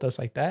like both us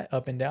like that,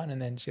 up and down,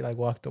 and then she like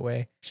walked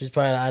away. She's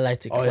probably. I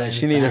like to. Oh yeah, cleanse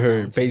she needed that her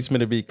mountain.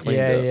 basement to be cleaned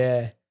Yeah, up.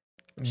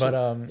 yeah.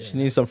 But She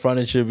needs some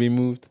furniture to be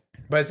moved.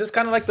 but it's just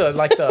kind of like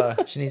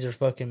the She needs her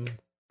fucking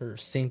her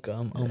sink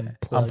unplugged.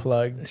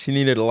 unplugged. She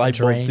needed a light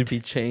bulb to Drained. be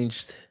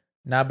changed.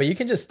 Nah, but you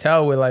can just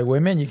tell with like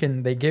women,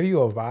 they give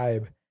you a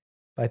vibe.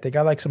 Like they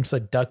got like some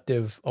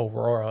seductive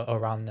aurora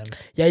around them.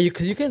 Yeah,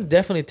 because you can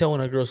definitely tell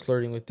when a girl's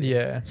flirting with you.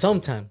 Yeah,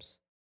 Sometimes.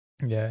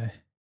 yeah.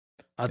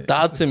 A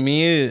thought to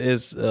me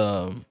is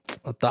a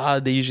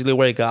thought they usually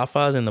wear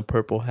gafas and a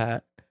purple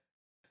hat.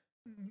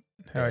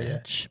 Hell yeah.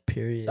 Bitch,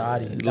 period.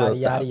 Yaddy, Little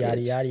yaddy, thought,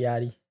 yaddy, bitch. yaddy,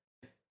 yaddy.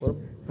 What,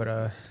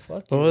 But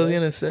fuck What you, was I bitch.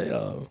 gonna say?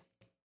 Fuck.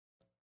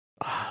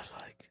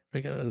 I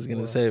forgot what I was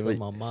gonna say, For but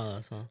my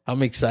mamas, huh?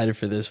 I'm excited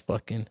for this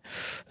fucking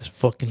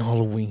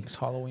Halloween. it's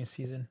Halloween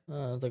season.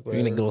 It's like We're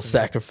gonna go whatever.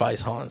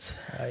 sacrifice Hans.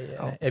 Yeah.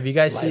 Oh, If you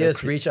guys see lighter us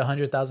creep. reach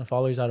 100,000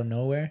 followers out of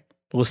nowhere,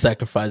 We'll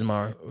sacrifice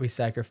Mara. we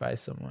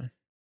sacrifice someone.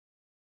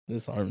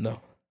 This arm,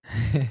 no.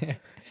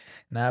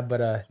 Nah,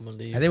 but I'm gonna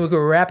leave. I think we could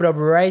wrap it up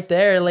right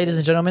there, ladies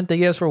and gentlemen. Thank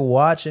you guys for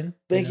watching.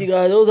 Thank you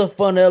guys. It was a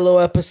fun LO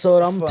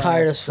episode. I'm Fun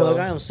tired as fuck. episode.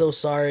 I am so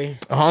sorry.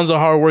 Hans a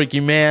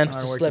hardworking man.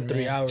 Hard- Just Hardworking slept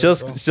 3 man.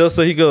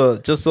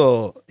 hours. Just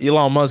so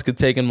Elon Musk could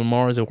take him to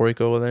Mars and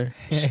work over there.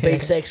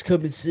 SpaceX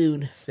coming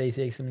soon.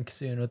 SpaceX coming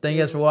soon. Well, thank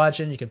you guys for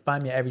watching. You can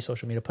find me at every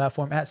social media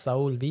platform at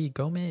Saul V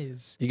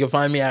Gomez. You can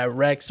find me at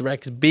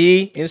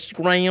RexB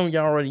Instagram. You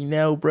already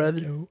know,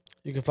 brother.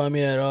 You can find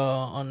me at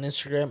on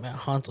Instagram at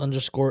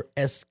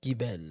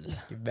Hans_Esquibel.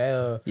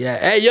 Bell. Yeah.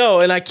 Hey, yo,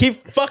 and I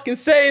keep fucking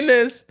saying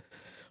this.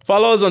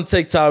 Follow us on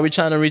TikTok. We're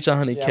trying to reach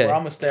 100K. Yeah, we're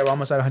almost there. We're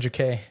almost at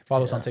 100K.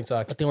 Follow us on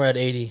TikTok. I think we're at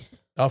 80.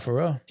 Oh, for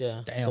real?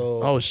 Yeah. Damn. So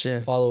Oh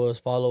shit. follow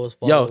us.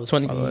 Yo, us,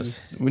 20.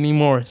 please. We need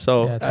more.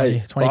 So Yeah, 20, hey,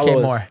 20K follow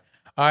us. more.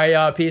 All right,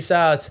 y'all. Peace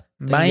out.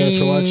 Thank you guys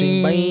for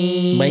watching.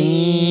 Bye.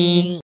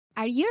 Bye.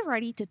 Are you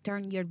ready to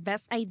turn your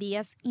best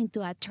ideas into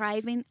a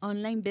thriving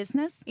online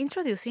business?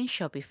 Introducing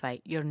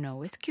Shopify, your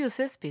no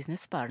excuses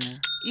business partner.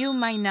 You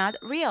might not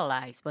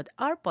realize, but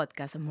our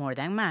podcast, More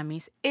Than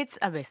Mammies, it's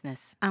a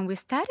business. And we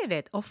started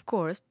it, of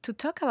course, to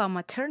talk about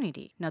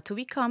maternity, not to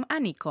become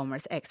an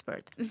e-commerce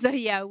expert. So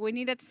yeah, we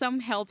needed some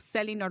help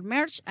selling our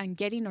merch and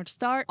getting our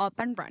store up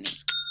and running.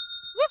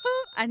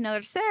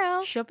 Another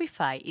sale.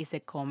 Shopify is a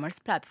commerce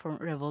platform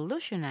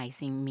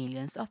revolutionizing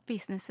millions of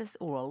businesses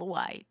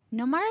worldwide.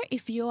 No matter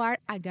if you are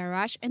a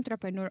garage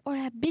entrepreneur or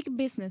a big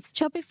business,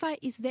 Shopify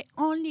is the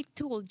only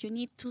tool you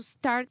need to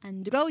start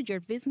and grow your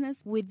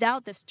business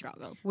without the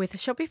struggle. With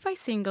Shopify's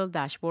single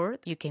dashboard,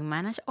 you can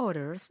manage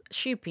orders,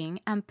 shipping,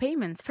 and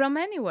payments from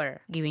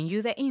anywhere, giving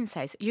you the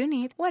insights you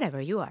need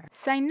wherever you are.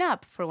 Sign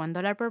up for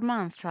 $1 per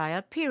month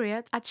trial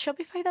period at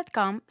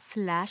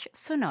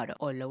shopify.com/Sonoro,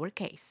 all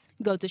lowercase.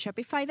 Go to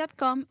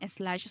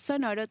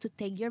shopify.com/Sonoro to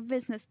take your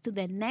business to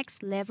the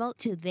next level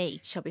today.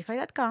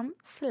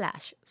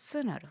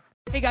 Shopify.com/Sonoro.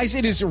 Hey guys,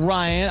 it is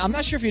Ryan. I'm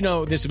not sure if you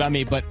know this about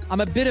me, but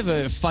I'm a bit of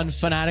a fun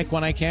fanatic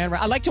when I can.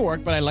 I like to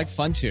work, but I like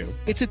fun too.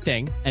 It's a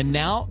thing. And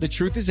now the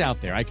truth is out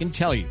there. I can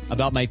tell you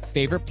about my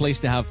favorite place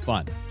to have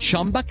fun.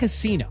 Chumba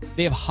Casino.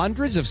 They have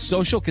hundreds of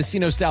social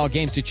casino style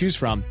games to choose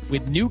from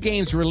with new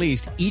games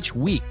released each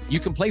week.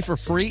 You can play for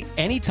free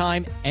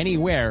anytime,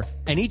 anywhere.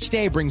 And each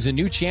day brings a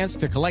new chance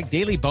to collect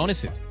daily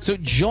bonuses. So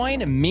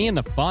join me in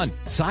the fun.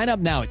 Sign up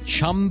now at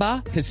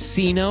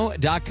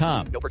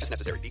ChumbaCasino.com. No purchase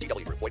necessary.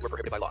 VGW Group. Void where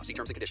prohibited by law. See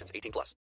terms and conditions. 18+.